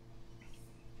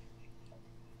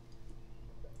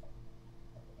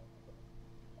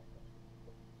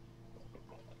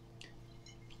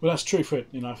 Well, that's true, Fred.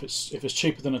 If it's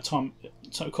cheaper than it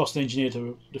cost the engineer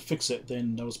to fix it,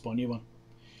 then they'll just buy a new one.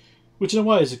 Which in a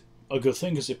way is a good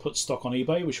thing, because it puts stock on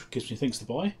eBay, which gives me things to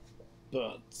buy.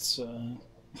 But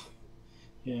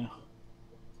yeah.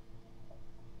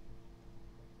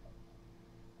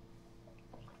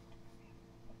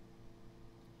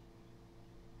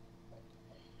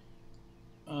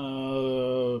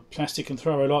 Plastic and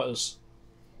throwaway lighters.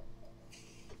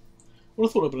 Well,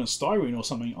 I thought it would have been a styrene or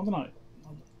something. I don't know.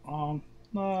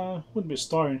 No, it wouldn't be a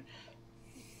styrene.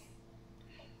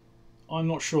 I'm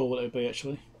not sure what it would be,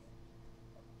 actually.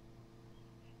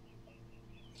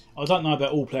 I don't know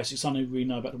about all plastics. I only really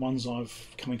know about the ones I've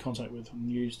come in contact with and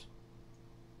used.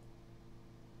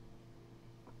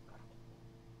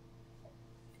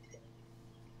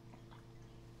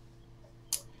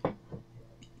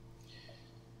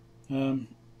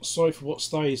 Sorry for what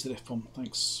stays, the Defpom.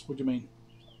 Thanks. What do you mean?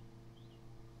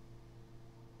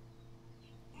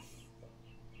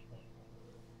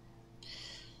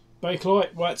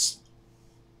 Bakelite, well, it's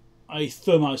a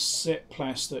thermoset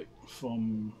plastic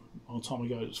from a long time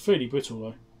ago. It's fairly brittle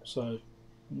though, so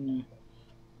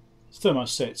it's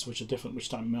thermosets which are different, which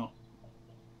don't melt.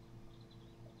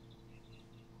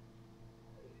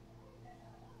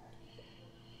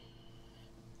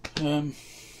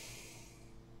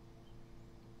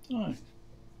 Oh.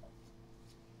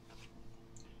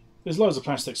 There's loads of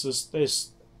plastics.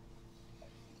 There's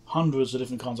hundreds of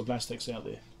different kinds of plastics out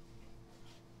there.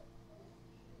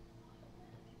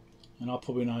 And I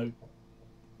probably know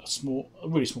a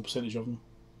really small percentage of them.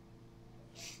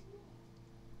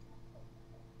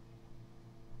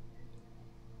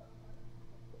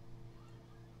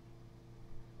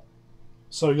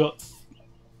 So we've got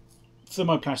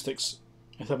thermoplastics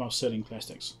and thermosetting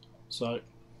plastics. So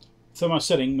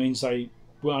thermosetting means they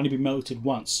will only be melted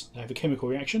once. They have a chemical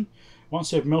reaction.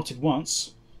 Once they've melted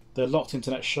once, they're locked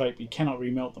into that shape. You cannot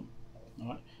remelt them. All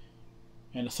right?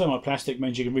 And a thermoplastic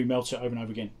means you can remelt it over and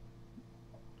over again.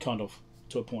 Kind of,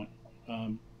 to a point.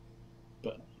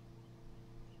 But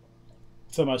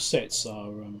thermosets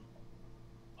are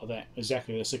that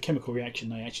exactly. It's a chemical reaction.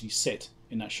 They actually set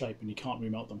in that shape, and you can't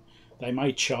remelt them. They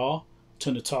may char,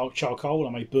 turn to charcoal, they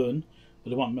may burn, but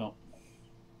they won't melt.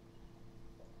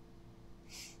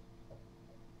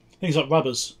 Things like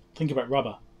rubbers. Think about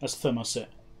rubber. That's a thermoset.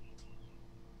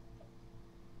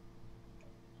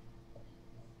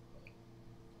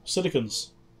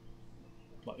 Silicons,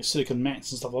 like the silicon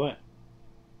mats and stuff like that.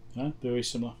 Yeah, very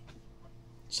similar.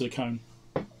 Silicone.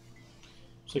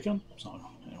 Silicone? Something.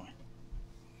 Anyway.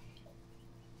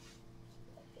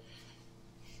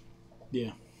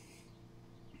 Yeah.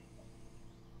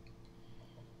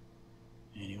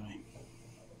 Anyway.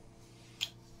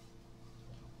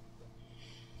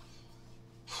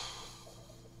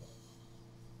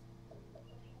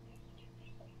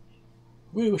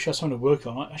 Really wish I had something to work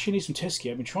on. I actually need some test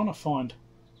gear. I've been trying to find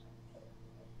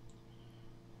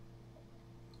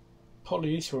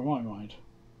polyethylamide.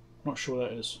 Not sure what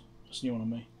that is. It's a new one on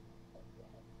me.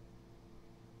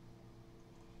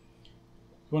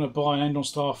 You want to buy an Andon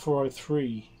Star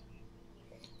 403?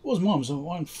 What was mine? Was it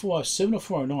one 407 or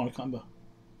 409? I can't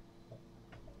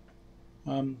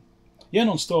remember. The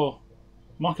Andon Star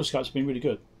microscope's been really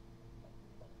good.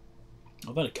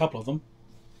 I've had a couple of them.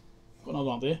 Got another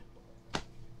one up there.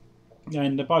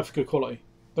 And they're both good quality.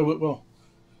 They work well.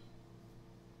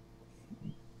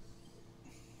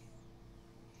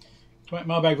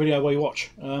 Mailbag video while you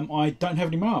watch. I don't have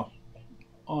any mail.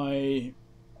 I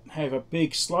have a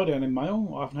big slowdown in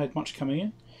mail. I haven't had much coming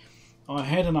in. I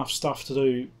had enough stuff to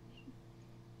do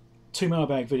 2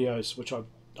 mailbag videos, which I've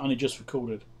only just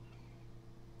recorded.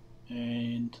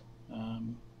 And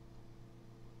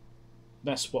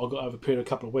that's what I got over a period of a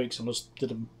couple of weeks. I just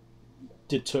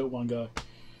did 2 at one go.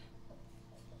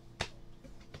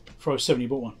 407, you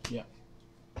bought one, yeah.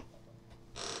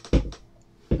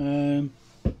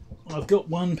 I've got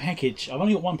one package. I've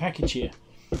only got one package here.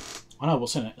 I know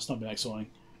what's in it. It's not very exciting.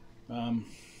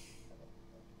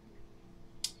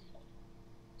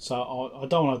 So I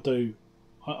don't want to do.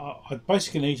 I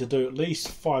basically need to do at least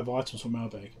 5 items for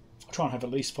mailbag. I'll try and have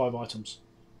at least 5 items.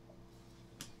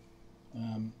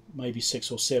 Maybe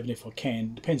 6 or 7 if I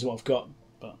can. Depends on what I've got.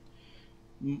 But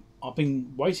I've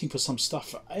been waiting for some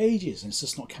stuff for ages and it's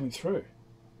just not coming through.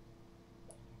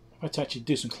 I've had to actually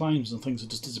do some claims and things have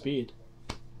just disappeared.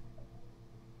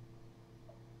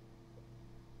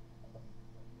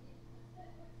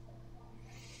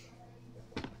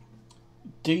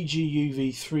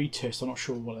 DGUV3 test, I'm not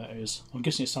sure what that is. I'm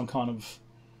guessing it's some kind of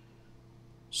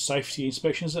safety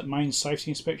inspection. Is it main safety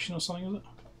inspection or something? Is it?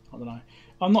 I don't know.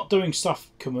 I'm not doing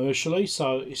stuff commercially,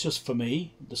 so it's just for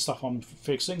me, the stuff I'm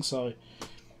fixing. So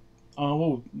I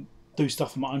will do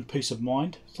stuff for my own peace of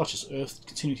mind, such as Earth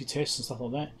continuity tests and stuff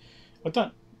like that. I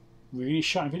don't really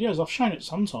show it in videos. I've shown it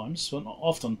sometimes, but not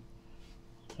often.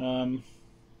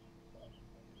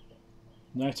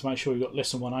 You have to make sure you've got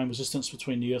less than 1 ohm resistance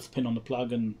between the earth pin on the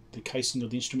plug and the casing of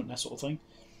the instrument, that sort of thing.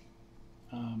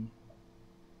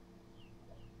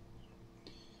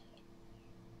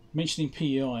 Mentioning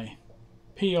PEI.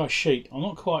 PEI sheet, I'm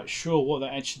not quite sure what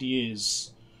that actually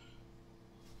is.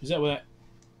 Is that what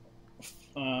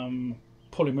that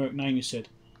polymeric name you said?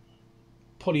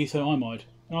 Polyethylamide.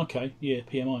 Okay, yeah,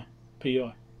 PMI.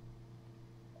 PEI.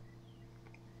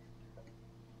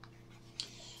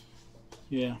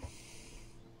 Yeah.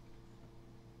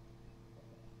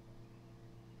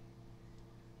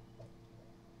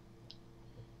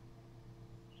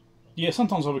 Yeah,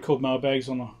 sometimes I record mailbags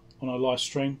on a live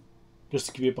stream, just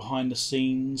to give you a behind the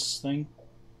scenes thing.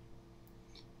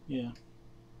 Yeah.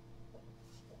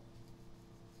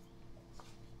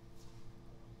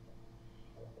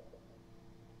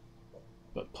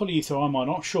 But polyethylamide, I'm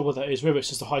not sure what that is. Whether it's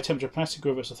just a high temperature plastic or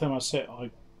whether it's a thermoset,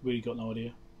 I really got no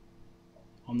idea.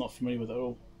 I'm not familiar with it at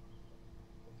all.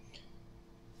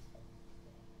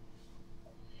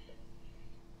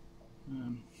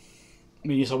 I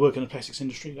mean, yes, I work in the plastics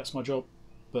industry, that's my job,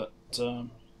 but I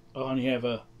only have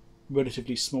a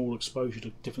relatively small exposure to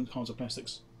different kinds of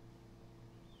plastics.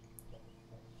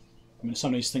 I mean,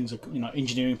 some of these things are, you know,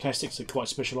 engineering plastics are quite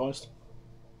specialised,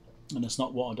 and it's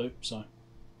not what I do, so.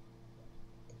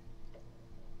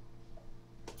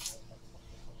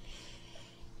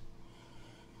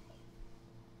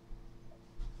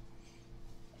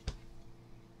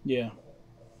 Yeah.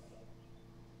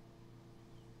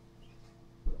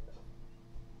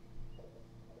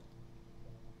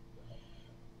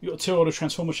 You've got a 2-order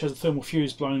transformer which has a thermal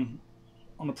fuse blown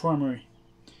on the primary.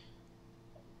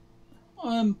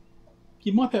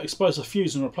 You might be able to expose the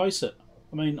fuse and replace it.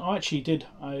 I mean, I actually did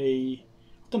I've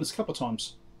done this a couple of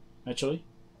times, actually.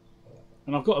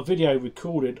 And I've got a video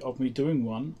recorded of me doing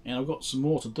one, and I've got some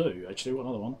more to do, actually. I've got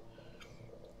another one.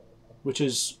 which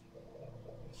is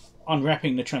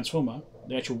unwrapping the transformer.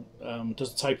 The actual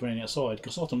does the tape around the outside,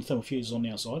 because often the thermal fuse is on the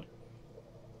outside,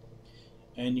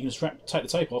 and you can just take the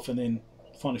tape off and then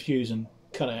find a fuse and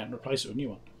cut it out and replace it with a new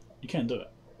one. You can do it.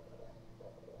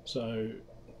 So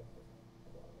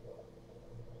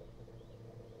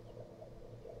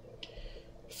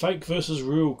fake versus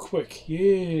real quick.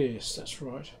 Yes, that's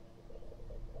right.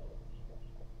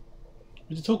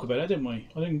 We did talk about that, didn't we?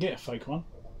 I didn't get a fake one.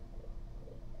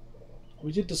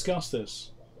 We did discuss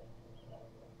this.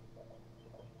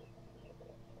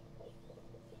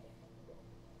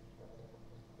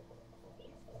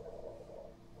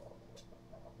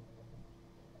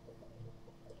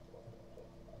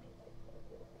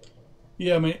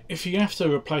 Yeah, I mean, if you have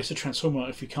to replace a transformer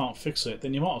if you can't fix it,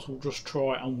 then you might as well just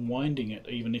try unwinding it,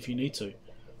 even if you need to.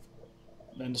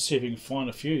 And to see if you can find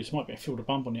a fuse. Might be a field of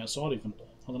bump on the outside even.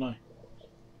 I don't know.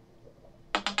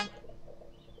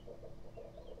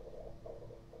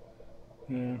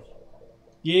 Yeah.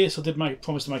 Yes, I did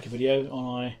promise to make a video,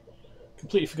 and I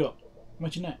completely forgot.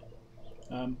 Imagine that.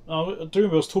 I do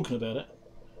remember I was talking about it,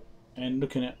 and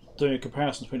looking at doing a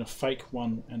comparison between a fake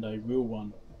one and a real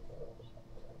one.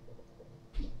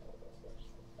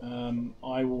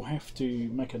 I will have to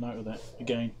make a note of that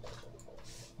again,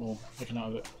 or make a note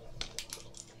of it.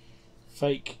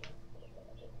 Fake.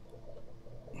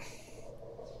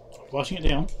 Writing it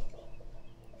down.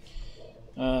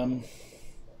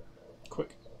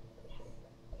 Quick.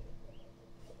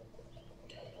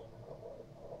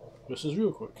 Versus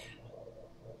real quick.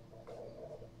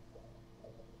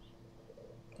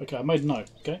 Okay, I made a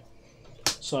note. Okay,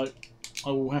 so I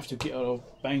will have to get out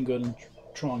of Banggood and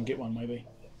try and get one maybe.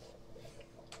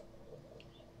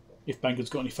 If Banggood's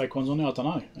got any fake ones on there, I don't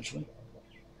know actually.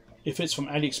 If it's from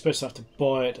AliExpress, I have to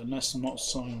buy it, and that's not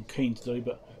something I'm keen to do.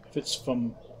 But if it's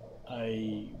from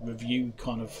a review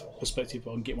kind of perspective,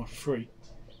 I can get one for free.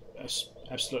 That's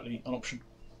absolutely an option.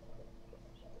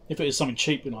 If it is something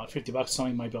cheap, like $50 or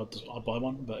something, maybe I'll buy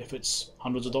one. But if it's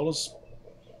hundreds of dollars,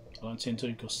 I don't tend to,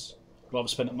 because I'd rather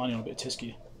spend that money on a bit of test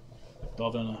gear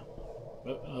rather than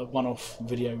a one-off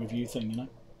video review thing, you know.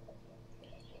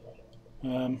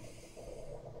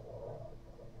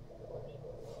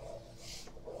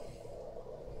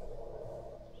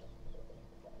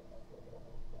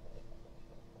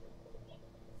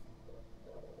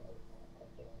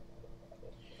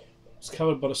 It's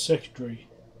covered by the secondary.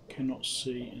 Cannot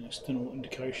see an external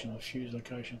indication of fuse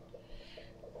location.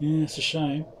 Yeah, it's a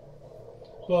shame.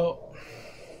 Well,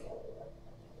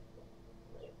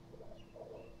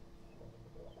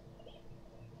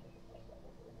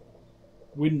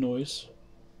 wind noise.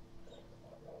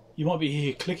 You might be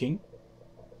here clicking.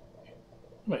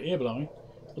 About air blowing.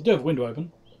 I do have a window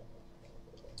open,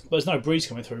 but there's no breeze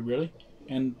coming through really,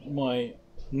 and my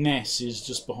NAS is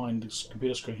just behind the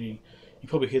computer screen. You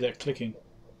probably hear that clicking.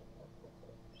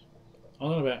 I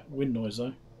don't know about wind noise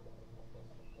though.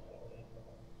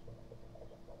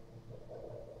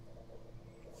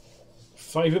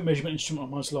 Favourite measurement instrument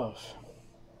I most love?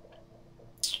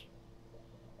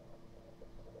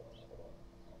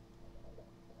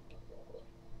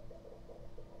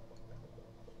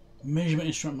 Measurement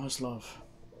instrument I most love.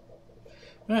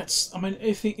 That's, I mean,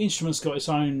 every instrument's got its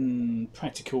own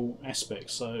practical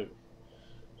aspects, so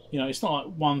you know, it's not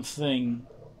like one thing.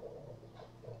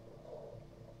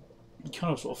 You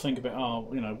kind of sort of think about,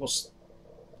 oh, you know, what's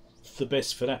the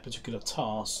best for that particular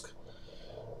task.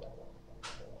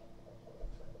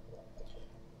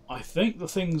 I think the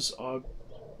things I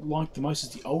like the most is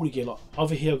the older gear. Like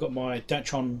over here, I've got my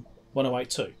Datron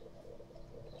 1082.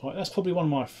 Right, that's probably one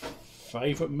of my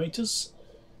favourite meters.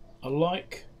 I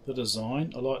like the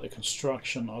design, I like the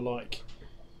construction, I like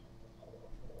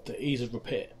the ease of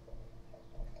repair.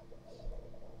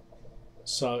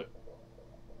 So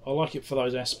I like it for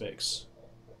those aspects.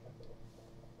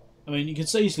 I mean, you can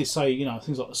easily say, you know,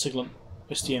 things like the Siglent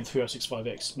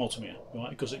STM3065X multimeter,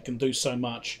 right? Because it can do so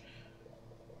much.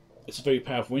 It's a very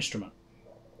powerful instrument,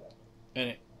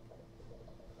 and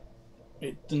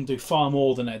it can do far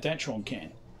more than that Datron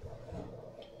can.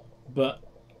 But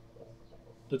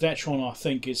the Datron, I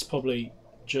think, is probably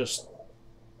just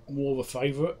more of a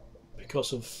favourite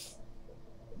because of,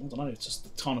 I don't know, it's just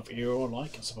the kind of era I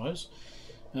like, I suppose.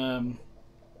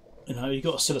 You know, you've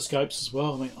got oscilloscopes as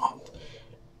well. I mean,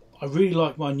 I really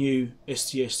like my new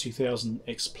STS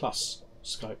 2000X Plus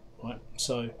scope, right?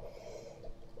 So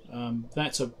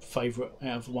that's a favourite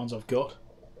out of the ones I've got,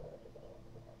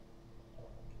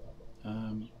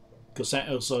 because that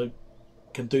also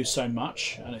can do so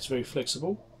much, and it's very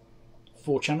flexible.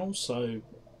 4 channels, so it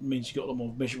means you've got a lot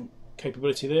more measurement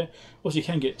capability there. Also, you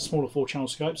can get smaller 4-channel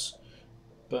scopes,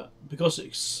 but because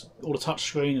it's all the touch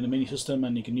screen and the menu system,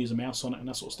 and you can use a mouse on it and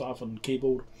that sort of stuff, and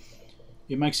keyboard,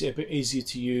 it makes it a bit easier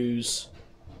to use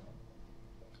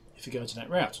if you go to that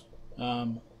route.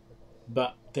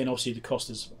 But then obviously the cost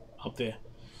is up there.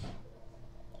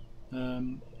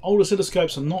 Old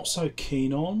oscilloscopes I'm not so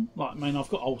keen on. Like, I mean, I've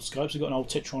got old scopes. I've got an old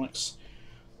Tektronix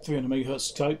 300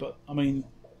 MHz scope, but I mean,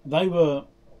 they were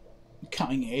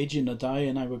cutting edge in the day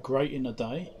and they were great in the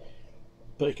day.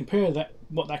 But you compare that,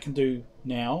 what that can do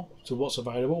now to what's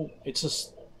available, it's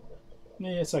just,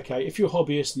 yeah, it's okay. If you're a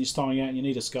hobbyist and you're starting out and you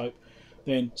need a scope,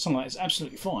 then something like that is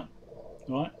absolutely fine,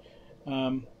 right?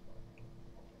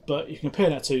 But you can compare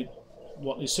that to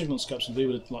what these Siglent scopes can do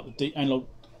with like the analog,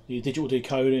 the digital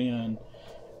decoding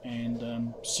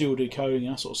and serial decoding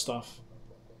and that sort of stuff.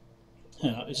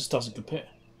 You know, it just doesn't compare.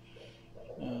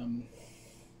 I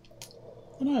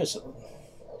know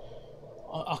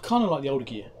I kind of like the older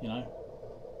gear, you know.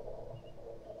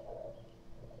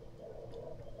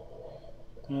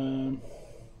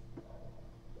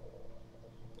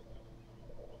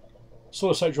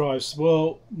 Solid state drives.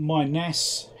 Well, my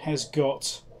NAS has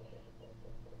got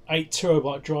 8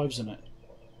 terabyte drives in it,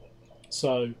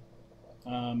 so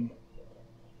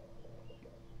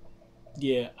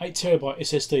yeah, 8 terabyte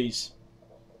SSDs.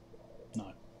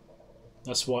 No,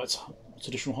 that's why it's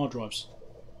traditional hard drives.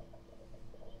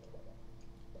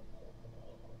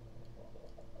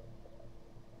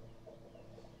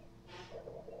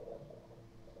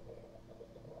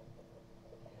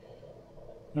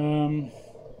 To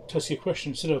ask you a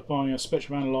question, instead of buying a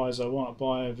spectrum analyzer, why not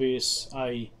buy a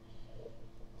VSA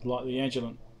like the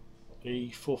Agilent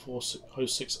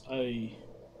E4406A,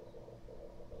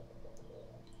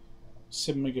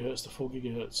 7 MHz to 4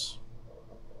 GHz?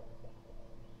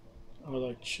 Are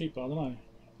they cheap? I don't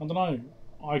know.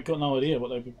 I got no idea what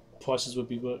their prices would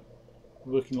be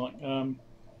working like. I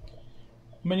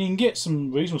mean, you can get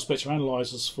some reasonable spectrum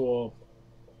analyzers for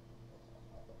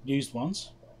used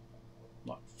ones,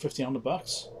 like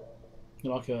 $1,500,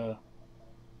 like a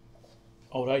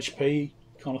old HP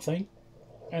kind of thing,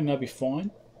 and they'll be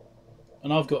fine.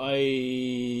 And I've got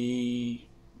a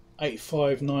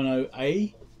 8590A,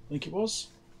 I think it was.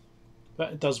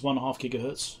 That does 1.5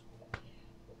 GHz.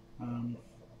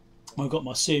 I've got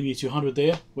my CMU 200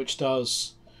 there, which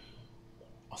does,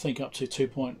 I think, up to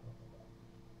 2.4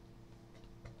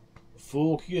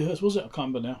 GHz. Was it? I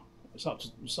can't remember now. It's up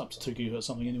to 2 GHz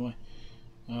something anyway.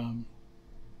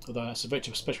 Although that's a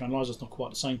vector spectrum analyzer, it's not quite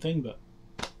the same thing, but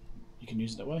you can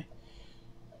use it that way.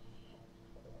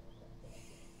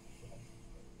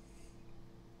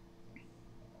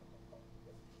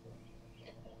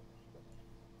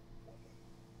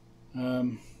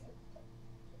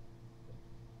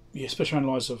 Yeah, spectrum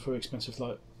analyzers are very expensive.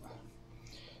 Like,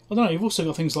 I don't know. You've also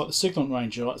got things like the Siglent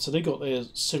range, right? So they got their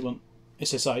Siglent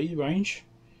SSA range.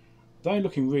 They're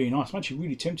looking really nice. I'm actually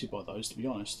really tempted by those, to be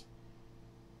honest,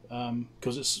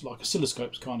 because it's like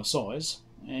oscilloscope's kind of size,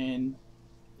 and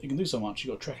you can do so much.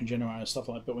 You've got tracking generator stuff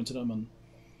like that built into them, and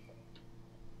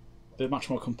they're much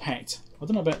more compact. I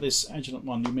don't know about this Agilent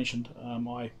one you mentioned. I'm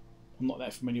not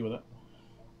that familiar with it.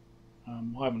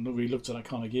 I haven't really looked at that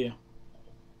kind of gear,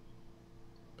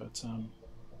 but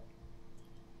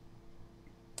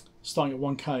starting at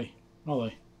 1K, are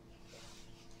they?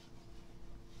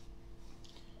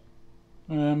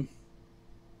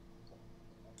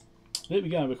 Let me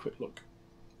go have a quick look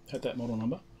at that model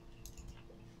number.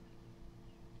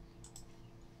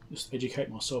 Just educate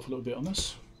myself a little bit on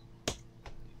this.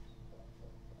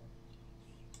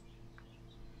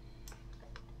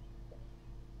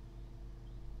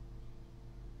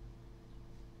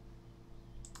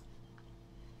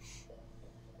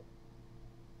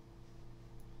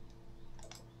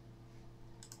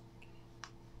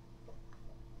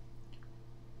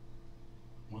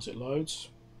 Once it loads.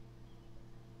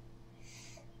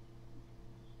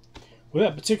 Well,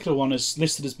 that particular one is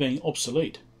listed as being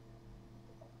obsolete.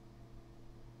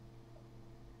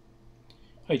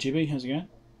 Hey GB, how's it going?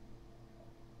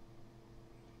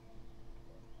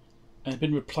 And it's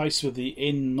been replaced with the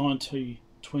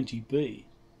N9020B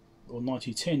or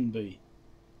 9010B.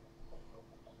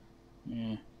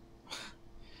 Yeah.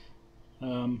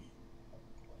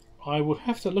 I would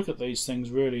have to look at these things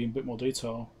really in a bit more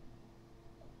detail.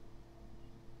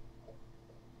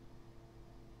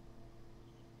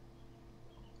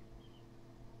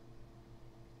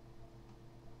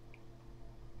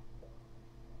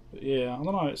 Yeah, I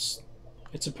don't know, it's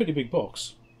a pretty big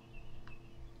box.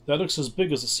 That looks as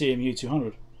big as the CMU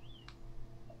 200.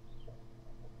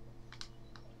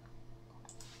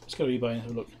 Let's go to eBay and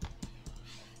have a look.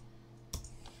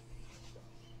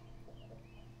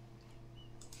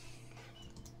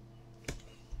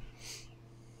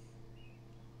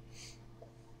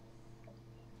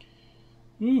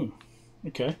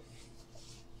 Okay.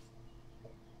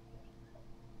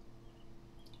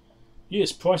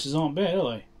 Yes, prices aren't bad,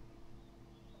 are they?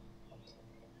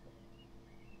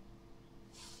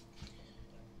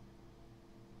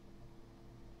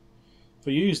 For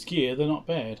used gear, they're not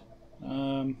bad.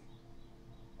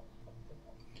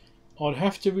 I'd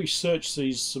have to research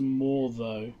these some more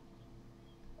though.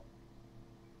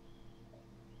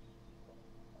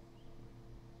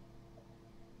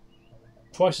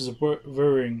 Prices are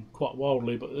varying quite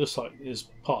wildly, but there's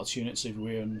parts units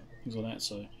everywhere and things like that.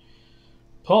 So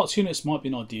parts units might be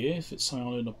an idea if it's something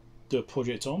I'm going to do a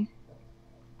project on.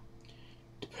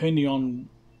 Depending on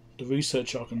the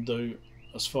research I can do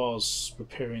as far as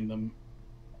repairing them.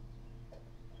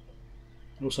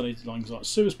 I also need things like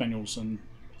service manuals, and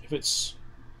if it's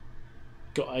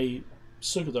got a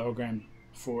circuit diagram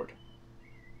for it.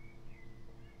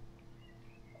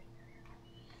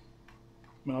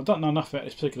 I mean, I don't know enough about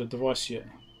this particular device yet,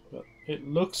 but it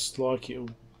looks like it'll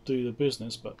do the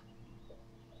business, but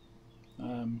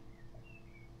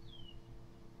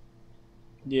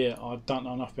yeah, I don't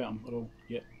know enough about them at all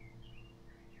yet.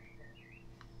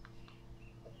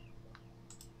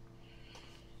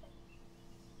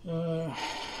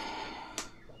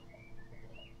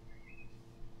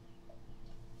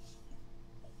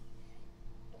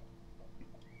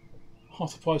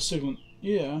 Half the price Siglent,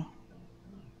 yeah.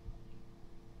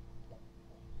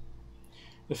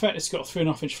 The fact it's got a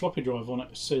 3.5-inch floppy drive on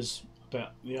it says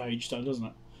about the age, though, doesn't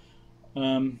it?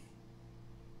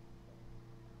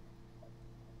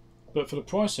 But for the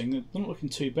pricing, they're not looking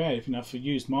too bad, if you know, for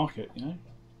used market, you know,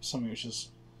 something which is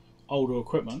older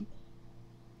equipment.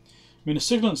 I mean, the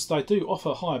Siglents, they do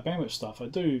offer higher bandwidth stuff.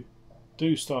 They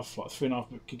do stuff like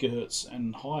 3.5 gigahertz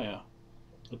and higher.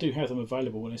 I do have them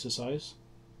available in SSAs.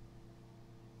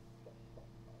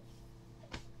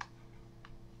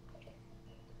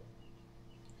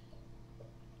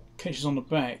 Caches on the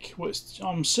back. Well,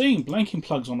 I'm seeing blanking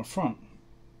plugs on the front.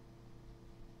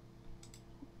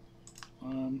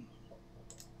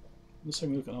 Let's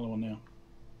have a look at another one now.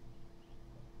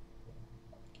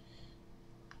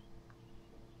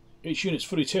 Each unit's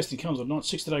fully tested, comes with a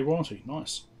 60-day warranty.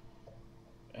 Nice.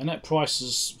 And that price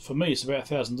is, for me, it's about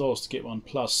 $1,000 to get one,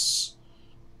 plus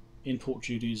import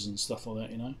duties and stuff like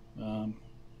that, you know.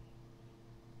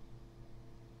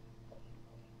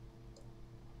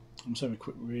 I'm just having a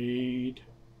quick read.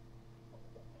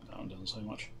 No, it doesn't say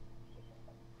much.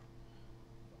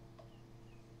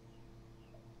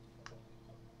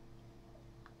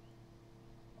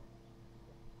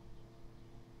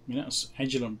 I mean, that's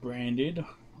Agilent branded,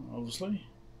 obviously.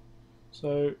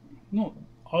 So, not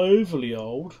overly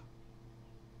old.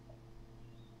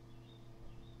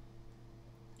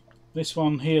 This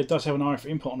one here does have an RF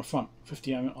input on the front,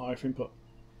 50 ohm RF input.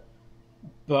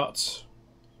 But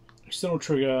external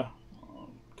trigger,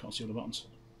 can't see all the buttons.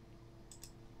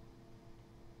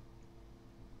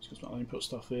 It's got some other input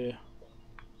stuff there.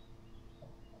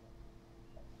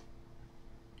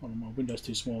 Oh, my window's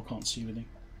too small, I can't see everything.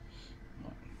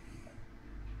 Right.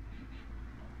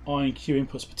 I and Q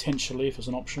inputs potentially if there's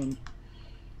an option.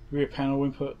 Rear panel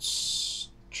inputs,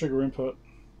 trigger input,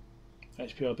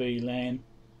 HPRB, LAN.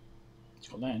 It's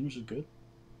got LAN, which is good.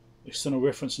 External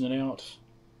reference in and out.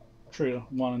 Trigger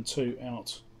 1 and 2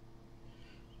 out.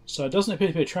 So it doesn't appear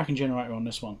to be a tracking generator on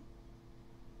this one.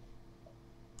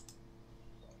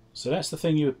 So that's the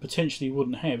thing you potentially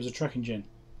wouldn't have, is a tracking gen,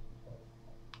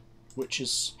 which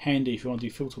is handy if you want to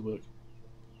do filter work.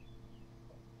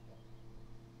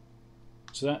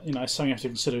 So that, you know, is something you have to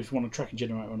consider if you want a tracking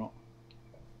generator or not,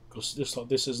 because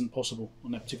this isn't possible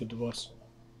on that particular device.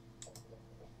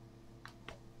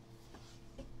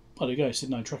 Oh, there you go. You said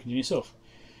no tracking gen yourself.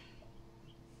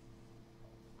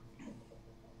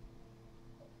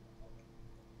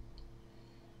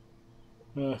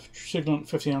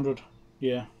 Siglent 1500,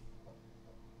 yeah.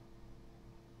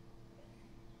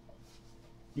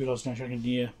 Realise no tracking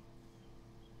gen, yeah.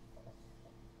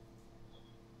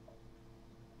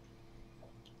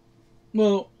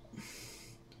 Well,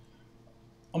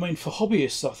 I mean, for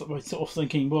hobbyist stuff, that we're sort of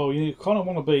thinking, well, you kind of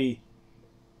want to be,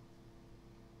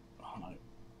 I don't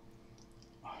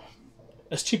know,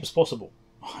 as cheap as possible.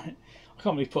 I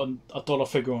can't really put a dollar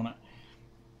figure on it.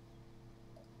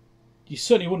 You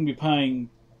certainly wouldn't be paying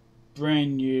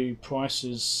brand new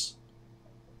prices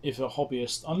if you're a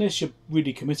hobbyist, unless you're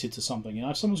really committed to something. You know,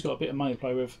 if someone's got a bit of money to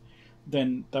play with,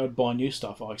 then they would buy new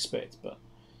stuff, I expect. But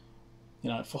you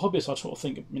know, for hobbyists, I sort of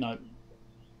think, you know,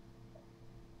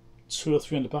 $200 or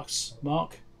 $300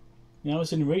 mark. You know,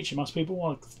 it's in reach. Most people,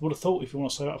 I would have thought, if you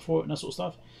want to save up for it and that sort of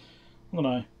stuff. I don't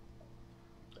know.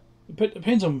 It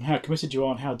depends on how committed you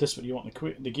are and how desperate you want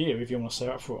the gear, if you want to save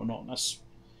up for it or not. That's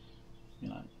You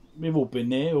know, we've all been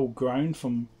there, all grown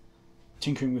from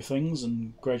tinkering with things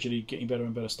and gradually getting better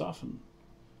and better stuff. And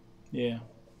yeah.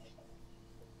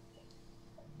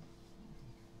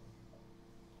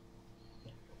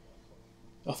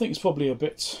 I think it's probably a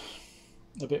bit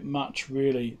much,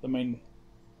 really. I mean,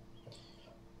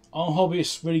 are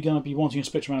hobbyists really going to be wanting a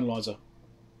spectrum analyzer?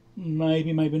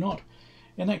 Maybe, maybe not.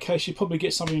 In that case, you'd probably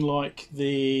get something like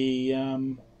the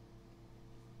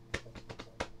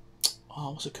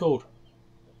what's it called?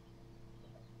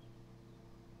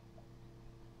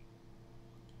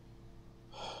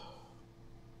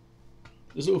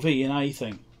 This little V&A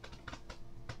thing.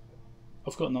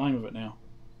 I've forgotten the name of it now.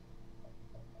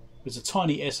 It's a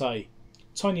tiny SA.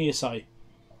 Tiny SA. You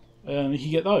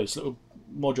can get those little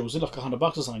modules. They're like $100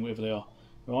 or something, whatever they are.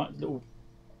 Right? Little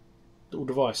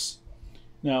device.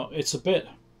 Now, it's a bit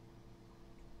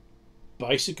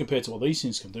basic compared to what these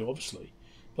things can do, obviously.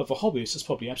 But for hobbyists, it's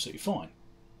probably absolutely fine.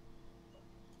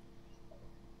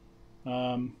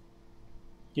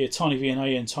 Yeah, tiny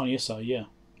V&A and tiny SA, yeah.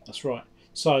 That's right.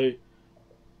 So,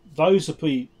 those would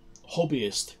be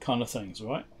hobbyist kind of things,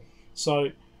 right?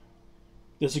 So,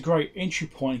 there's a great entry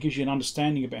point. It gives you an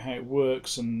understanding about how it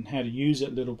works and how to use it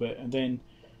a little bit. And then,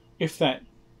 if that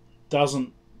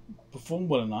doesn't perform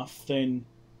well enough, then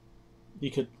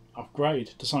you could upgrade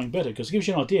to something better, because it gives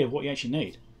you an idea of what you actually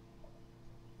need.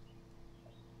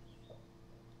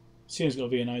 See, it's got a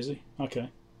V&A, okay.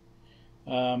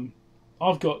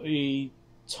 I've got the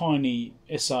tiny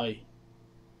SA.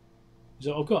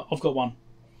 So I've got one.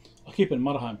 I keep it in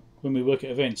motorhome when we work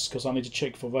at events, because I need to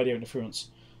check for radio interference,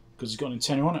 because it's got an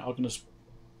antenna on it. I can just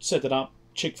set that up,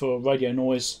 check for radio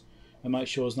noise, and make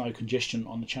sure there's no congestion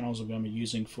on the channels I'm going to be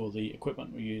using for the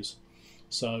equipment we use.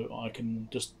 So I can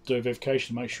just do a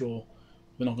verification to make sure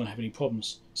we're not going to have any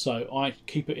problems. So I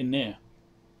keep it in there.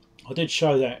 I did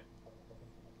show that.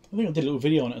 I think I did a little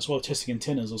video on it as well, testing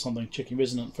antennas or something, checking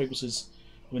resonant frequencies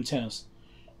of antennas.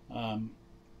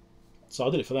 So I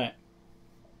did it for that.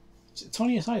 It's a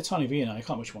tiny SA, a tiny V&A. I can't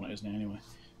remember which one it is now anyway.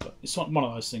 But it's not one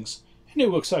of those things. And it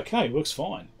works okay, it works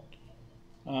fine.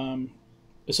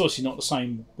 It's obviously not the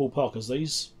same ballpark as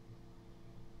these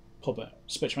proper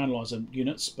spectrum analyzer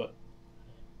units, but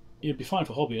it'd be fine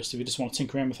for hobbyists if you just want to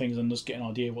tinker around with things and just get an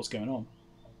idea of what's going on.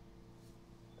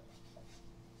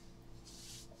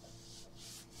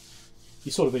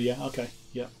 You saw the video, okay,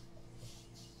 yeah.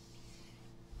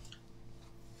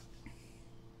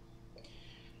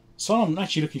 So I'm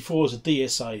actually looking for as a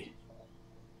DSA.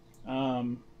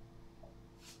 I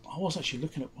was actually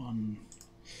looking at one.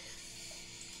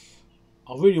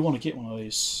 I really want to get one of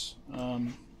these.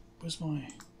 Where's my...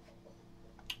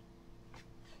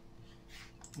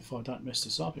 If I don't mess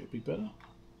this up, it would be better.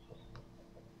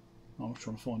 I'm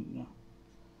trying to find it now.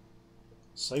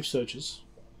 Save searches.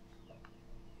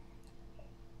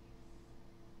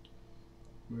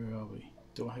 Where are we?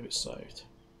 Do I have it saved?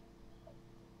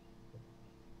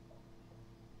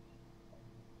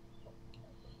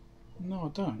 No, I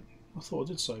don't. I thought I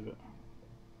did save it.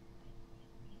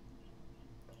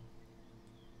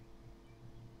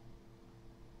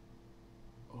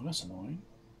 Oh, that's annoying.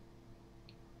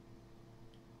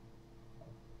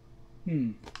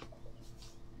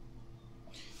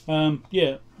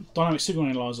 Yeah, dynamic signal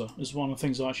analyzer is one of the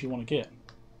things I actually want to get.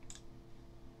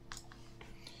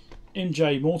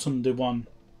 MJ Morton did one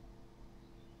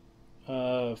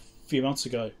a few months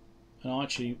ago, and I want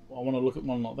to look at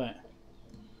one like that.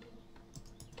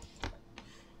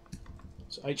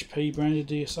 It's HP branded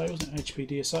DSA, wasn't it? HP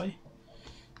DSA.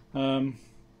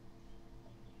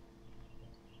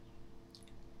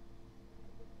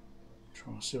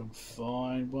 Trying to see if I can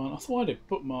find one. I thought I had it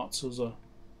bookmarked as a,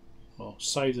 well,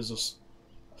 saved as a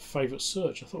favourite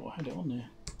search. I thought I had it on there.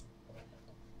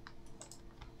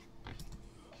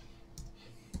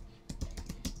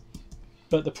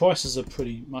 But the prices are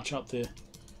pretty much up there,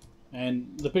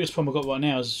 and the biggest problem I've got right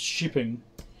now is shipping,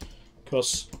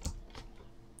 because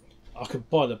I could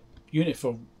buy the unit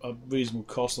for a reasonable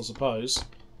cost, I suppose,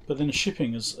 but then the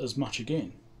shipping is as much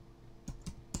again.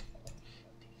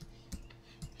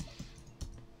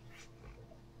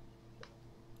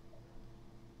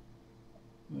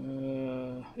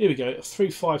 Here we go,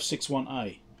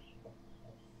 3561A.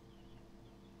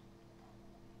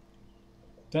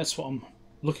 That's what I'm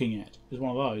looking at, is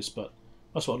one of those, but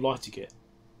that's what I'd like to get.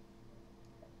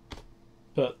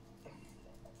 But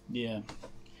yeah,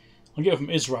 I get it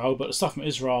from Israel, but the stuff from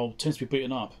Israel tends to be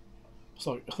beaten up. It's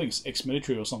like, I think it's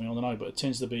ex-military or something, I don't know, but it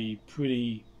tends to be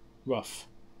pretty rough.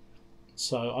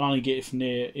 So I only get it from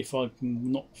there if I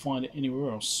can not find it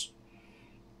anywhere else.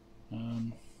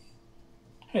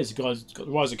 Here's the guy's got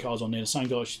the riser cards on there, the same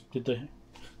guy did the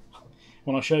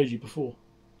one I showed you before.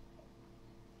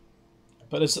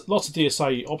 But there's lots of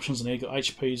DSA options in there. You've got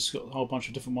HP's got a whole bunch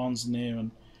of different ones in there,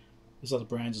 and there's other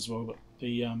brands as well. But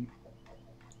the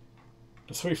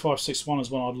 3561 is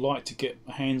one I'd like to get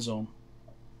my hands on.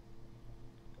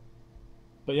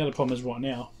 But the other problem is right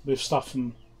now with stuff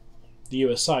from the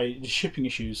USA, the shipping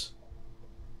issues.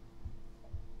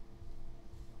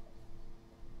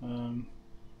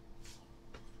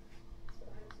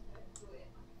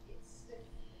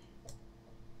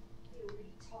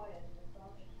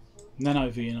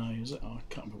 Nano VNA, is it? Oh, I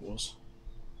can't remember what it was.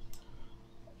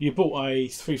 You bought a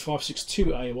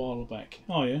 3562A a while back.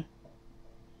 Oh, yeah.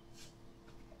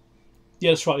 Yeah,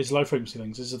 that's right, these low frequency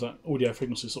things. This is the audio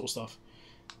frequency sort of stuff.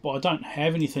 But I don't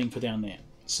have anything for down there.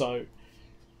 So,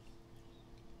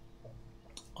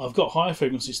 I've got higher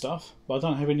frequency stuff, but I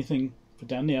don't have anything for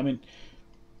down there. I mean,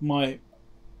 my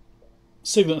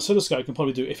Siglent oscilloscope can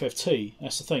probably do FFT,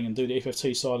 that's the thing, and do the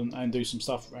FFT side and do some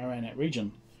stuff around that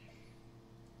region.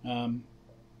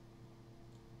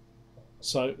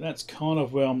 So that's kind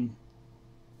of where I'm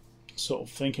sort of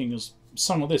thinking is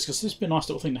something like this, because this would be a nice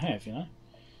little thing to have, you know.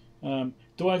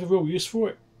 Do I have a real use for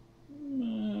it?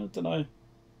 I don't know.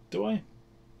 Do I?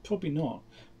 Probably not.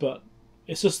 But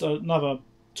it's just another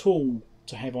tool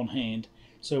to have on hand.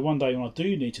 So one day when I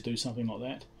do need to do something like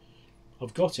that,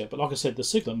 I've got it. But like I said, the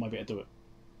Siglent might be able to do it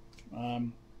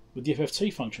with the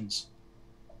FFT functions.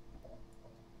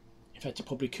 In fact, it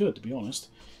probably could, to be honest.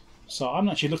 So I haven't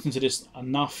actually looked into this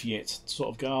enough yet to sort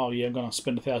of go, oh yeah, I'm going to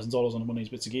spend $1,000 on one of these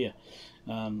bits of gear.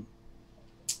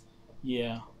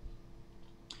 Yeah.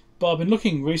 But I've been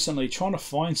looking recently, trying to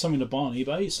find something to buy on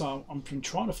eBay. So I've been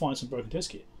trying to find some broken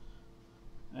test kit.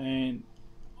 And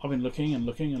I've been looking and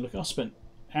looking and looking. I spent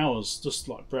hours just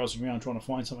like browsing around trying to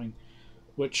find something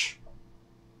which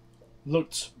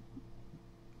looked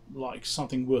like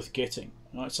something worth getting.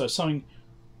 Right? So something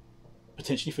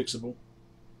potentially fixable,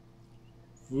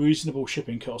 reasonable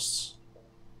shipping costs,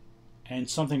 and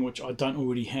something which I don't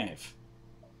already have.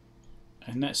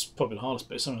 And that's probably the hardest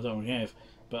bit, something I don't already have.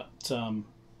 But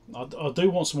I do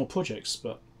want some more projects,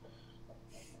 but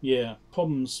yeah,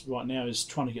 problems right now is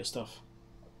trying to get stuff.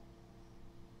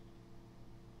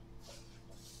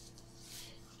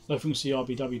 Low frequency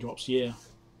RBW drops, yeah.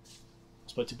 I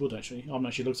spoke to Bud actually. I haven't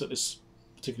actually looked at this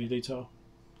particular detail.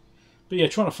 But yeah,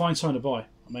 trying to find something to buy.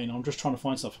 I mean, I'm just trying to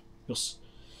find stuff because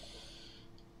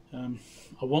I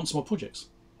want some more projects.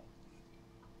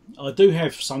 I do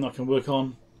have something I can work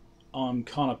on. I'm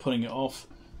kind of putting it off,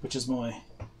 which is my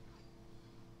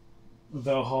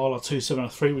Valhalla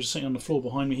 2703, which is sitting on the floor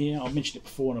behind me here. I mentioned it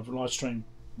before in a live stream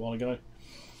a while ago.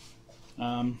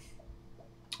 I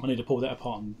need to pull that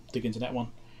apart and dig into that one,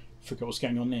 figure out what's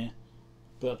going on there.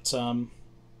 But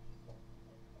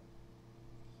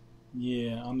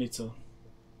yeah, I need to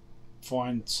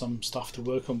find some stuff to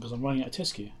work on because I'm running out of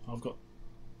test gear. I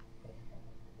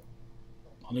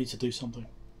need to do something.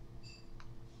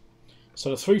 So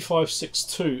the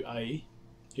 3562A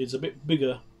is a bit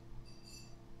bigger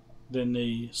than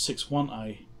the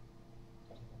 61A.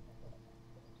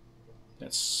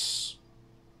 That's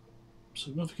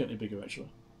significantly bigger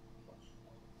actually.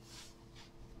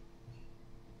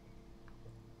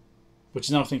 Which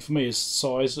is another thing for me is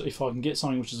size. If I can get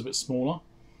something which is a bit smaller,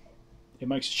 it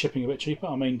makes shipping a bit cheaper.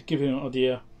 I mean, to give you an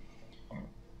idea,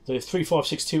 the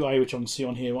 3562A, which I can see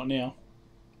on here right now,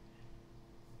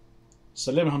 it's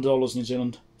 $1,100 New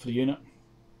Zealand for the unit,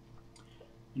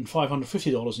 and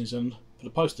 $550 New Zealand for the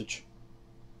postage.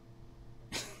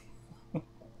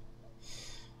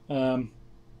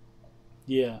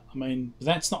 Yeah, I mean,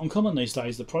 that's not uncommon these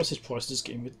days. The price is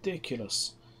getting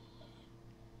ridiculous.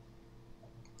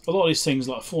 A lot of these things,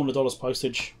 like $400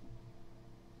 postage,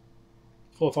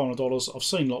 $400 or $500, I've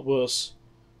seen a lot worse.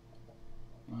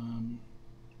 I'm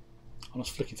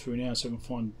just flicking through now so I can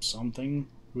find something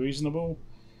reasonable.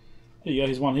 Here you go,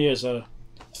 here's one here, is a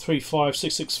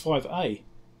 35665A.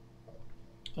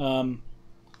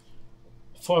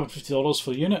 $550 for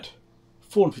the unit,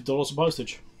 $450 for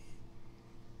postage.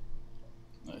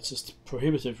 It's just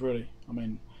prohibitive, really. I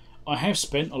mean, I have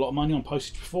spent a lot of money on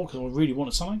postage before because I really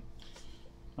wanted something.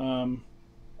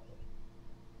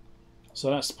 So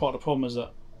that's part of the problem, is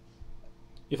that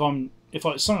if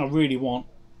it's something I really want,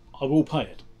 I will pay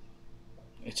it.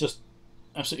 It's just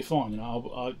absolutely fine, you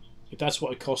know. If that's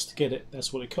what it costs to get it,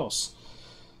 that's what it costs.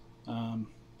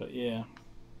 But yeah,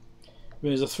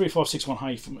 there's a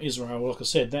 3561A from Israel. Like I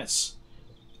said, that's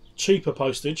cheaper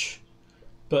postage,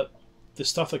 but the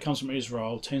stuff that comes from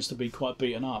Israel tends to be quite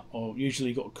beaten up, or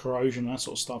usually got corrosion and that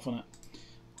sort of stuff on it.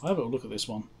 I'll have a look at this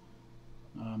one.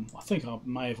 I think I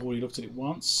may have already looked at it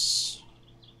once.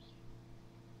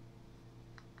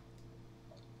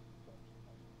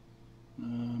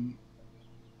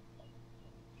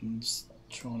 Just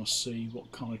trying to see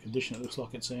what kind of condition it looks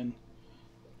like it's in.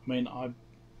 I mean, I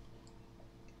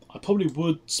probably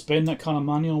would spend that kind of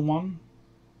money on one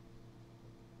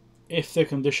if the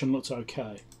condition looks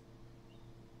okay.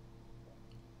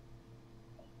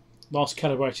 Last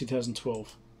calibrated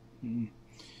 2012.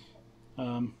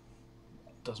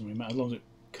 Doesn't really matter as long as it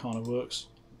kind of works.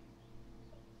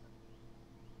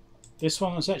 This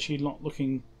one is actually not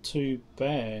looking too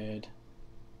bad.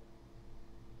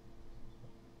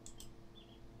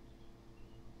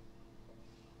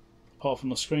 Apart from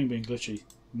the screen being glitchy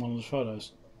in one of the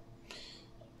photos.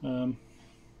 Oh,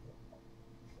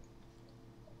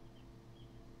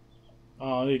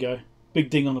 there you go. Big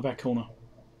ding on the back corner.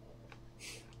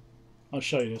 I'll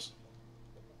show you this.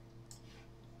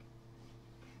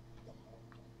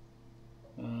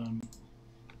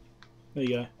 There you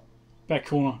go. Back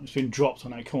corner. It's been dropped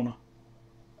on that corner.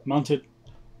 Mounted.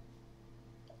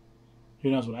 Who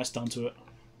knows what that's done to it.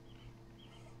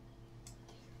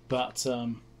 But,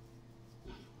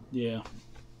 yeah.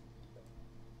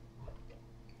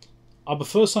 I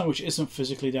prefer something which isn't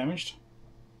physically damaged,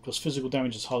 because physical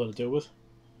damage is harder to deal with.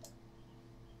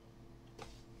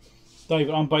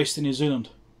 David, I'm based in New Zealand,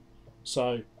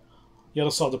 so the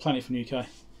other side of the planet from the UK.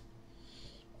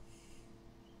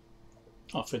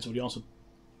 Oh, Fred's already answered.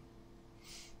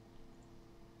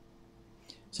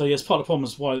 So yes, part of the problem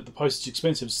is why the postage is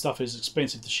expensive. Stuff is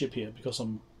expensive to ship here because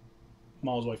I'm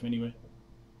miles away from anywhere.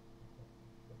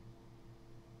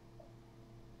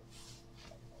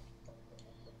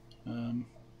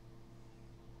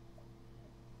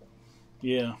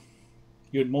 Yeah,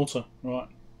 you're in Malta, right?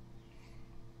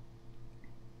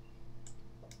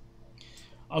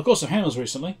 I've got some hammers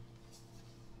recently.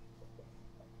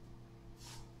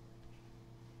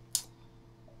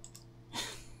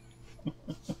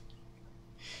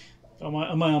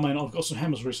 I mean, I've got some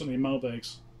hammers recently in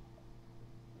mailbags.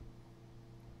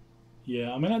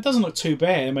 Yeah, I mean, it doesn't look too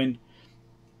bad. I mean,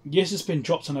 yes, it's been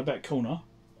dropped on the back corner.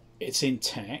 It's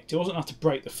intact. It wasn't enough to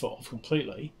break the foot off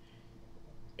completely.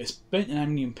 It's bent an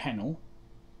aluminium panel.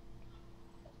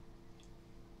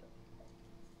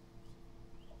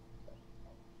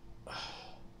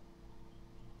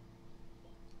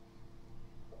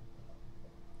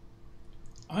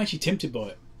 I'm actually tempted by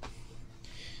it,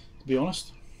 to be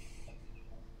honest.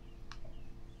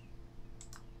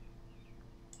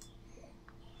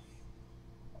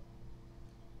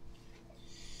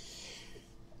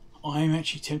 I'm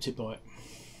actually tempted by it.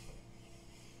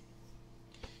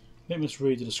 Let me just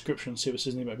read the description and see if it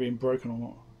says anything about being broken or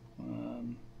not.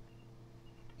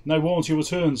 No warranty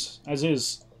returns, as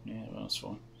is. Yeah, well, that's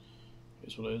fine.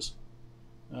 Here's what it is.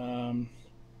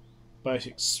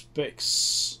 Basic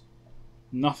specs.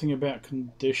 Nothing about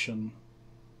condition.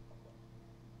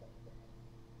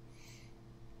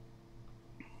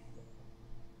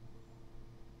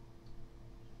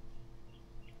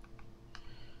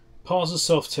 Passes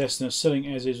self-test and is selling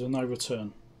as is with no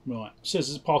return. Right, it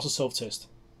says it passes self-test.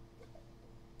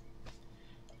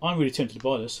 I'm really tempted to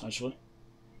buy this, actually.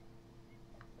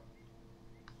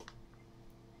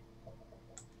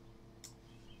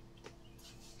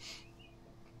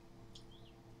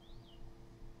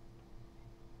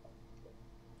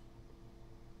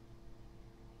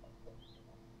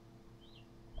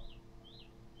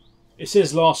 It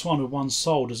says last one with one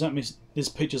sold. Does that mean these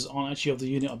pictures aren't actually of the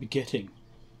unit I'll be getting?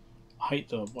 I hate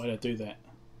the way they do that.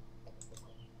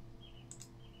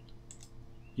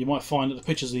 You might find that the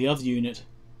pictures of the other unit,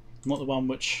 not the one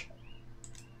which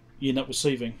you end up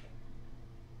receiving.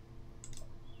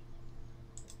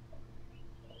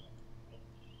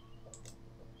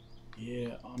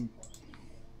 Yeah,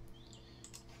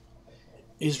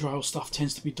 Israel stuff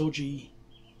tends to be dodgy,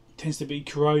 tends to be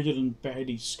corroded and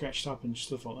badly scratched up and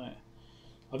stuff like that.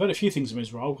 I've had a few things from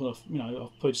Israel,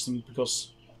 I've purchased them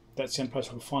because that's the only place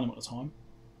I could find them at the time.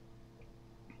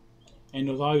 And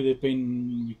although they've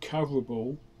been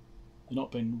recoverable, they've not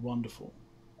been wonderful.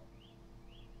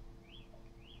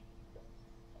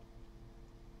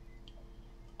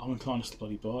 I'm inclined to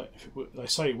bloody buy it. If they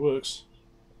say it works.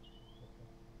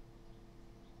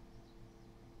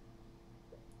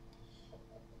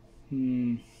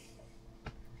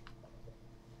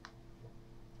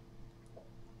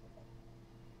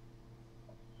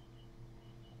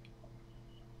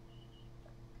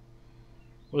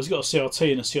 Well, it's got a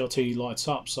CRT and the CRT lights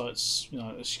up, so it's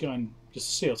it's going.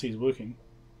 Just the CRT is working.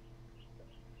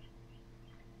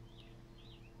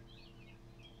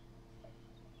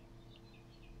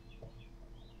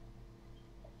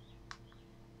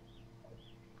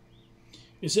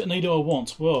 Is it a need or a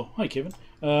want? Well, hi Kevin.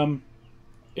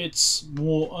 It's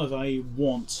more of a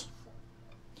want.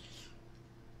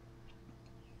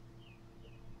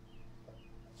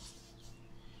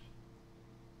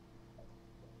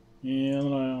 Yeah, I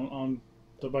don't know. I'm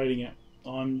debating it.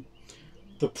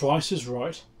 The price is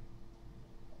right.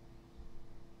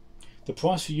 The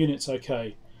price for units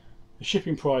okay. The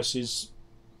shipping price is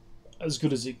as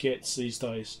good as it gets these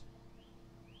days.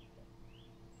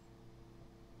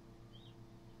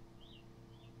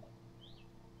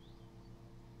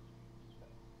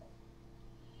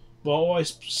 Well, I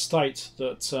always state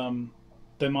that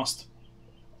they must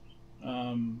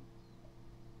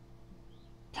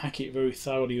pack it very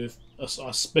thoroughly with. I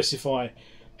specify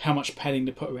how much padding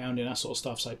to put around it, that sort of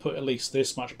stuff. So put at least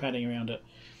this much padding around it,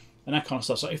 and that kind of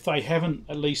stuff. So if they haven't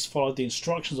at least followed the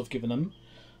instructions I've given them,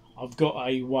 I've got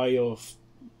a way of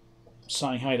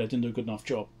saying, hey, they didn't do a good enough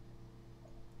job.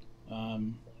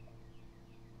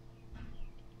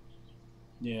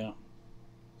 Yeah.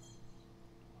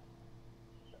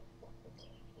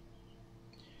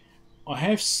 I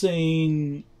have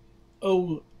seen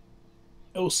LCD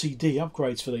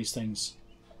upgrades for these things.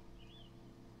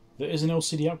 There is an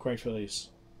LCD upgrade for these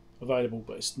available,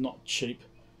 but it's not cheap.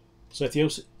 So if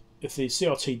the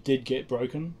CRT did get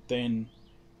broken, then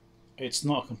it's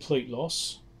not a complete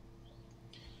loss.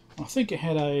 I think it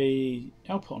had a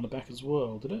output on the back as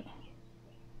well, did it?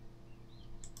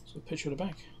 So a picture of the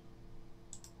back.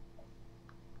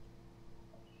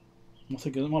 I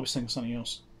think it might be saying something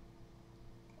else.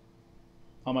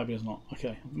 Oh, maybe it's not.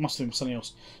 Okay, it must have been something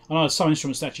else. I know some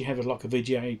instruments actually have like a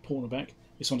VGA port on the back.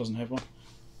 This one doesn't have one.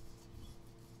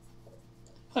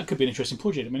 That could be an interesting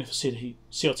project. I mean, if a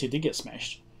CRT did get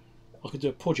smashed, I could do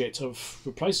a project of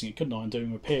replacing it, couldn't I, and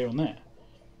doing repair on that.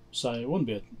 So it wouldn't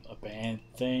be a bad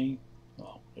thing.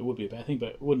 Well, it would be a bad thing,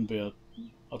 but it wouldn't be a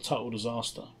total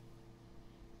disaster.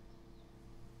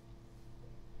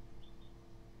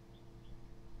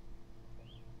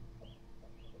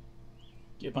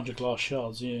 Get a bunch of glass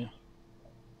shards, yeah.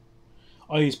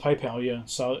 I use PayPal, yeah.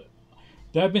 So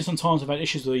there have been some times I've had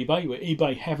issues with eBay where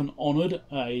eBay haven't honoured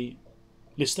a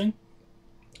listing.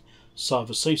 So I've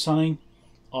received something,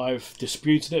 I've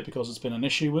disputed it because it's been an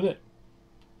issue with it.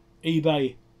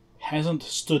 eBay hasn't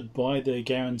stood by their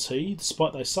guarantee,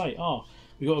 despite they say, oh,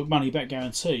 we got a money back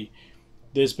guarantee.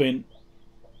 There's been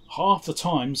half the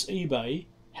times eBay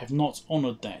have not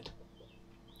honoured that.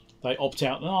 They opt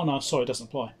out, oh no, sorry, it doesn't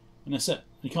apply. And that's it.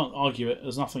 You can't argue it,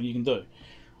 there's nothing you can do.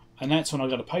 And that's when I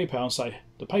go to PayPal and say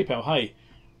to PayPal, hey,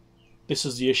 this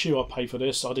is the issue, I paid for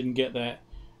this, I didn't get that,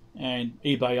 and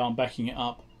eBay aren't backing it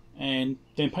up, and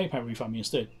then PayPal refund me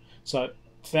instead. So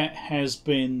that has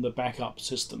been the backup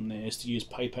system there, is to use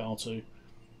PayPal to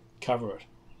cover it.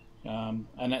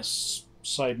 And that's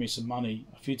saved me some money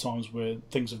a few times where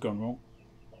things have gone wrong,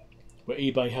 where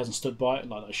eBay hasn't stood by it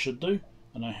like they should do,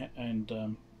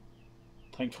 and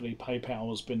thankfully PayPal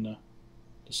has been the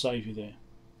saviour there.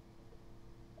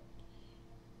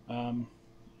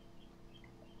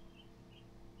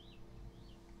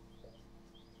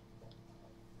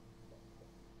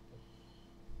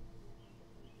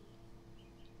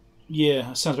 Yeah,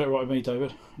 that sounds about right with me,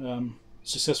 David.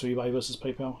 Successful eBay versus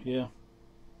PayPal, yeah.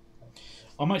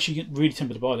 I'm actually really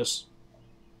tempted to buy this.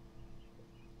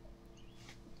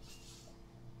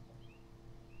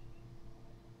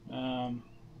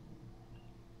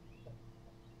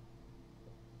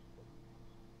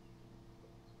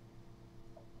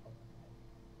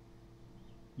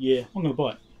 Yeah, I'm going to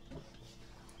buy it.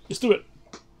 Let's do it.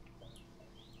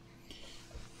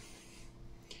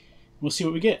 We'll see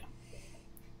what we get.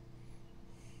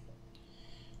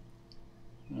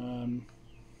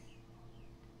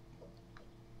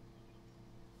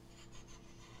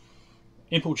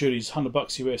 Import duties,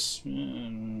 $100 US.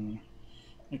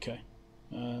 Okay.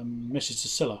 Message to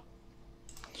seller.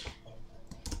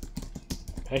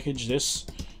 Package this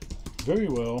very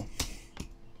well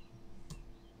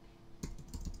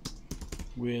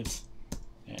with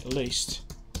at least,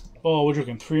 oh, we're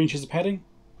talking 3 inches of padding.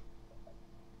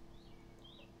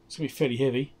 It's going to be fairly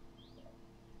heavy.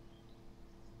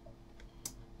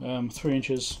 3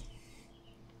 inches.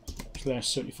 So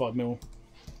that's 75mm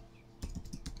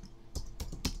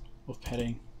of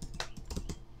padding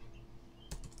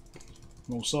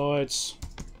on all sides.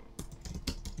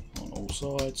 On all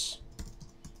sides.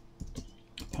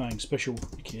 Paying special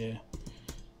care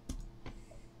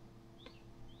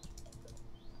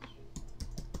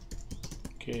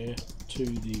to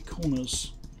the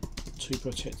corners to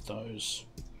protect those.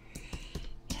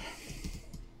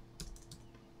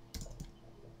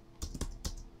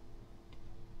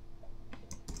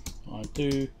 I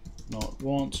do not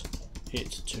want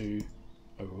it to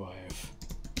arrive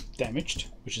damaged,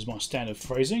 which is my standard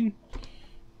phrasing.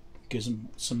 Gives them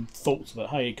some thought that,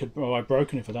 hey, it could arrive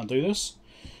broken if I don't do this.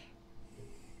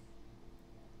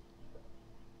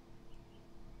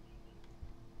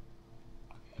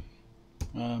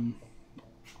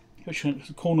 Which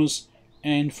corners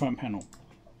and front panel.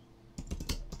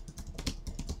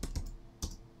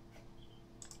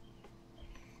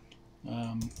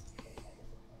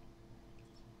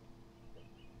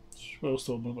 What else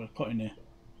do I put in there?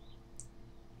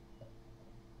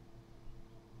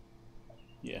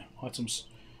 Yeah, items.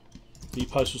 The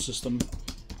postal system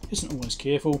isn't always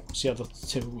careful. See other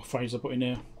typical phrases I put in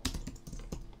there.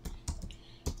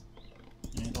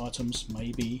 And items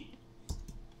may be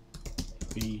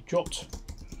dropped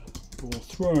or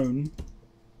thrown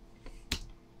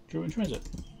during transit.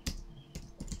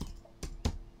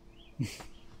 There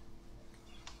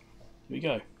we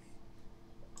go.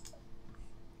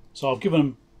 So I've given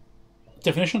them a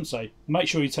definition, say make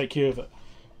sure you take care of it.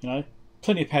 You know,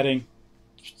 plenty of padding,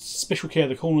 special care of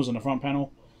the corners and the front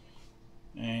panel,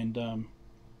 and the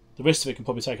rest of it can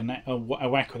probably take a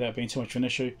whack without being too much of an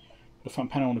issue. The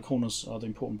front panel and the corners are the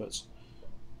important bits.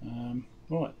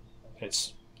 Right,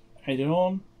 let's add it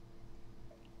on.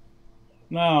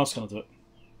 No, I was going to do it.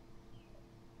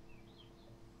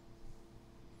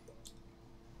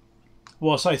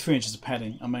 Well, I say 3 inches of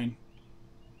padding. I mean,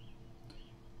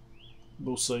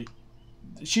 we'll see.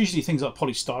 It's usually things like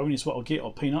polystyrene is what I'll get,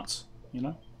 or peanuts, you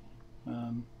know.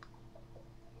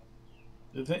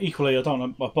 Equally, I don't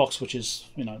want a box which is,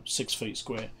 you know, 6 feet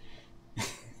square.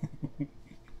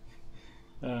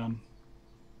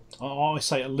 I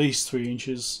say at least 3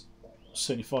 inches,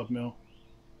 75mm.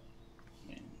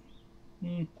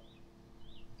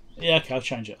 Yeah, okay, I'll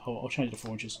change it. I'll change it to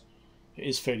 4 inches. It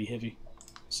is fairly heavy,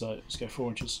 so let's go 4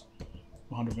 inches,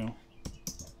 100mm.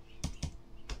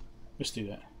 Let's do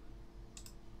that.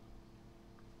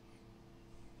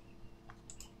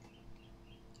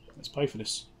 Let's pay for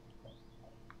this.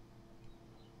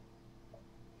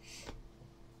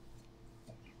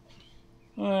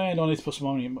 And I need to put some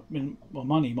money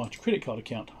in my credit card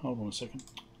account. Hold on a second.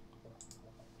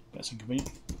 That's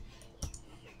inconvenient.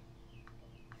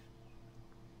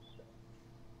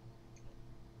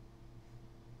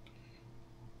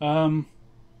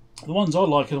 The ones I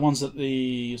like are the ones that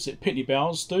the Pitney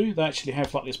Bowes do. They actually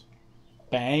have like this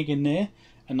bag in there,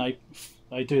 and they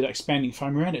do that expanding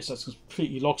foam around it, so it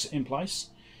completely locks it in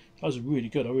place. Those are really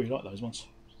good. I really like those ones.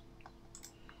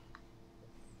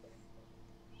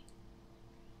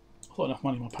 I've got enough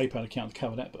money in my PayPal account to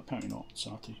cover that, but apparently not. So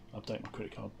I have to update my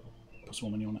credit card, put some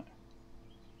more money on that.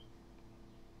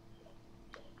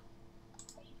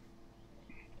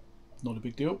 Not a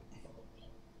big deal.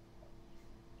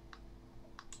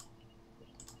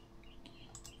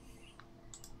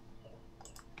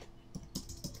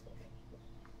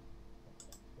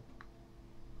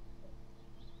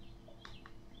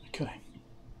 Okay,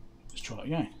 let's try it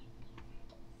again.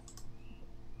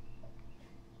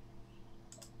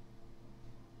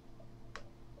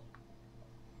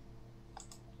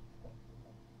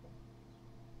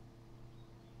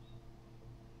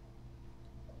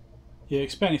 Yeah,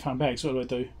 expanding foam bags, what do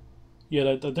they do?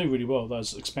 Yeah, they do really well,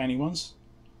 those expanding ones.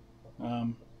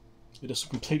 It just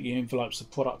completely envelopes the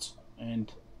product,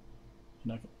 and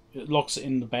you know, it locks it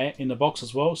in the box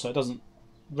as well, so it doesn't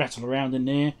rattle around in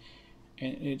there.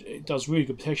 And it does really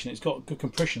good protection. It's got good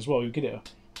compression as well. You get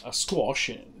it a squash,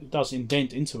 it does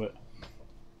indent into it.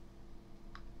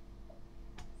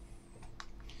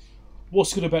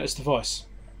 What's good about this device?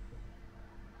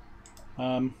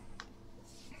 Don't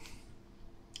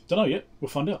know yet. We'll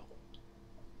find out.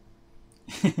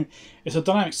 It's a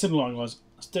dynamic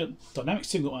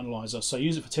signal analyzer. So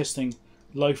use it for testing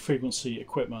low frequency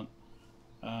equipment,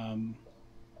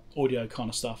 audio kind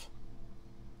of stuff.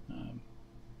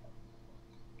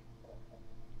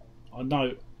 I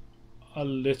know a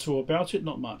little about it,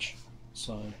 not much.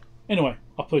 So anyway,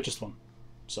 I purchased one.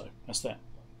 So that's that.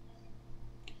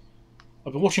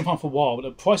 I've been watching one for a while, but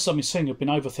the prices I've been seeing have been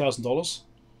over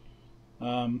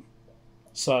 $1,000.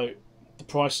 So the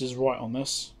price is right on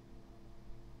this.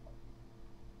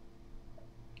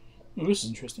 Oh, this is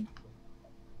interesting.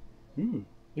 Ooh,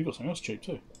 they've got something else cheap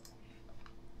too.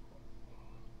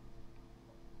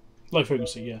 Low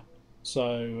frequency, yeah.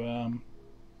 So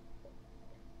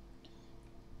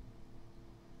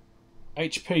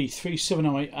HP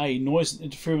 3708A noise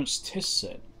interference test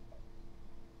set.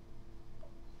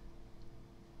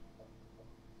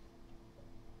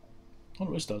 I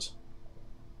wonder what this does.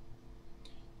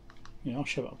 Yeah, I'll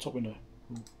show it up top window.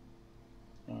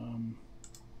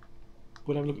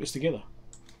 We'll have a look at this together.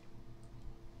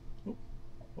 Oh,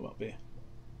 what about there?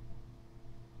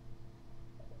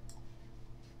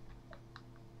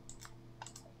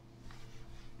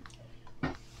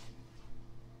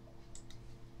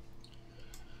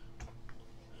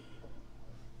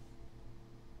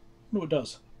 What it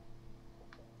does.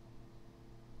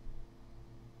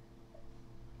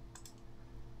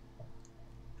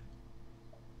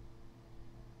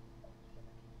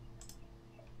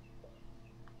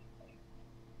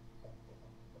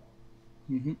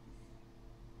 Mm-hmm.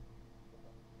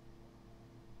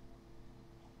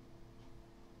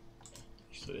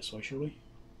 Let's do it this way, shall we?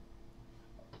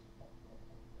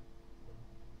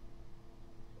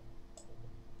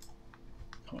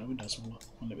 Come on, the window's smaller.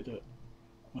 I'll let me do it.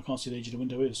 I can't see the edge of the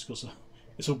window is because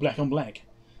it's all black on black.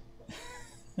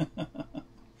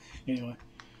 Anyway,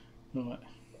 right.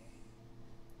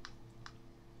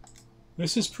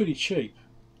 This is pretty cheap.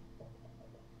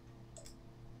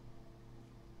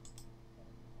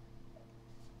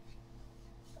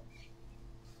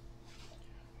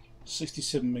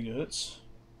 .67 megahertz.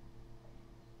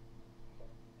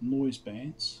 Noise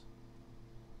bands.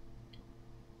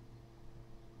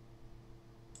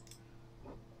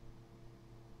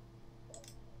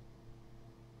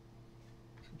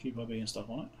 G by B and stuff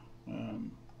on it.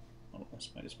 Oh, let's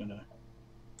make this window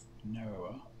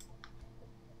narrower.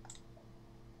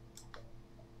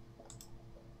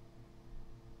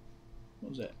 What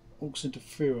was that? Aux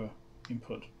interferer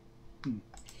input.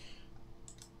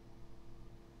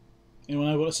 Anyone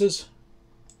know what this is?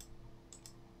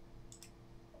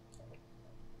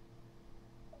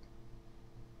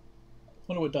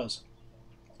 Wonder what it does.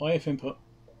 IF input,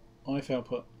 IF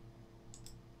output.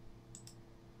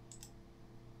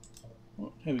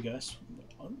 Well, here we go.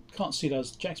 I can't see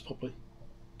those jacks properly.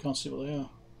 Can't see what they are.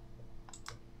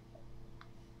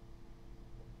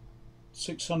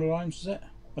 600 ohms, is that?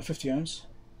 Or 50 ohms.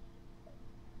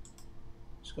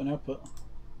 It's got an output.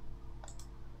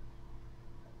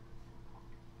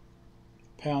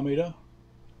 Power meter.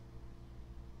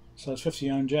 So it's 50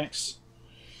 ohm jacks.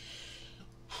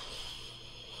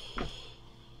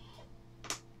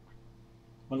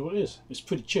 Wonder what it is. It's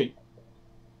pretty cheap.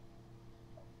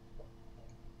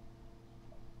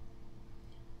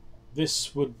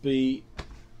 This would be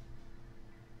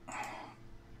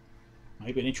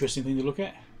maybe an interesting thing to look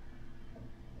at.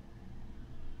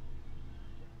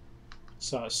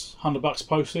 So it's $100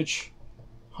 postage,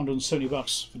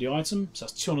 $170 for the item. So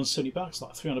that's $270,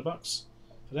 like $300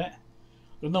 for that.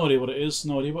 I've got no idea what it is,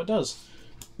 no idea what it does.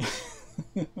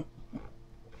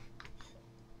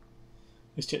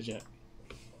 Let's check that.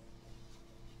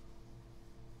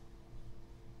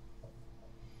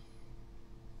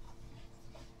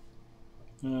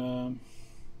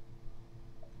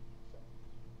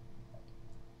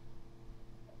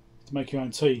 To make your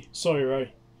own tea. Sorry,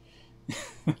 Ray.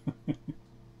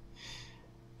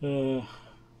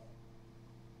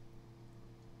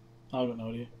 I've got no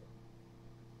idea.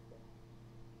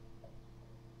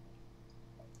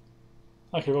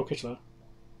 Okay, well, catch you later.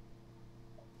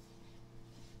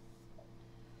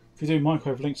 If you do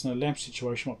microwave links in a lamp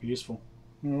situation, might be useful.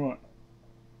 Alright.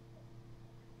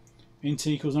 NT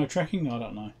equals no tracking? I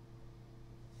don't know.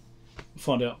 We'll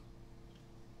find out.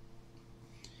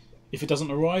 If it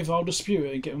doesn't arrive, I'll dispute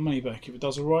it and get my money back. If it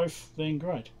does arrive, then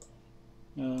great.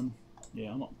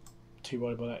 Yeah, I'm not too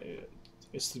worried about that.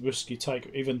 It's the risk you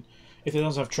take. Even if it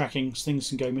does have tracking, things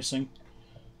can go missing.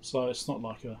 So it's not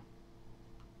like a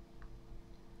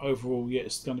overall, yeah,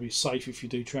 it's going to be safe if you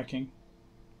do tracking.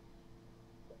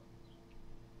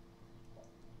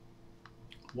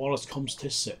 Wireless comms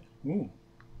test set. Ooh,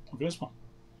 look at this one.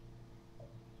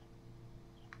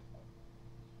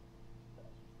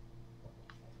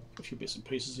 A few bits and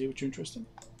pieces here which are interesting.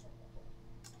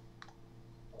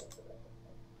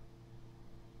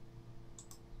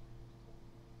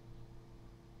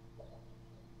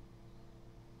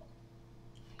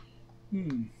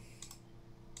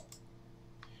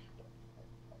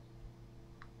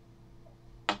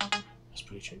 That's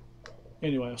pretty cheap.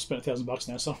 Anyway, I've spent $1,000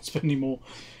 now, so I don't spend any more.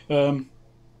 But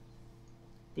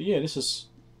yeah, this is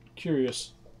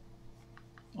curious.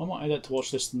 I might add that to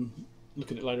watch list and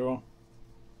look at it later on.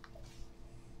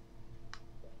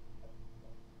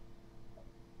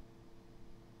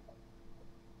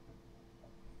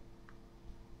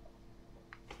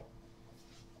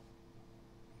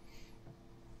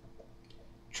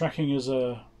 Tracking is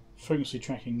a frequency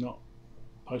tracking, not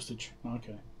postage.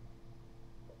 Okay.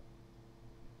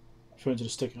 Referring to the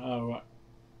sticker. Oh, right.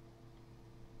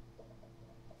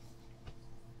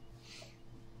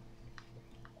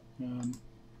 I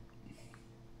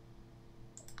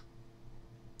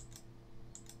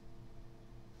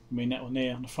mean that one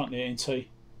there on the front there, NT.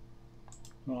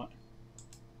 Right.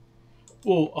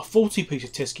 Well, a 40 piece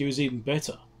of test gear is even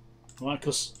better, right?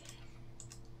 Because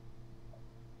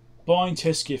buying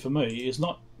test gear for me is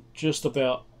not just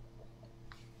about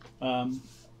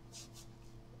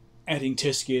adding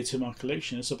test gear to my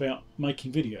collection. It's about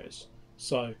making videos.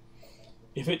 So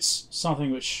if it's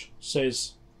something which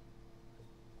says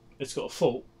it's got a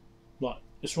fault, like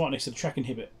it's right next to the track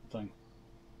inhibit thing,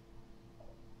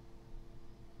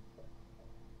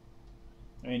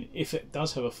 mean, if it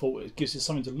does have a fault, it gives you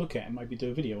something to look at and maybe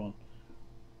do a video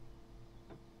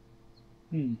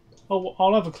on.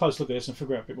 I'll have a close look at this and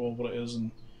figure out a bit more what it is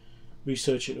and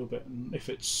research it a little bit. And if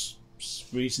it's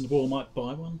reasonable, I might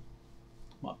buy one.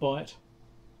 Might buy it.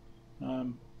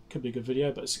 Could be a good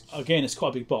video, but it's quite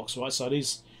a big box, right? So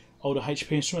these older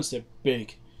HP instruments, they're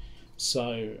big.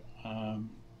 So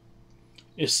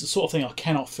it's the sort of thing I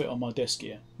cannot fit on my desk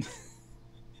here.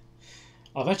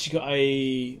 I've actually got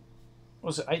a, what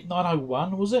was it,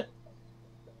 8901, was it?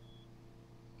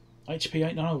 HP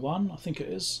 8901, I think it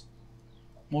is.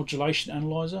 Modulation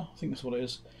analyzer, I think that's what it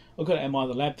is. I've got it in my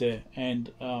other lab there,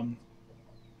 and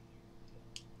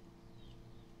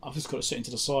I've just got it sitting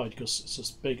to the side because it's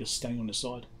as big as standing on the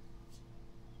side.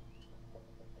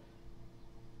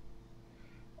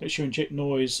 Lets you inject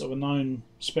noise of a known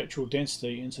spectral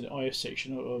density into the IF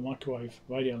section of a microwave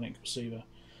radio link receiver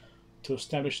to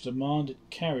establish the demanded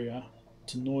carrier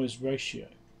to noise ratio.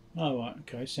 Oh right,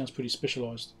 okay, sounds pretty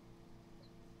specialised.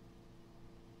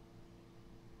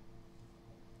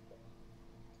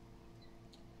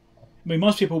 I mean,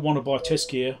 most people want to buy test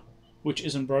gear which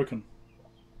isn't broken.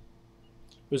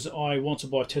 Whereas I want to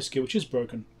buy test gear which is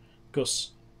broken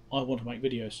because I want to make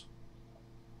videos.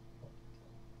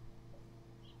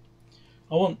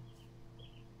 I want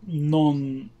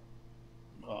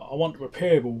I want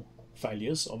repairable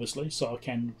failures, obviously, so I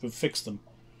can fix them.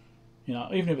 You know,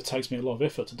 even if it takes me a lot of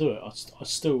effort to do it, I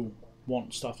still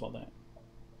want stuff like that.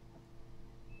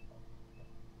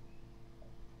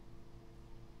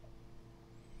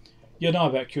 You know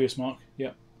about Curious Mark,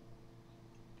 yeah.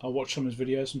 I watch some of his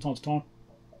videos from time to time.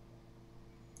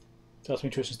 Tells me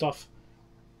interesting stuff.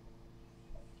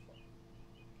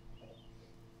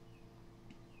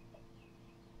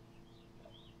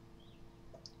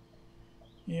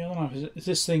 Yeah, I don't know. Is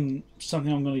this thing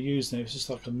something I'm going to use now? It's just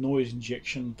like a noise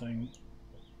injection thing.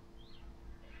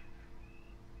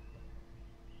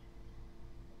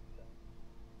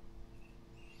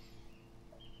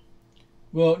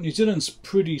 Well, New Zealand's a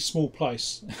pretty small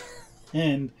place,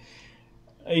 and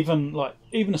even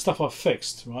the stuff I've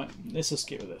fixed, right? Let's just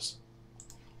get rid of this.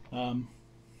 I'm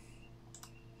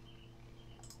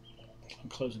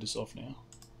closing this off now.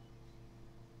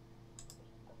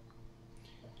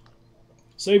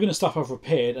 So even the stuff I've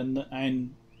repaired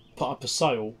and put up for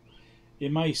sale,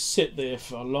 it may sit there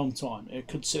for a long time. It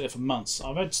could sit there for months.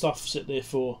 I've had stuff sit there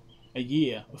for a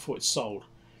year before it's sold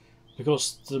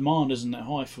because the demand isn't that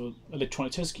high for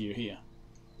electronic test gear here.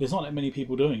 There's not that many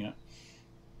people doing it.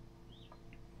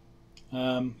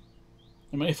 I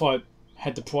mean, if I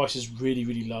had the prices really,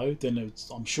 really low, then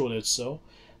I'm sure they'd sell.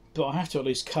 But I have to at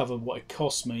least cover what it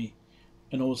costs me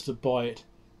in order to buy it,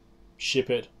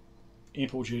 ship it,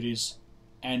 import duties,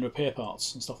 and repair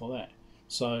parts and stuff like that.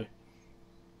 So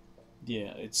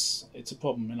yeah, it's a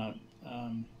problem, you know.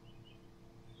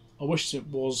 I wish it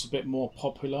was a bit more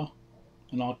popular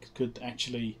and I could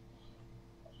actually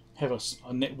have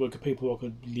a network of people I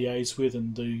could liaise with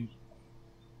and do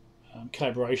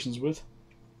collaborations with,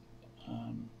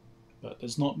 but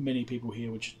there's not many people here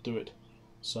which do it.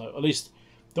 So at least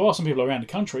there are some people around the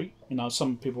country, you know,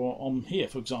 some people on here,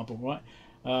 for example, right?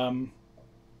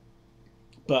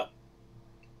 But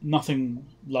nothing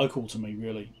local to me,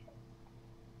 really.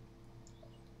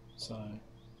 So,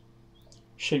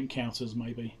 sheep counters,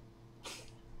 maybe.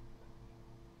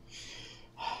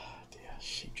 Dear,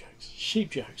 sheep jokes. Sheep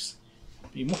jokes.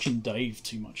 I've been watching Dave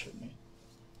too much, haven't you?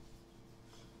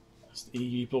 The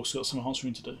EU blog's got some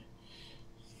answering to do.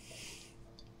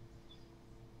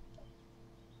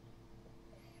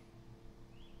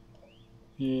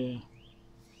 Yeah.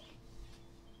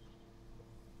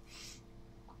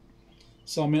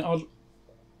 So I mean, I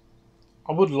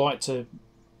would like to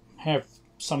have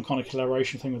some kind of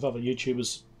collaboration thing with other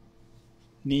YouTubers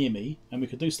near me, and we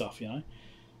could do stuff, you know.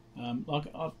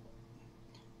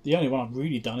 The only one I've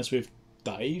really done is with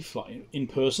Dave, like in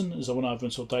person. As I went over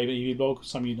and saw Dave at EV Blog.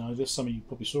 Some of you know this, some of you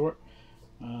probably saw it.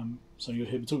 Some of you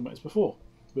have heard me talking about this before.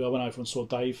 Where I went over and saw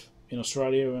Dave in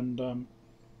Australia and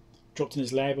dropped in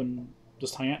his lab and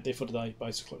just hung out there for the day,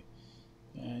 basically.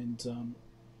 And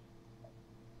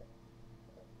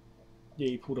yeah,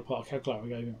 he pulled apart a calculator I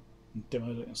gave him and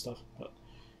demoed it and stuff. But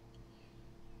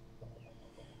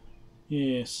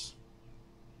yes,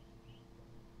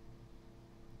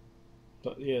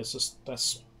 but yeah, it's just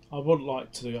that's. I would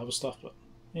like to do other stuff, but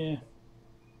yeah.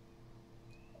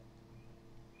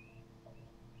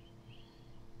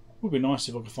 It would be nice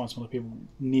if I could find some other people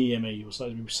near me, or so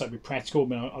to be practical. I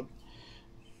mean,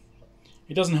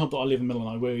 it doesn't help that I live in the middle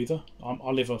of nowhere either.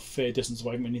 I live a fair distance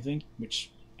away from anything, which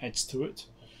adds to it.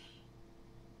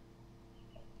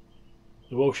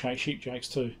 The Welsh hate sheep jakes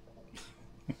too.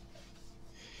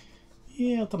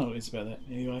 Yeah, I don't know what it is about that.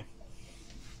 Anyway.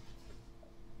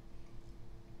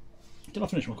 Did I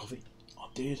finish my coffee? I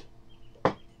did.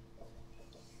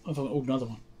 I've ordered another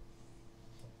one.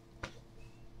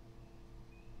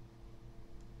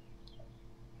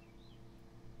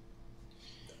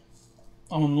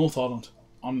 I'm on the North Island.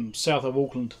 I'm south of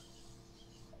Auckland.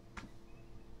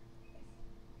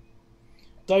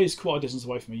 Day's quite a distance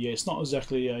away from me. Yeah, it's not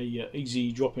exactly a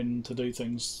easy drop in to do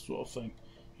things sort of thing,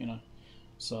 you know.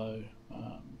 So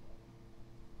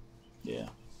yeah.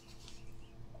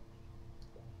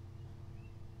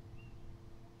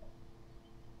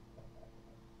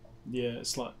 Yeah,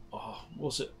 it's like, oh,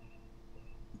 what's it?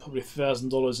 Probably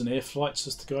 $1,000 in air flights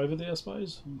just to go over there, I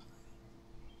suppose.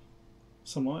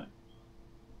 Something like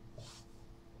that.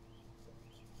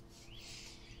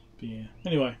 But yeah.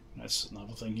 Anyway, that's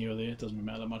another thing here or there. It doesn't really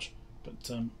matter that much.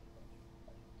 But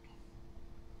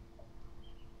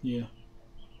yeah.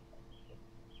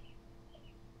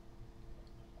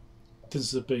 This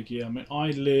is a big, yeah. I mean, I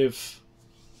live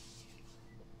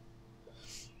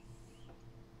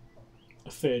a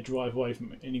fair drive away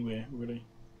from anywhere, really.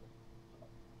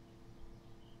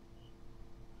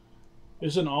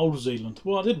 It's an old Zealand.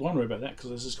 Well, I did wonder about that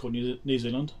because this is called New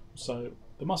Zealand. So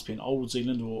there must be an old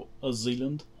Zealand or a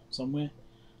Zealand somewhere.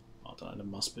 I don't know, there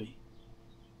must be.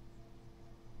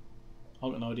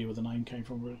 I've got no idea where the name came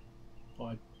from, really.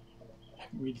 I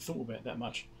haven't really thought about it that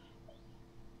much.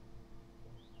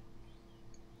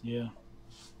 Yeah.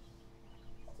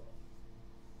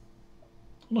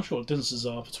 I'm not sure what distances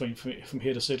are between from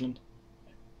here to Siglent.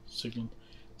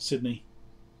 Sydney.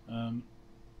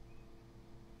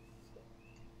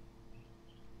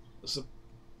 It's a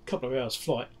couple of hours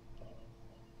flight.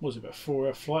 What was it, about a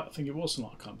 4-hour flight? I think it was,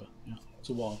 something like that. Yeah, it's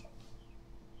a while.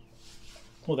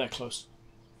 Not that close.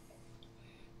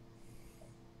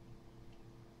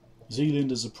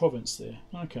 Zealand is a province there.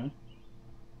 Okay.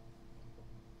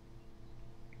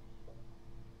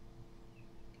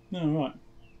 No, right.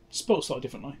 Spelt slightly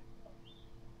differently.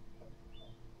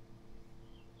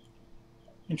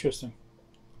 Interesting.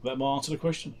 That might answer the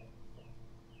question.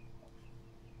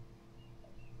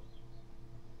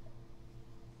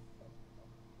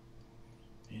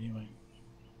 Anyway.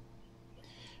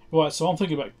 Right, so I'm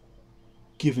thinking about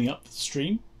giving up the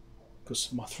stream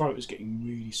because my throat is getting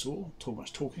really sore. Too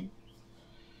much talking.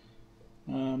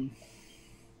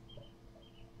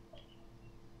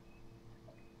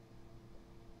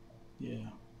 Yeah.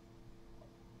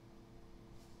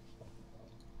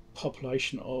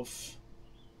 Population of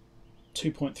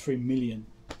 2.3 million.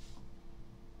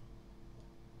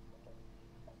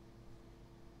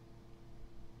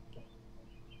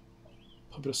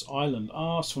 Populous island.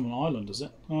 Ah, it's from an island, is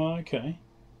it? Oh, okay.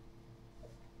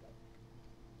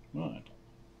 Right.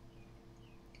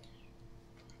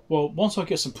 Well, once I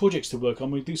get some projects to work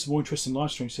on, we'll do some more interesting live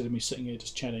streams instead of me sitting here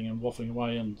just chatting and waffling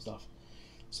away and stuff.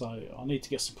 So I need to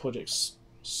get some projects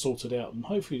sorted out, and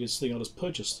hopefully this thing I just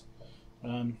purchased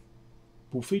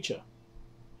will feature.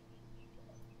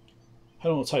 How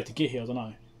long it'll take to get here, I don't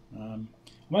know. I'm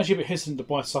actually a bit hesitant to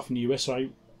buy stuff in the USA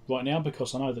right now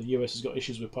because I know the US has got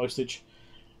issues with postage,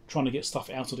 trying to get stuff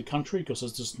out of the country because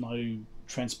there's just no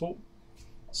transport.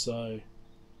 So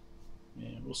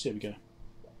yeah, we'll see how we go.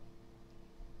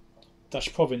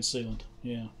 Dutch province, Zealand.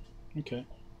 Yeah. Okay.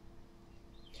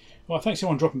 Well, thanks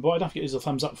everyone dropping by. Don't forget to use a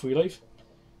thumbs up before you leave.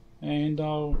 And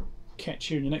I'll catch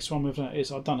you in the next one, whether that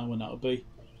is. I don't know when that'll be.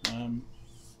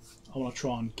 I want to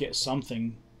try and get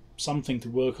something to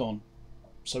work on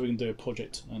so we can do a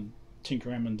project and tinker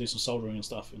around and do some soldering and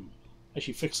stuff and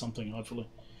actually fix something, hopefully.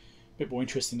 A bit more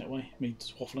interesting that way, me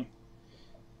just waffling.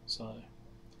 So,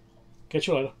 catch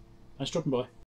you later. Thanks for dropping by.